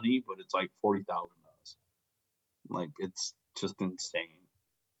lot of money, but it's like 40,000 dollars. Like it's just insane.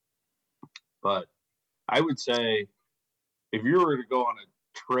 But I would say if you were to go on a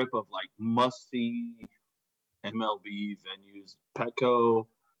trip of like must see MLB venues, Petco,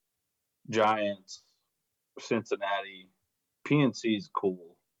 Giants, Cincinnati, PNC is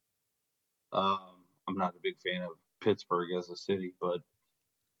cool. I'm not a big fan of Pittsburgh as a city, but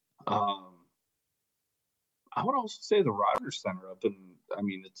I would also say the Rogers Center up in, I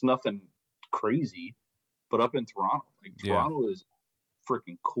mean, it's nothing crazy, but up in Toronto. Like Toronto is a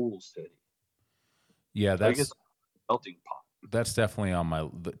freaking cool city. Yeah, that's like it's a melting pot. That's definitely on my.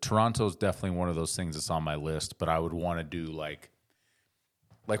 Toronto's definitely one of those things that's on my list. But I would want to do like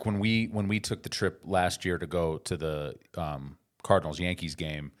when we took the trip last year to go to the Cardinals Yankees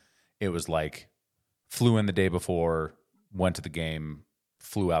game. It was like flew in the day before, went to the game,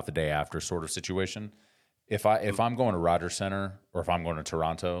 flew out the day after sort of situation. If I'm going to Rogers Center or if I'm going to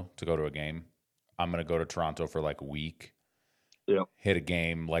Toronto to go to a game, I'm going to go to Toronto for like a week. Yeah. Hit a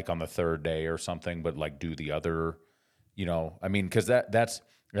game like on the third day or something, but like do the other, I mean, because that's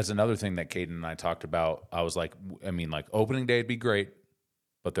another thing that Caden and I talked about. I was like, I mean, like opening day would be great,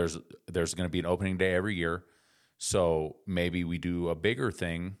 but there's going to be an opening day every year. So maybe we do a bigger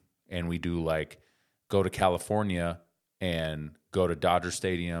thing and we do like go to California and go to Dodger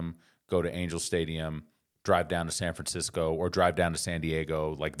Stadium, go to Angel Stadium, drive down to San Francisco or drive down to San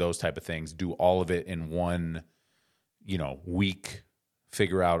Diego, like those type of things, do all of it in one, week,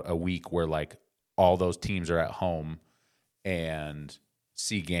 figure out a week where like all those teams are at home and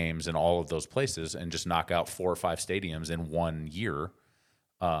see games in all of those places and just knock out 4 or 5 stadiums in 1 year.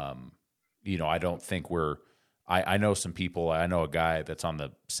 I don't think I know some people, I know a guy that's on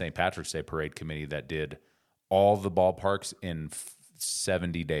the St. Patrick's Day parade committee that did all the ballparks in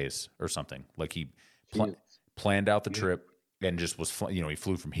 70 days or something. Like he planned out the trip and just was, he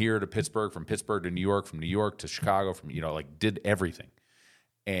flew from here to Pittsburgh, from Pittsburgh to New York, from New York to Chicago, from, did everything.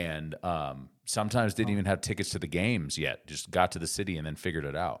 And sometimes didn't even have tickets to the games yet, just got to the city and then figured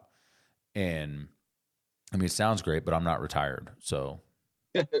it out. And I mean, it sounds great, but I'm not retired, so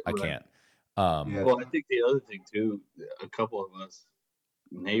I can't. Well, I think the other thing too, a couple of us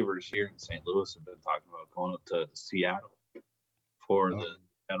neighbors here in St. Louis have been talking about going up to Seattle for the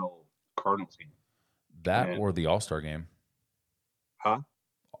Seattle Cardinals game. That or the All-Star game. Huh?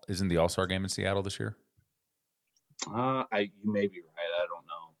 Isn't the All-Star game in Seattle this year? You may be right. I don't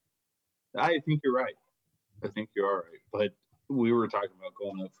know. I think you're right. I think you are right. But we were talking about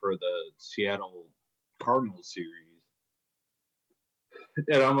going up for the Seattle Cardinals series.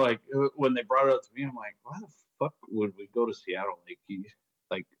 And I'm like, when they brought it up to me, I'm like, why the fuck would we go to Seattle?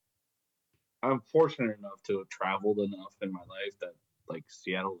 Like, I'm fortunate enough to have traveled enough in my life that, like,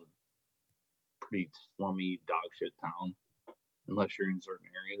 Seattle's a pretty slummy dog shit town, unless you're in certain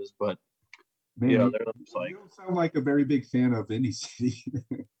areas. But, Man, they're you like, don't sound like a very big fan of any city.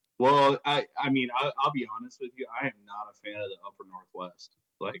 well, I mean, I'll be honest with you. I am not a fan of the upper Northwest.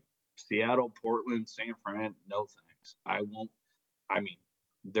 Like, Seattle, Portland, San Fran, no thanks. I won't. I mean,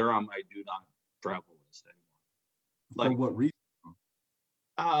 they're on my do not travel list anymore. Like, for what reason?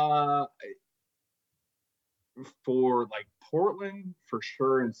 For like Portland, for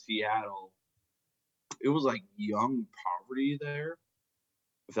sure, and Seattle, it was like young poverty there.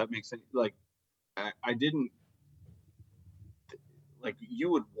 If that makes sense. Like, I didn't like.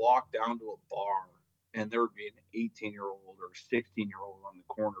 You would walk down to a bar, and there would be an 18-year-old or 16-year-old on the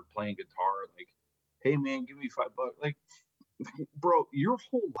corner playing guitar. Like, hey man, give me $5. Like, bro, your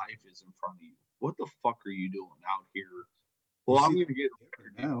whole life is in front of you. What the fuck are you doing out here? Well, I'm gonna get a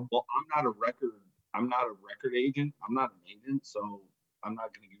record now. Well, I'm not a record agent. I'm not an agent, so I'm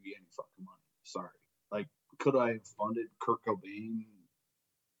not gonna give you any fucking money. Sorry. Like, could I have funded Kurt Cobain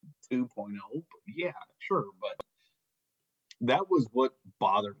 2.0? Yeah, sure, but that was what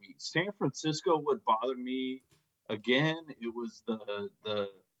bothered me. San Francisco would bother me. Again, it was the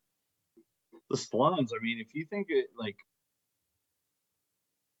slums. I mean, if you think it, like,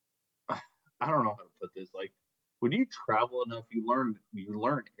 I don't know how to put this. Like, when you travel enough, you learn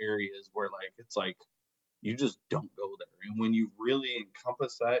areas where, like, it's like you just don't go there. And when you really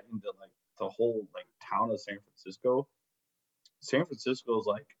encompass that into like the whole like town of San Francisco is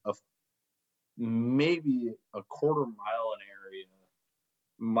like maybe a quarter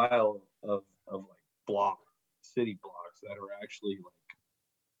mile of like city blocks that are actually like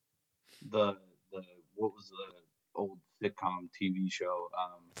the what was the old sitcom TV show?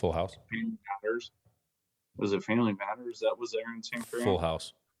 Full House. Family Matters. Was it Family Matters that was there in San Fran? Full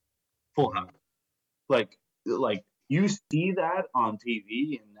House. Full house. Like you see that on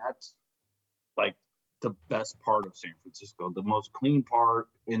TV, and that's like the best part of San Francisco, the most clean part,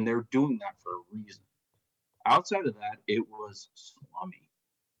 and they're doing that for a reason. Outside of that, it was slummy.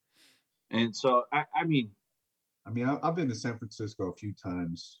 And so, I mean, I've been to San Francisco a few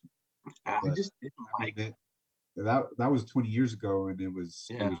times. I just didn't like it. That was 20 years ago, and it was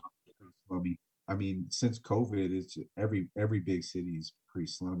pretty slummy. I mean, since COVID, it's every big city is pretty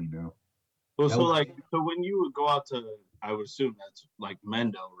slummy now. Well, so when you would go out to, I would assume that's like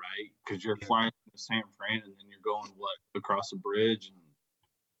Mendo, right? Because you're flying to San Fran, and then you're going across the bridge and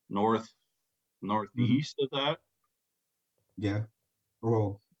northeast of that. Yeah,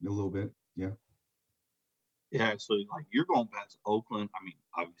 well, a little bit, yeah. Yeah, so like you're going past Oakland. I mean,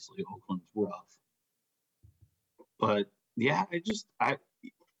 obviously Oakland's rough, but yeah, I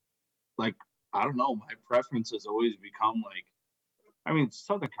don't know. My preference has always become like, I mean,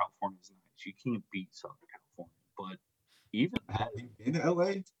 Southern California is nice. You can't beat Southern California, but even in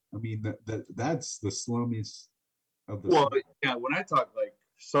LA, I mean, that's the slummiest of the. Well, yeah. When I talk like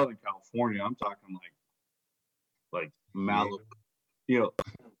Southern California, I'm talking like Malibu,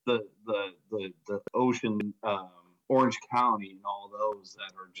 the ocean, Orange County, and all those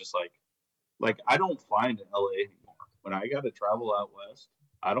that are just like I don't fly into LA anymore. When I got to travel out west,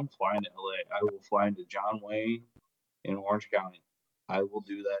 I don't fly into LA. I will fly into John Wayne in Orange County. I will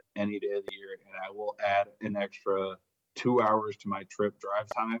do that any day of the year, and I will add an extra 2 hours to my trip drive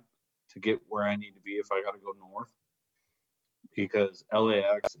time to get where I need to be if I got to go north, because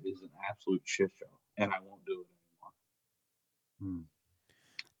LAX is an absolute shit show, and I won't do it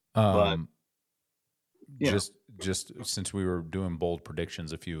anymore. Just since we were doing bold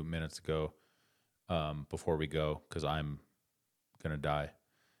predictions a few minutes ago, before we go, because I'm gonna die.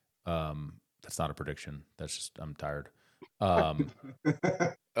 That's not a prediction. That's just I'm tired. That's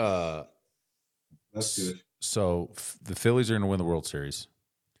good. So the Phillies are going to win the World Series.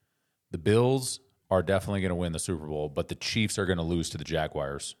 The Bills are definitely going to win the Super Bowl, but the Chiefs are going to lose to the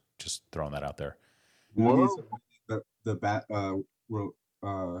Jaguars. Just throwing that out there. The world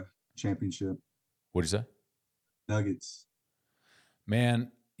championship. What'd you say? Nuggets.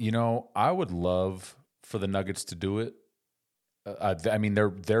 Man, I would love for the Nuggets to do it. I mean,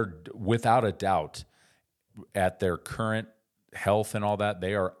 they're without a doubt, at their current health and all that,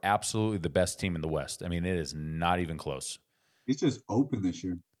 they are absolutely the best team in the West. I mean, it is not even close. It's just open this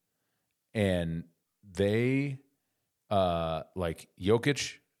year. And they, like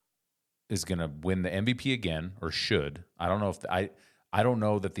Jokic is going to win the MVP again, or should. I don't know if I don't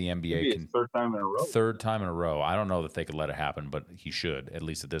know that the NBA can. Third time in a row. Third time in a row. I don't know that they could let it happen, but he should, at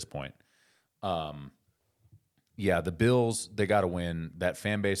least at this point. Yeah, the Bills, they got to win. That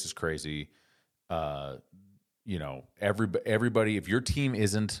fan base is crazy. Everybody. If your team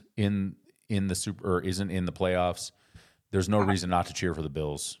isn't in the super or isn't in the playoffs, there's no reason not to cheer for the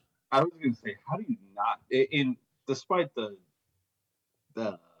Bills. I was going to say, how do you not? Despite the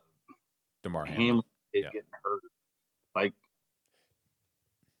DeMar Hamlin getting hurt, like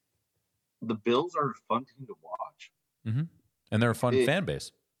the Bills are a fun team to watch, and they're a fun fan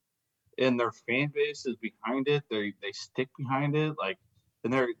base. And their fan base is behind it. They stick behind it,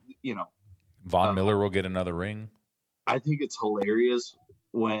 and they're Von Miller will get another ring. I think it's hilarious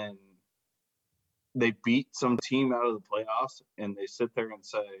when they beat some team out of the playoffs and they sit there and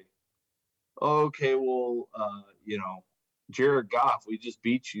say, okay, well, Jared Goff, we just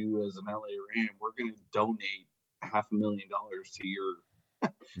beat you as an LA Ram. We're going to donate $500,000 to your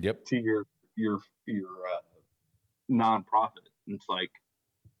to your nonprofit. And it's like,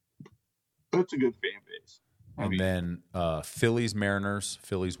 that's a good fan base. Then Phillies Mariners.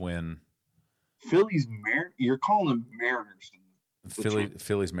 Phillies win. You're calling them Mariners.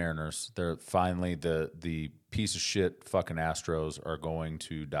 Phillies Mariners. They're finally the piece of shit fucking Astros are going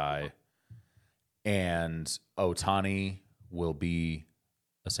to die, and Ohtani will be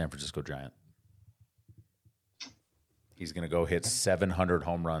a San Francisco Giant. He's going to go hit 700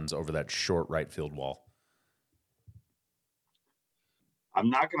 home runs over that short right field wall. I'm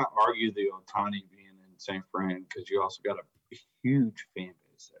not going to argue the Ohtani being in San Fran, because you also got a huge fan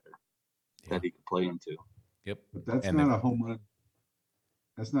base there that he can play into. Yep, but that's not a home run.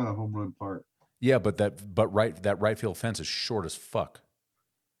 That's not a home run park. Yeah, but that right field fence is short as fuck.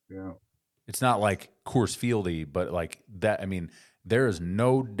 Yeah, it's not like Coors Fieldy, but like that. I mean, there is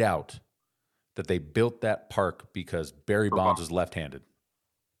no doubt that they built that park because Barry Bonds was left-handed.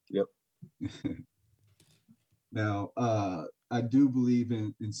 Yep. Now, I do believe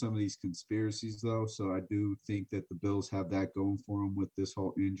in some of these conspiracies, though. So I do think that the Bills have that going for them with this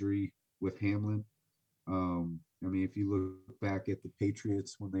whole injury with Hamlin. I mean, if you look back at the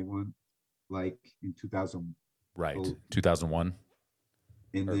Patriots when they won, like in 2000, Right. 2001.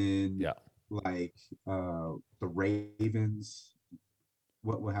 and then Yeah. like the Ravens.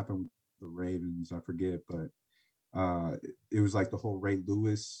 What happened with the Ravens? I forget, but it was like the whole Ray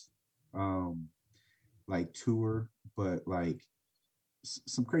Lewis like tour, but like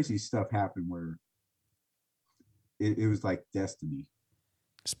some crazy stuff happened where it was like destiny.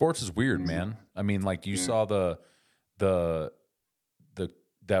 Sports is weird, man. I mean, like you saw the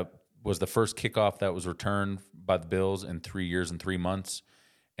that was the first kickoff that was returned by the Bills in 3 years and 3 months,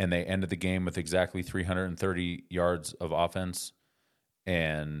 and they ended the game with exactly 330 yards of offense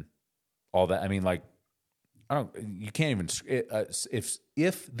and all that. I mean, like, you can't even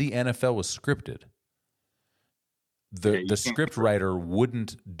if the NFL was scripted, the script writer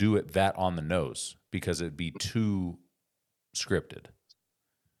wouldn't do it that on the nose because it'd be too scripted.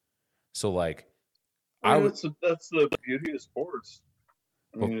 So, like, that's the beauty of sports.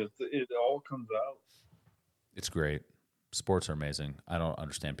 I mean, it all comes out. It's great. Sports are amazing. I don't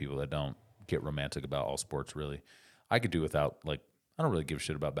understand people that don't get romantic about all sports, really. I could do without, like, I don't really give a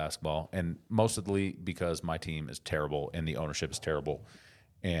shit about basketball, and mostly because my team is terrible and the ownership is terrible.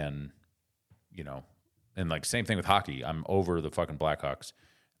 And, you know, and, like, same thing with hockey. I'm over the fucking Blackhawks.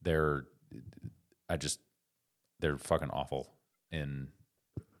 They're fucking awful. And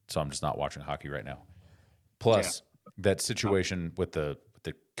so I'm just not watching hockey right now. Plus, that situation with the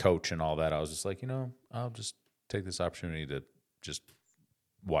coach and all that, I was just like, you know, I'll just take this opportunity to just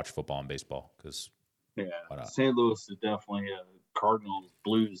watch football and baseball because why not? St. Louis is definitely a Cardinals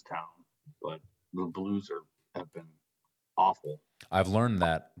Blues town, but the Blues have been awful. I've learned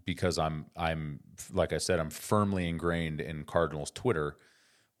that because I'm like I said, I'm firmly ingrained in Cardinals Twitter,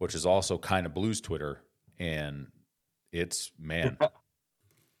 which is also kind of Blues Twitter, and it's man.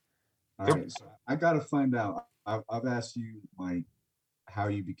 All right, so I got to find out. I've asked you, Mike, how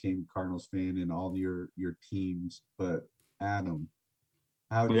you became a Cardinals fan and all your teams, but Adam,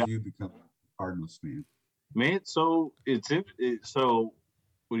 how did you become a Cardinals fan? Man, so so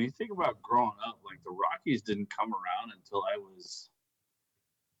when you think about growing up, like the Rockies didn't come around until I was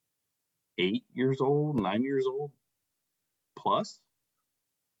 8 years old, 9 years old plus.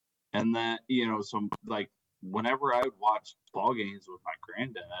 And that, you know, so like whenever I would watch ball games with my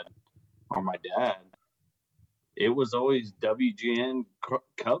granddad or my dad, it was always WGN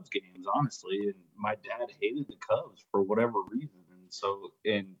Cubs games, honestly. And my dad hated the Cubs for whatever reason. And so,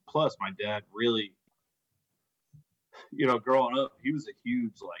 and plus my dad really, you know, growing up, he was a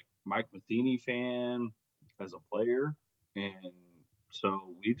huge like Mike Matheny fan as a player. And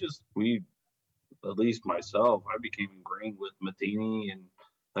so we, at least myself, I became ingrained with Matheny. And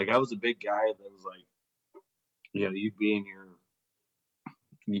like, I was a big guy that was like, you know, you'd be in your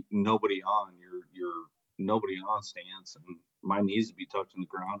nobody on stance, and my knees would be touching the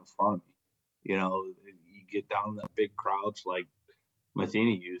ground in front of me. You know, you get down that big crouch like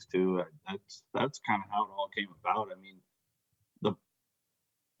Matheny used to. That's kind of how it all came about. I mean,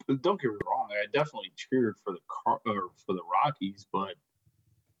 don't get me wrong, I definitely cheered for the Rockies, but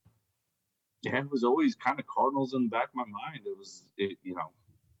it was always kind of Cardinals in the back of my mind. You know,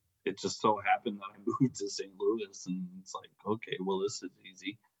 it just so happened that I moved to St. Louis, and it's like, okay, well, this is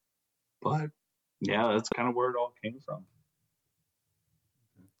easy. But yeah, that's kind of where it all came from.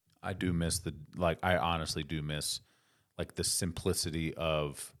 I do miss I honestly do miss like the simplicity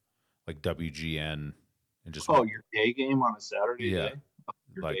of like WGN and just your day game on a Saturday day?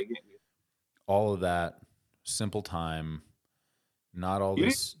 Your like day game. all of that simple time, not all You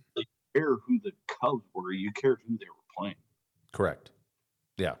this. didn't really care who the Cubs were, you cared who they were playing. Correct.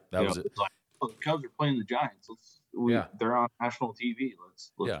 Yeah, that was it. It's like, the Cubs are playing the Giants. They're on national TV.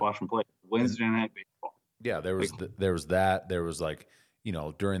 Let's watch them play Wednesday night baseball. Yeah, there was that. There was like, you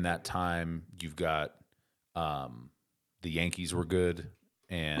know, during that time, you've got the Yankees were good,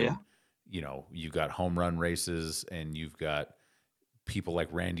 and you know, you've got home run races, and you've got people like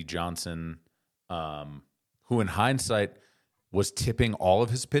Randy Johnson, who in hindsight was tipping all of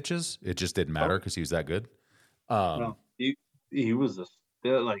his pitches. It just didn't matter because he was that good. No, he was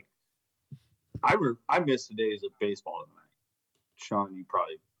like. I miss the days of baseball tonight. Sean, you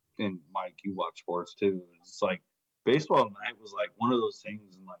probably, and Mike, you watch sports too. It's like baseball tonight was like one of those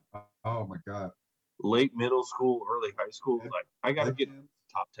things in like, oh my God, late middle school, early high school. Like, I got to get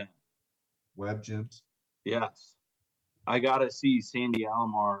top 10. Web gyms. Yes. I got to see Sandy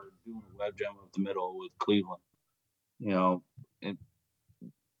Alomar doing a web gem up the middle with Cleveland, you know, and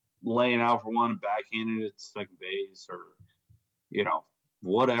laying out for one and backhanding it to second base, or, you know,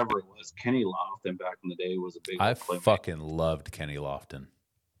 whatever it was. Kenny Lofton back in the day was a big. I fucking loved Kenny Lofton.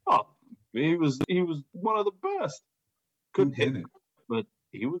 Oh, He was one of the best. Couldn't hit it. but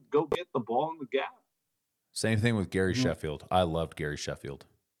he would go get the ball in the gap. Same thing with Gary Sheffield. I loved Gary Sheffield.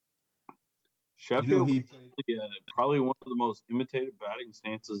 Sheffield was probably one of the most imitated batting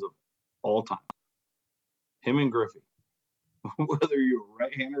stances of all time. Him and Griffey. Whether you're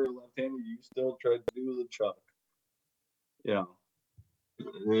right-hander or left-hander, you still try to do the chuck. Yeah.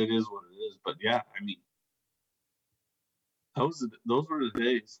 It is what it is. But, yeah, I mean, those were the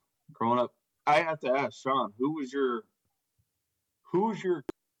days growing up. I have to ask, Sean, who was your –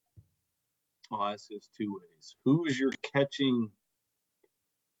 I'll ask this two ways. Who was your catching –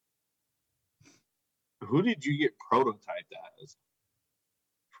 who did you get prototyped as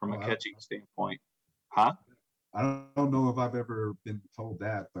from a catching standpoint? Huh? I don't know if I've ever been told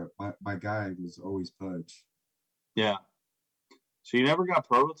that, but my guy was always Pudge. Yeah. So you never got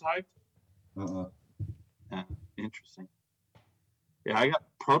prototyped? Yeah, interesting. Yeah, I got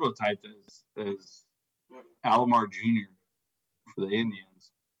prototyped as Alomar Jr. for the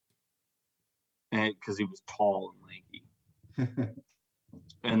Indians, and because he was tall and lanky.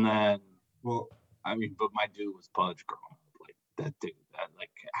 And then, but my dude was Pudge growing up. Like that dude,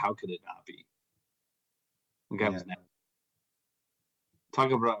 how could it not be? The guy was nasty.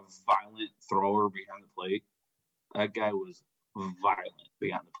 Talk about a violent thrower behind the plate. That guy was violent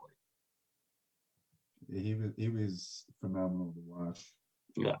behind the plate. He was phenomenal to watch.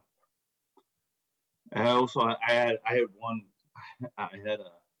 Yeah. And also, I had a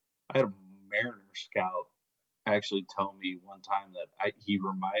Mariner scout actually tell me one time that I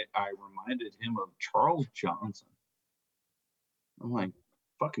reminded him of Charles Johnson. I'm like,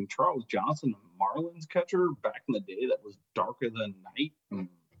 fucking Charles Johnson, the Marlins catcher back in the day that was darker than night. And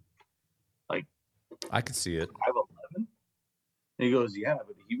like, I could see it. 5'11". And he goes, yeah,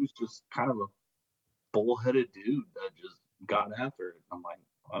 but he was just kind of a bullheaded dude that just got after it. I'm like,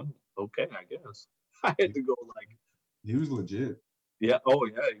 well, okay, I guess. I had to go like. He was legit. Yeah. Oh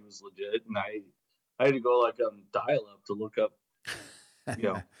yeah, he was legit, and I had to go like on dial up to look up,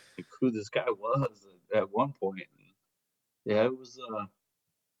 like who this guy was at one point. And, yeah, it was.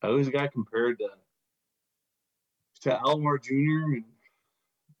 I always got compared to Alomar Jr. and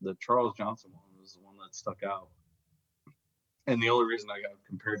the Charles Johnson one was the one that stuck out. And the only reason I got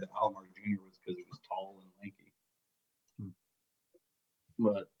compared to Alomar Jr. was because he was tall and lanky.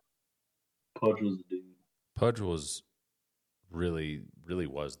 But Pudge was the dude. Pudge was really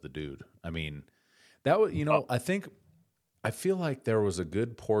was the dude. I mean, that was, I feel like there was a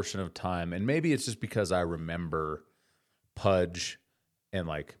good portion of time, and maybe it's just because I remember Pudge and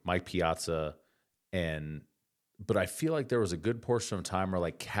like Mike Piazza, but I feel like there was a good portion of time where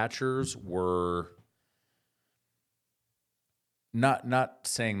like catchers were not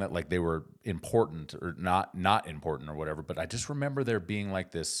saying that like they were important or not important or whatever, but I just remember there being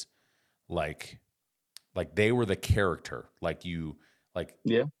like this, like they were the character,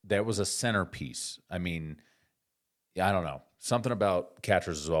 that was a centerpiece. I mean, I don't know, something about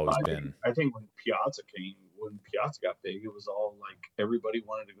catchers has always been. I think when Piazza got big, it was all like everybody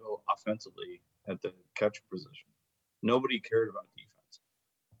wanted to go offensively at the catcher position. Nobody cared about defense.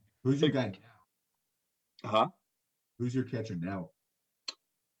 Who's your guy now? Huh? Who's your catcher now?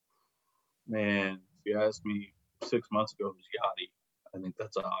 Man, if you asked me 6 months ago, it was Yachty. I think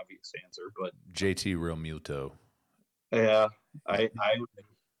that's an obvious answer, but JT Realmuto. Yeah, I'm a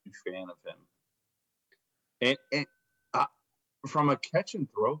huge fan of him. And from a catch and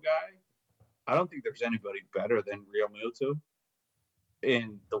throw guy, I don't think there's anybody better than Realmuto.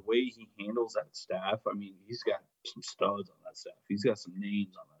 And the way he handles that staff, I mean, he's got some studs on that staff. He's got some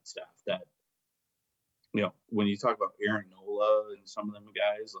names on that staff that, when you talk about Aaron Nola and some of them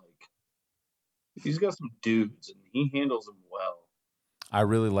guys, like, he's got some dudes, and he handles them well. I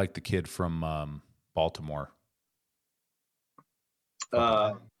really like the kid from Baltimore. He's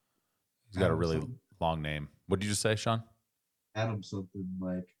got a really long name. What did you just say, Sean? Adam something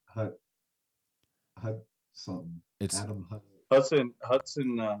like Hut something. It's Adam Hut. Hudson.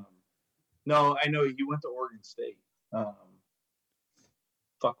 No, I know he went to Oregon State.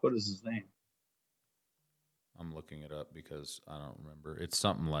 What is his name? I'm looking it up because I don't remember. It's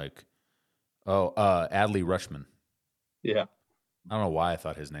something like, Adley Rutschman. Yeah. I don't know why I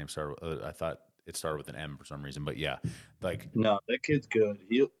thought his name started. I thought it started with an M for some reason, but yeah, no, that kid's good.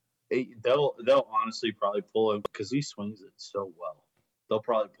 They'll honestly probably pull him because he swings it so well. They'll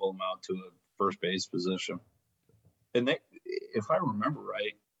probably pull him out to a first base position. And if I remember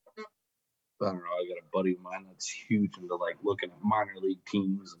right, I don't know. I got a buddy of mine that's huge into like looking at minor league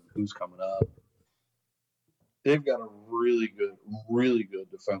teams and who's coming up. They've got a really good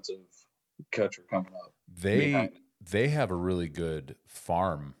defensive catcher coming up. They have a really good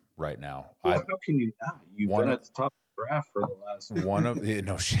farm right now. Well, how can you not? You've been at the top of the draft for the last one of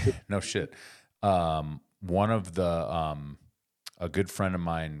no shit. One of the a good friend of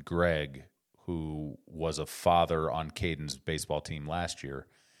mine, Greg, who was a father on Caden's baseball team last year.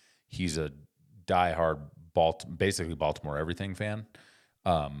 He's a diehard basically Baltimore everything fan,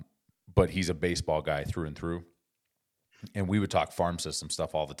 but he's a baseball guy through and through. And we would talk farm system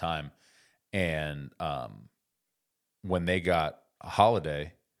stuff all the time. And when they got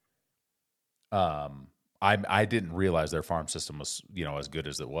Holiday, I didn't realize their farm system was, as good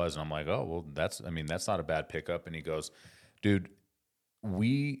as it was. And I'm like, oh, well, that's not a bad pickup. And he goes, dude,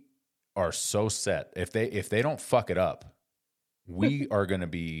 we are so set. If they don't fuck it up, we are going to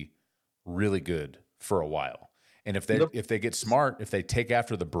be really good for a while. And if they get smart, if they take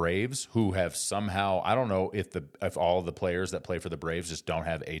after the Braves, who have somehow, I don't know if all of the players that play for the Braves just don't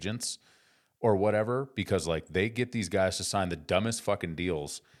have agents or whatever, because like they get these guys to sign the dumbest fucking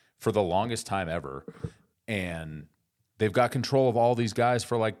deals for the longest time ever. And they've got control of all these guys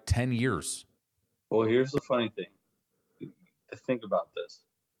for like 10 years. Well, here's the funny thing. Think about this.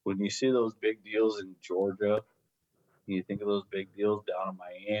 When you see those big deals in Georgia, you think of those big deals down in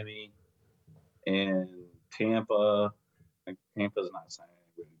Miami and Tampa. Like Tampa's not signing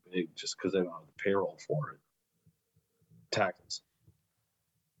anybody big just because they don't have the payroll for it. Taxes.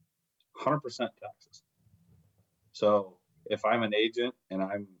 100% taxes. So if I'm an agent and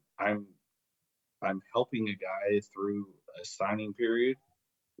I'm helping a guy through a signing period,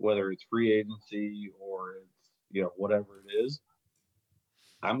 whether it's free agency or it's whatever it is,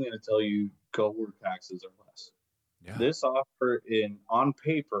 I'm going to tell you go where taxes are less. Yeah. This offer on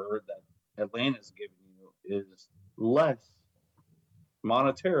paper that Atlanta's giving you is less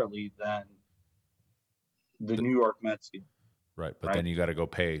monetarily than the New York Mets do. Right, but then you got to go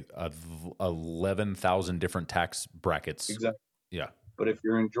pay 11,000 different tax brackets. Exactly. Yeah. But if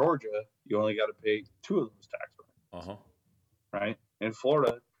you're in Georgia, you only got to pay 2 of those tax brackets. Uh-huh. Right? In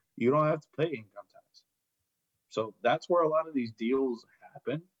Florida, you don't have to pay income tax. So that's where a lot of these deals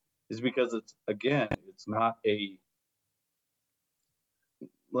happen, is because it's not it's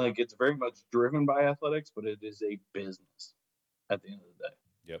very much driven by athletics, but it is a business at the end of the day.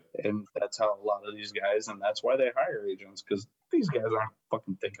 Yep. And that's how a lot of these guys, and that's why they hire agents, because these guys aren't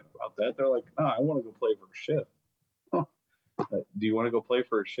fucking thinking about that. They're like, I want to go play for a ship. Huh. Do you want to go play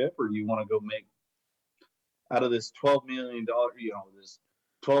for a ship, or do you want to go make out of this $12 million, this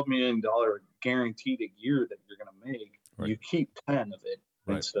 $12 million guaranteed a year that you're going to make, right, you keep 10 of it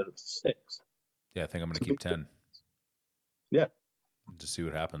instead of 6. Yeah, I think I'm going to keep 10. Yeah. Just see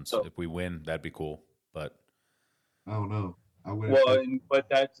what happens. So, if we win, that'd be cool. But I don't know. But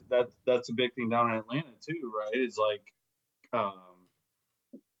that's a big thing down in Atlanta too, right? It's like, what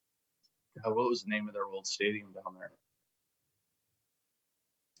was the name of their old stadium down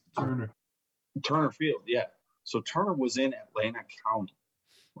there? Turner Field, yeah. So Turner was in Atlanta County,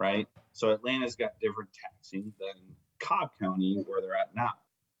 right? So Atlanta's got different taxing than Cobb County, where they're at now,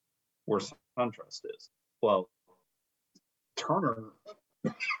 where SunTrust is. Well, Turner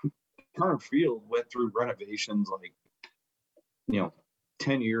Field went through renovations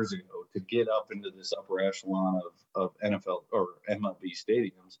 10 years ago to get up into this upper echelon of NFL or MLB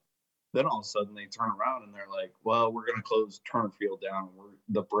stadiums. Then all of a sudden they turn around and they're like, well, we're going to close Turner Field down.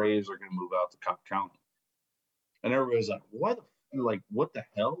 The Braves are going to move out to Cobb County. And everybody's like, what the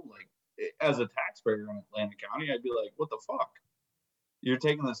hell? Like, as a taxpayer in Atlanta County, I'd be like, what the fuck? You're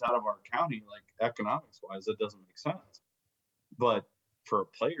taking this out of our county, like economics wise, that doesn't make sense. But for a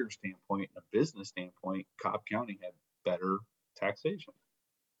player standpoint and a business standpoint, Cobb County had better taxation.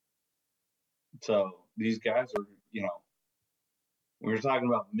 So these guys are, when you're talking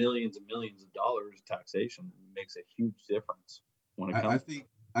about millions and millions of dollars of taxation, it makes a huge difference when it comes.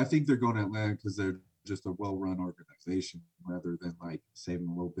 I think they're going to Atlanta because they're just a well-run organization rather than saving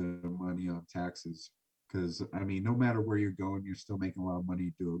a little bit of money on taxes. Because no matter where you're going, you're still making a lot of money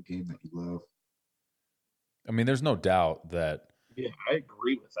to do a game that you love. There's no doubt that. Yeah, I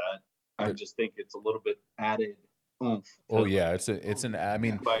agree with that. I just think it's a little bit added. Oh yeah,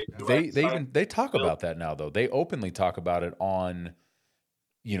 they talk about that now though. They openly talk about it on,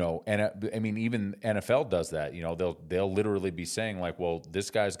 and even NFL does that. They'll literally be saying like, well,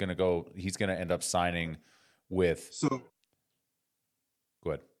 this guy's going to go, he's going to end up signing with. So.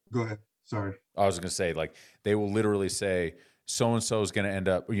 Go ahead. Sorry. I was going to say they will literally say so and so is going to end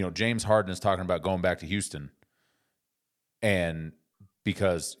up. James Harden is talking about going back to Houston, and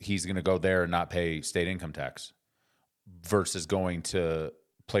because he's going to go there and not pay state income tax. Versus going to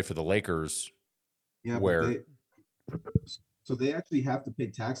play for the Lakers, where they actually have to pay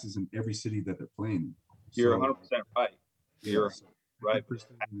taxes in every city that they're playing. You're 100% right. right? But if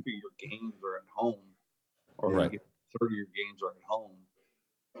half of your games are at home, or Right. like 30 of your games are at home,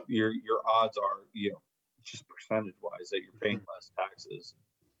 your odds are, just percentage wise that you're paying less taxes.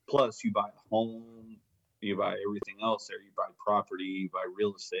 Plus, you buy a home, you buy everything else there. You buy property, you buy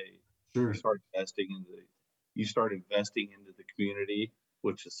real estate. Sure. You start investing into the community,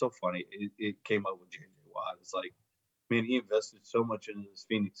 which is so funny. It came up with JJ Watt. It's like, man, he invested so much into this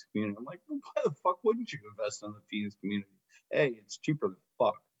Phoenix community. I'm like, well, why the fuck wouldn't you invest in the Phoenix community? Hey, it's cheaper than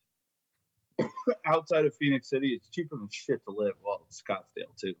fuck. Outside of Phoenix City, it's cheaper than shit to live. Well,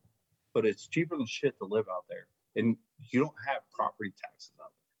 Scottsdale too, but it's cheaper than shit to live out there. And you don't have property taxes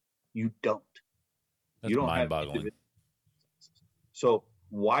out there. You don't. That's You don't mind-boggling. have. So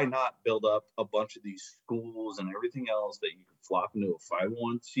why not build up a bunch of these schools and everything else that you can flop into a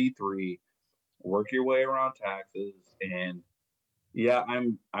 501c3, work your way around taxes, and yeah,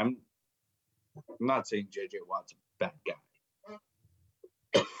 I'm not saying JJ Watt's a bad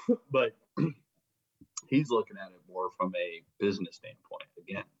guy, but he's looking at it more from a business standpoint.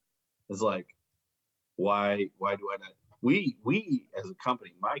 Again, it's like, why do I not? We as a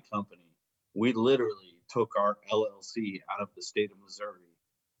company, my company, we literally took our LLC out of the state of Missouri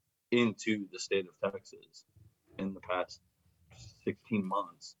into the state of Texas in the past 16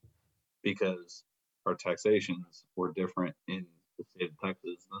 months because our taxations were different in the state of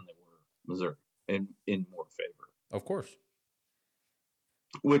Texas than they were Missouri, and in more favor. Of course.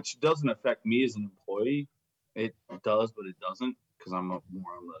 Which doesn't affect me as an employee. It does, but it doesn't, because I'm more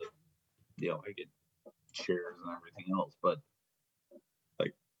on the, I get shares and everything else. But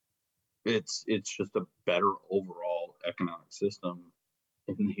like, it's just a better overall economic system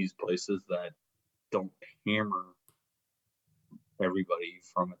in these places that don't hammer everybody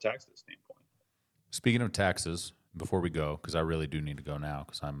from a taxes standpoint. Speaking of taxes, before we go, because I really do need to go now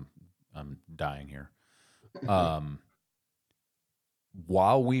because I'm dying here.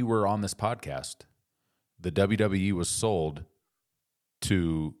 While we were on this podcast, the WWE was sold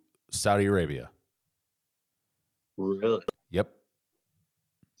to Saudi Arabia. Really? Yep.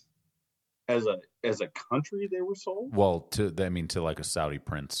 As a country, they were sold? Well, to like a Saudi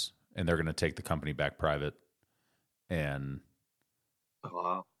prince, and they're going to take the company back private, and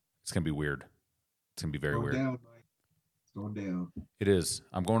Wow. it's going to be weird. It's going to be very weird. Down, Mike. It's going down. It is.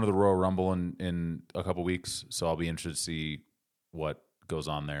 I'm going to the Royal Rumble in a couple weeks, so I'll be interested to see what goes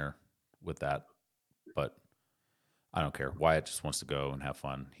on there with that. But I don't care. Wyatt just wants to go and have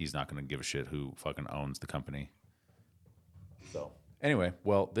fun. He's not going to give a shit who fucking owns the company. So anyway,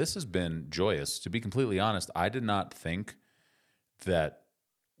 well, this has been joyous. To be completely honest, I did not think that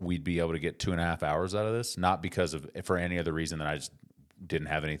we'd be able to get 2.5 hours out of this, not because of for any other reason than I just didn't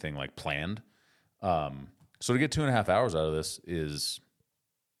have anything like planned. So to get 2.5 hours out of this is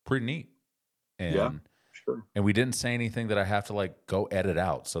pretty neat. And Yeah, sure. And we didn't say anything that I have to like go edit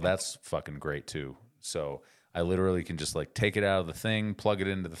out. So that's fucking great too. So I literally can just like take it out of the thing, plug it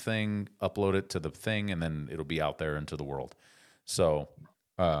into the thing, upload it to the thing, and then it'll be out there into the world. So,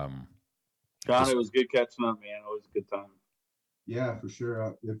 John, it was good catching up, man. Always a good time. Yeah, for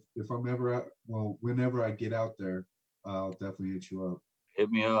sure. If I'm ever out, well, whenever I get out there, I'll definitely hit you up.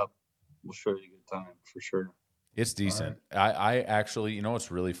 Hit me up. We'll show you a good time for sure. it's decent. I actually, you know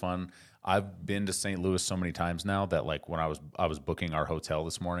what's really fun? I've been to St. Louis so many times now that like when I was booking our hotel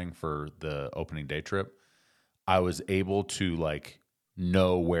this morning for the opening day trip, I was able to like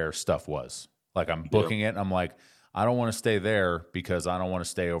know where stuff was. Like I'm booking it and I'm like, I don't want to stay there because I don't want to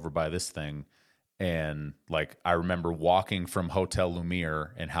stay over by this thing. And like I remember walking from Hotel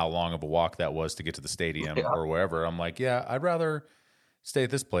Lumiere and how long of a walk that was to get to the stadium or wherever. I'm like, yeah, I'd rather stay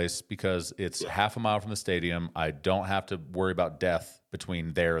at this place because it's half a mile from the stadium. I don't have to worry about death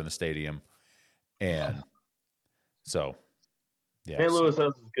between there and the stadium. And so, yeah. St. Louis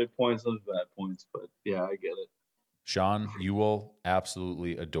has good points, those bad points, but yeah, I get it. Sean, you will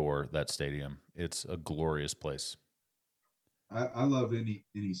absolutely adore that stadium. It's a glorious place. I love any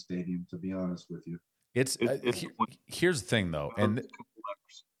stadium, to be honest with you. Here's the thing though, and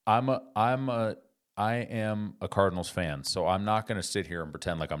I am a Cardinals fan, so I'm not going to sit here and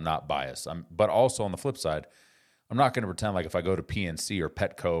pretend like I'm not biased. But also on the flip side, I'm not going to pretend like if I go to PNC or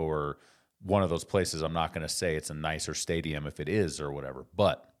Petco or one of those places, I'm not going to say it's a nicer stadium if it is or whatever.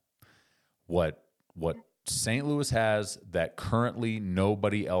 But what St. Louis has that currently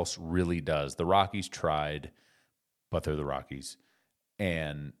nobody else really does. The Rockies tried, but they're the Rockies.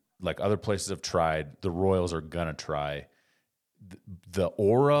 And like other places have tried, the Royals are going to try. The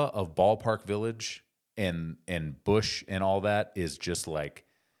aura of Ballpark Village and Busch and all that is just like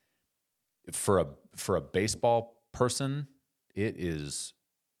for a baseball person, it's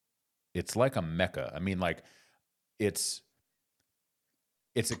like a mecca. I mean, like it's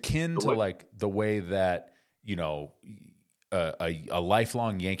it's akin The to way- like the way that, you know, a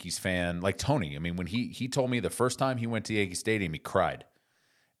lifelong Yankees fan like Tony. I mean, when he told me the first time he went to Yankee Stadium, he cried.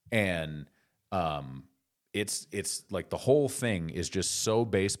 And it's like the whole thing is just so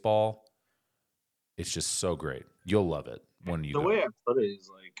baseball. It's just so great. You'll love it when you the go. way I put it is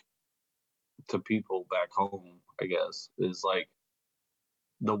like to people back home, I guess, is like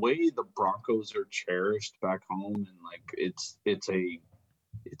the way the Broncos are cherished back home, and like it's an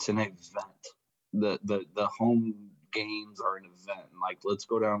event. The home games are an event. Like, let's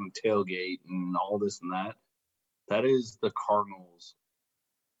go down and tailgate and all this and that. That is the Cardinals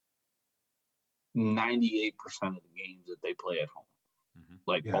 98% of the games that they play at home. Mhm.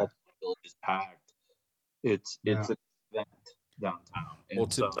 Like Yeah. Baltimore Village is packed. It's Yeah. an event downtown. And Well,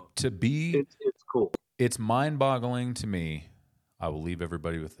 to be it's cool. it's mind-boggling to me. I will leave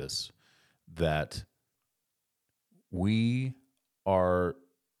everybody with this, that we are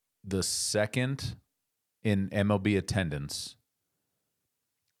the second in MLB attendance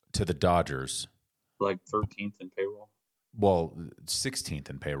to the Dodgers. Like 13th in payroll. Well, 16th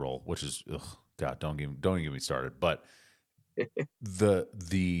in payroll, which is God, don't even get me started. But the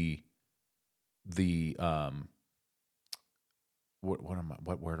what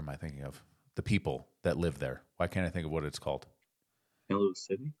word am I thinking of? The people that live there. Why can't I think of what it's called? In Louis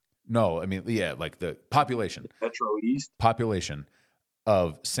City. No, I mean, yeah, like the population Metro East.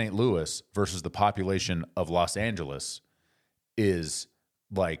 of St. Louis versus the population of Los Angeles is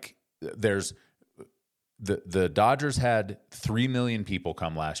like there's the Dodgers had 3 million people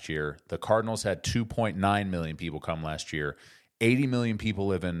come last year. The Cardinals had 2.9 million people come last year. 80 million people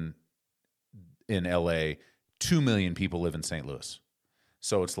live in LA. 2 million people live in St. Louis.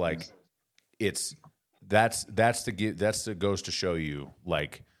 So it's like that's the goes to show you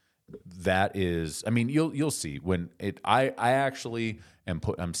like that is. I mean, you'll see when I actually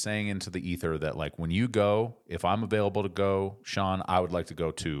I'm saying into the ether that like when you go, if I'm available to go, Sean, I would like to go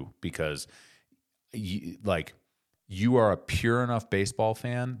too, because you are a pure enough baseball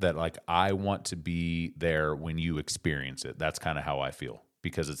fan that like I want to be there when you experience it. That's kind of how I feel,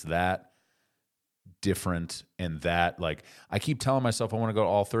 because it's that different, and that like I keep telling myself I want to go to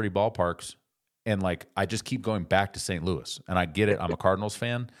all 30 ballparks, and like I just keep going back to St. Louis. And I get it, I'm a Cardinals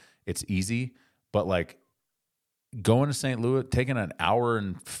fan. It's easy, but like going to St. Louis, taking an hour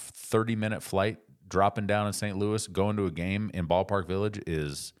and 30-minute flight, dropping down in St. Louis, going to a game in Ballpark Village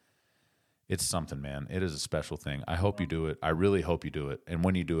it's something, man. It is a special thing. I hope you do it. I really hope you do it. And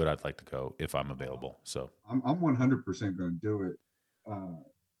when you do it, I'd like to go if I'm available. So I'm 100% going to do it.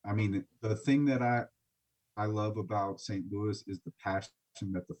 I mean, the thing that I love about St. Louis is the passion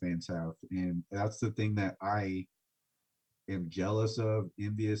that the fans have, and that's the thing that I am jealous of,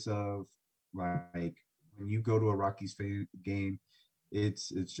 envious of. Like when you go to a Rockies fan game,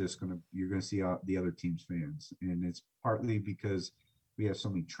 it's just you're gonna see the other team's fans, and it's partly because we have so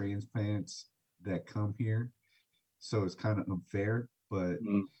many transplants that come here, so it's kind of unfair. But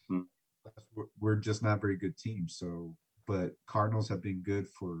Mm-hmm. we're just not a very good team. So, but Cardinals have been good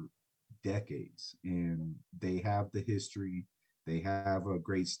for decades, and they have the history. They have a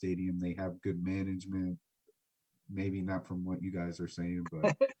great stadium. They have good management. Maybe not from what you guys are saying,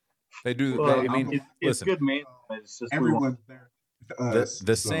 but they do. Well, I mean, it's listen, good management. It's just everyone's there.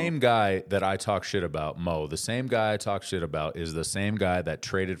 the same guy that I talk shit about, Mo, the same guy I talk shit about is the same guy that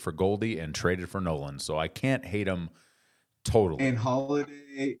traded for Goldie and traded for Nolan. So I can't hate him totally. And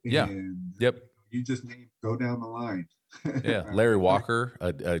Holiday. Yeah. And Yep. You just go down the line. Yeah. Larry Walker,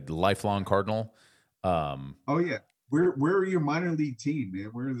 a lifelong Cardinal. Oh yeah. We're your minor league team,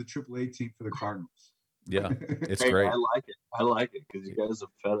 man. We're the AAA team for the Cardinals. Yeah, it's Hey, great. I like it because you guys have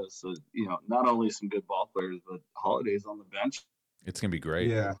fed us, not only some good ball players, but Holiday's on the bench. It's gonna be great.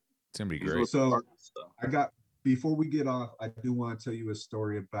 Yeah. It's gonna be He's great. with the So Cardinals, before we get off, I do want to tell you a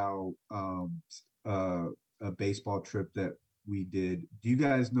story about a baseball trip that we did. Do you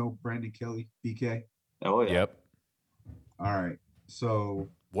guys know Brandon Kelly, BK? Oh yeah. Yep. All right. So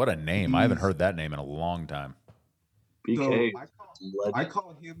What a name. I haven't heard that name in a long time. BK. I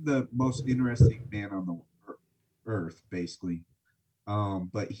call him the most interesting man on the earth, basically.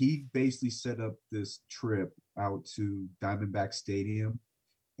 But he basically set up this trip out to Diamondback Stadium,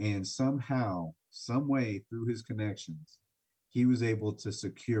 and somehow, some way through his connections, he was able to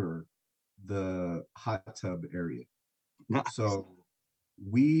secure the hot tub area. So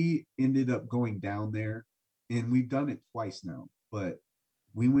we ended up going down there, and we've done it twice now, but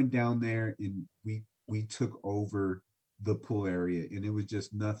we went down there and we took over the pool area, and it was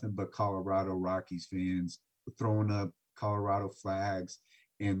just nothing but Colorado Rockies fans throwing up Colorado flags,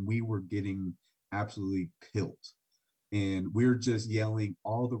 and we were getting absolutely pilled. and we're just yelling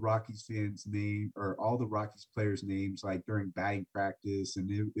all the Rockies fans' name or all the Rockies players' names like during batting practice, and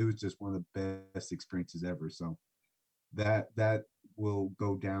it was just one of the best experiences ever. So that will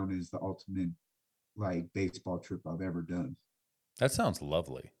go down as the ultimate like baseball trip I've ever done. That sounds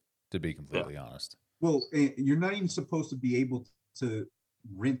lovely, to be completely honest. Well, you're not even supposed to be able to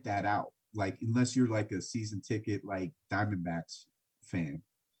rent that out, like unless you're like a season ticket like Diamondbacks fan.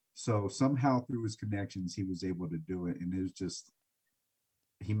 So somehow through his connections, he was able to do it, and it was just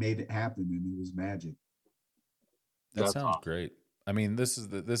he made it happen, and it was magic. That sounds great. I mean, this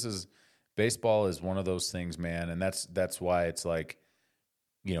is baseball is one of those things, man, and that's why it's like,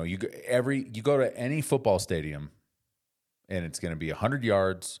 you know, you go to any football stadium, and it's going to be 100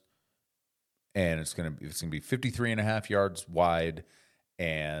 yards, and it's going to be 53 and a half yards wide,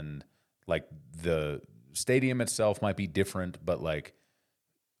 and like the stadium itself might be different, but like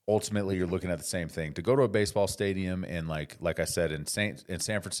ultimately you're looking at the same thing. To go to a baseball stadium and like I said in San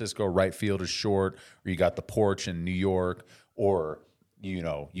Francisco, right field is short, or you got the porch in New York, or you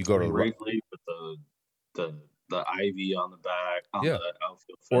know, you go to Wrigley with the ivy on the back on the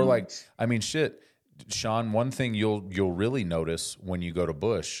outfield fence. Or like, I mean, shit, Sean, one thing you'll really notice when you go to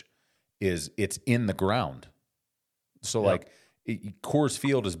Busch is it's in the ground. So like Coors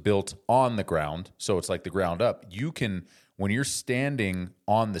Field is built on the ground, so it's like the ground up. You can, when you're standing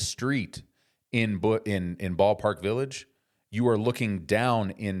on the street in Ballpark Village, you are looking down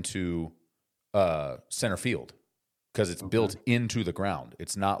into center field because it's built into the ground.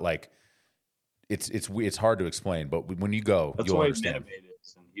 It's not like it's hard to explain, but when you go, that's you'll why understand. Minute Maid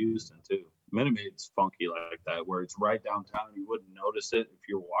is in Houston too. Minute Maid's funky like that, where it's right downtown. You wouldn't notice it if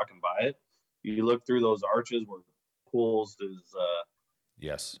you were walking by it. You look through those arches where Pools is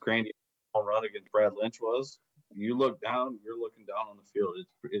yes, Grandy home run against Brad Lynch was. You look down, you're looking down on the field.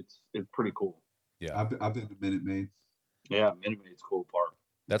 It's pretty cool. Yeah, I've been to Minute Maid. Yeah, Minute Maid's cool park.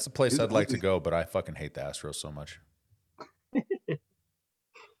 That's a place I'd like to go, but I fucking hate the Astros so much.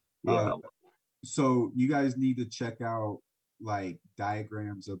 So you guys need to check out like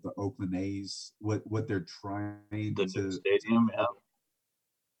diagrams of the Oakland A's, what they're trying the to new stadium.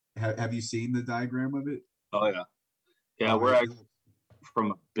 Yeah. Have you seen the diagram of it? Oh yeah, yeah. We're actually,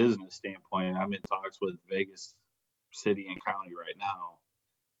 from a business standpoint, I'm in talks with Vegas City and County right now.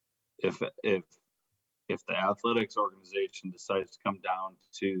 If the athletics organization decides to come down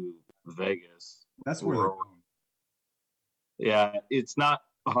to Vegas, that's where they're going. Yeah, it's not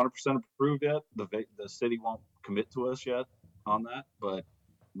 100% approved yet. The city won't commit to us yet on that, but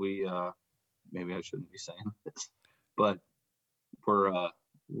we maybe I shouldn't be saying this, but we're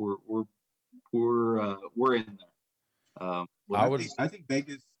in there. I think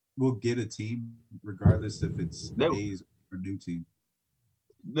Vegas will get a team regardless if it's the A's or a new team.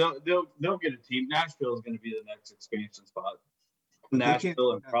 They'll get a team. Nashville is going to be the next expansion spot.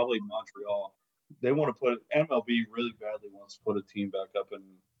 Nashville and probably Montreal. They want to put MLB really badly wants to put a team back up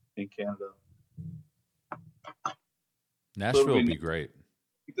in Canada. Nashville would be great.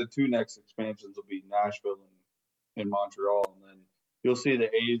 The two next expansions will be Nashville and Montreal, and then you'll see the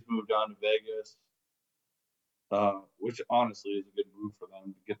A's move down to Vegas, which honestly is a good move for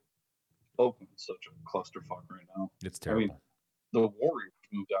them to get Oakland's such a clusterfuck right now. It's terrible. I mean, the Warriors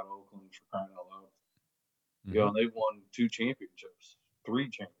moved down to Oakland for crying out loud. Mm-hmm. You know, they've won 2 championships, 3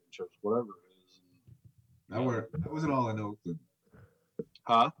 championships, whatever it is. That wasn't all in Oakland.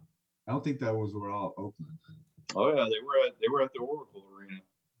 Huh? I don't think that was all Oakland. Oh yeah, they were at the Oracle Arena.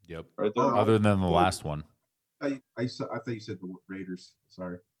 Yep. Right there. Other than the last one. I thought you said the Raiders.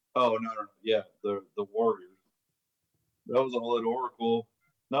 Sorry. Oh no. Yeah, the Warriors. That was all at Oracle.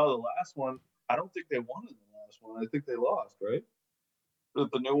 No, the last one. I don't think they won in the last one. I think they lost, right?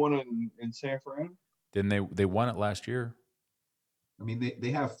 The new one in San Fran. Didn't they won it last year? I mean,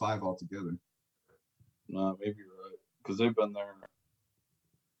 they have 5 altogether. No, maybe you're right because they've been there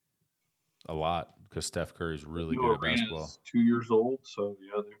a lot. Because Steph Curry's really good at basketball. 2 years old, so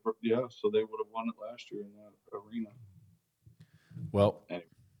so they would have won it last year in that arena. Well, anyway.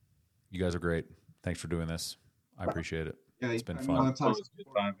 You guys are great. Thanks for doing this. I appreciate it. Yeah, it's been fun.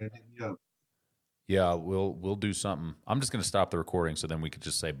 Yeah, we'll do something. I'm just going to stop the recording so then we could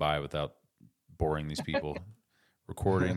just say bye without boring these people. Recording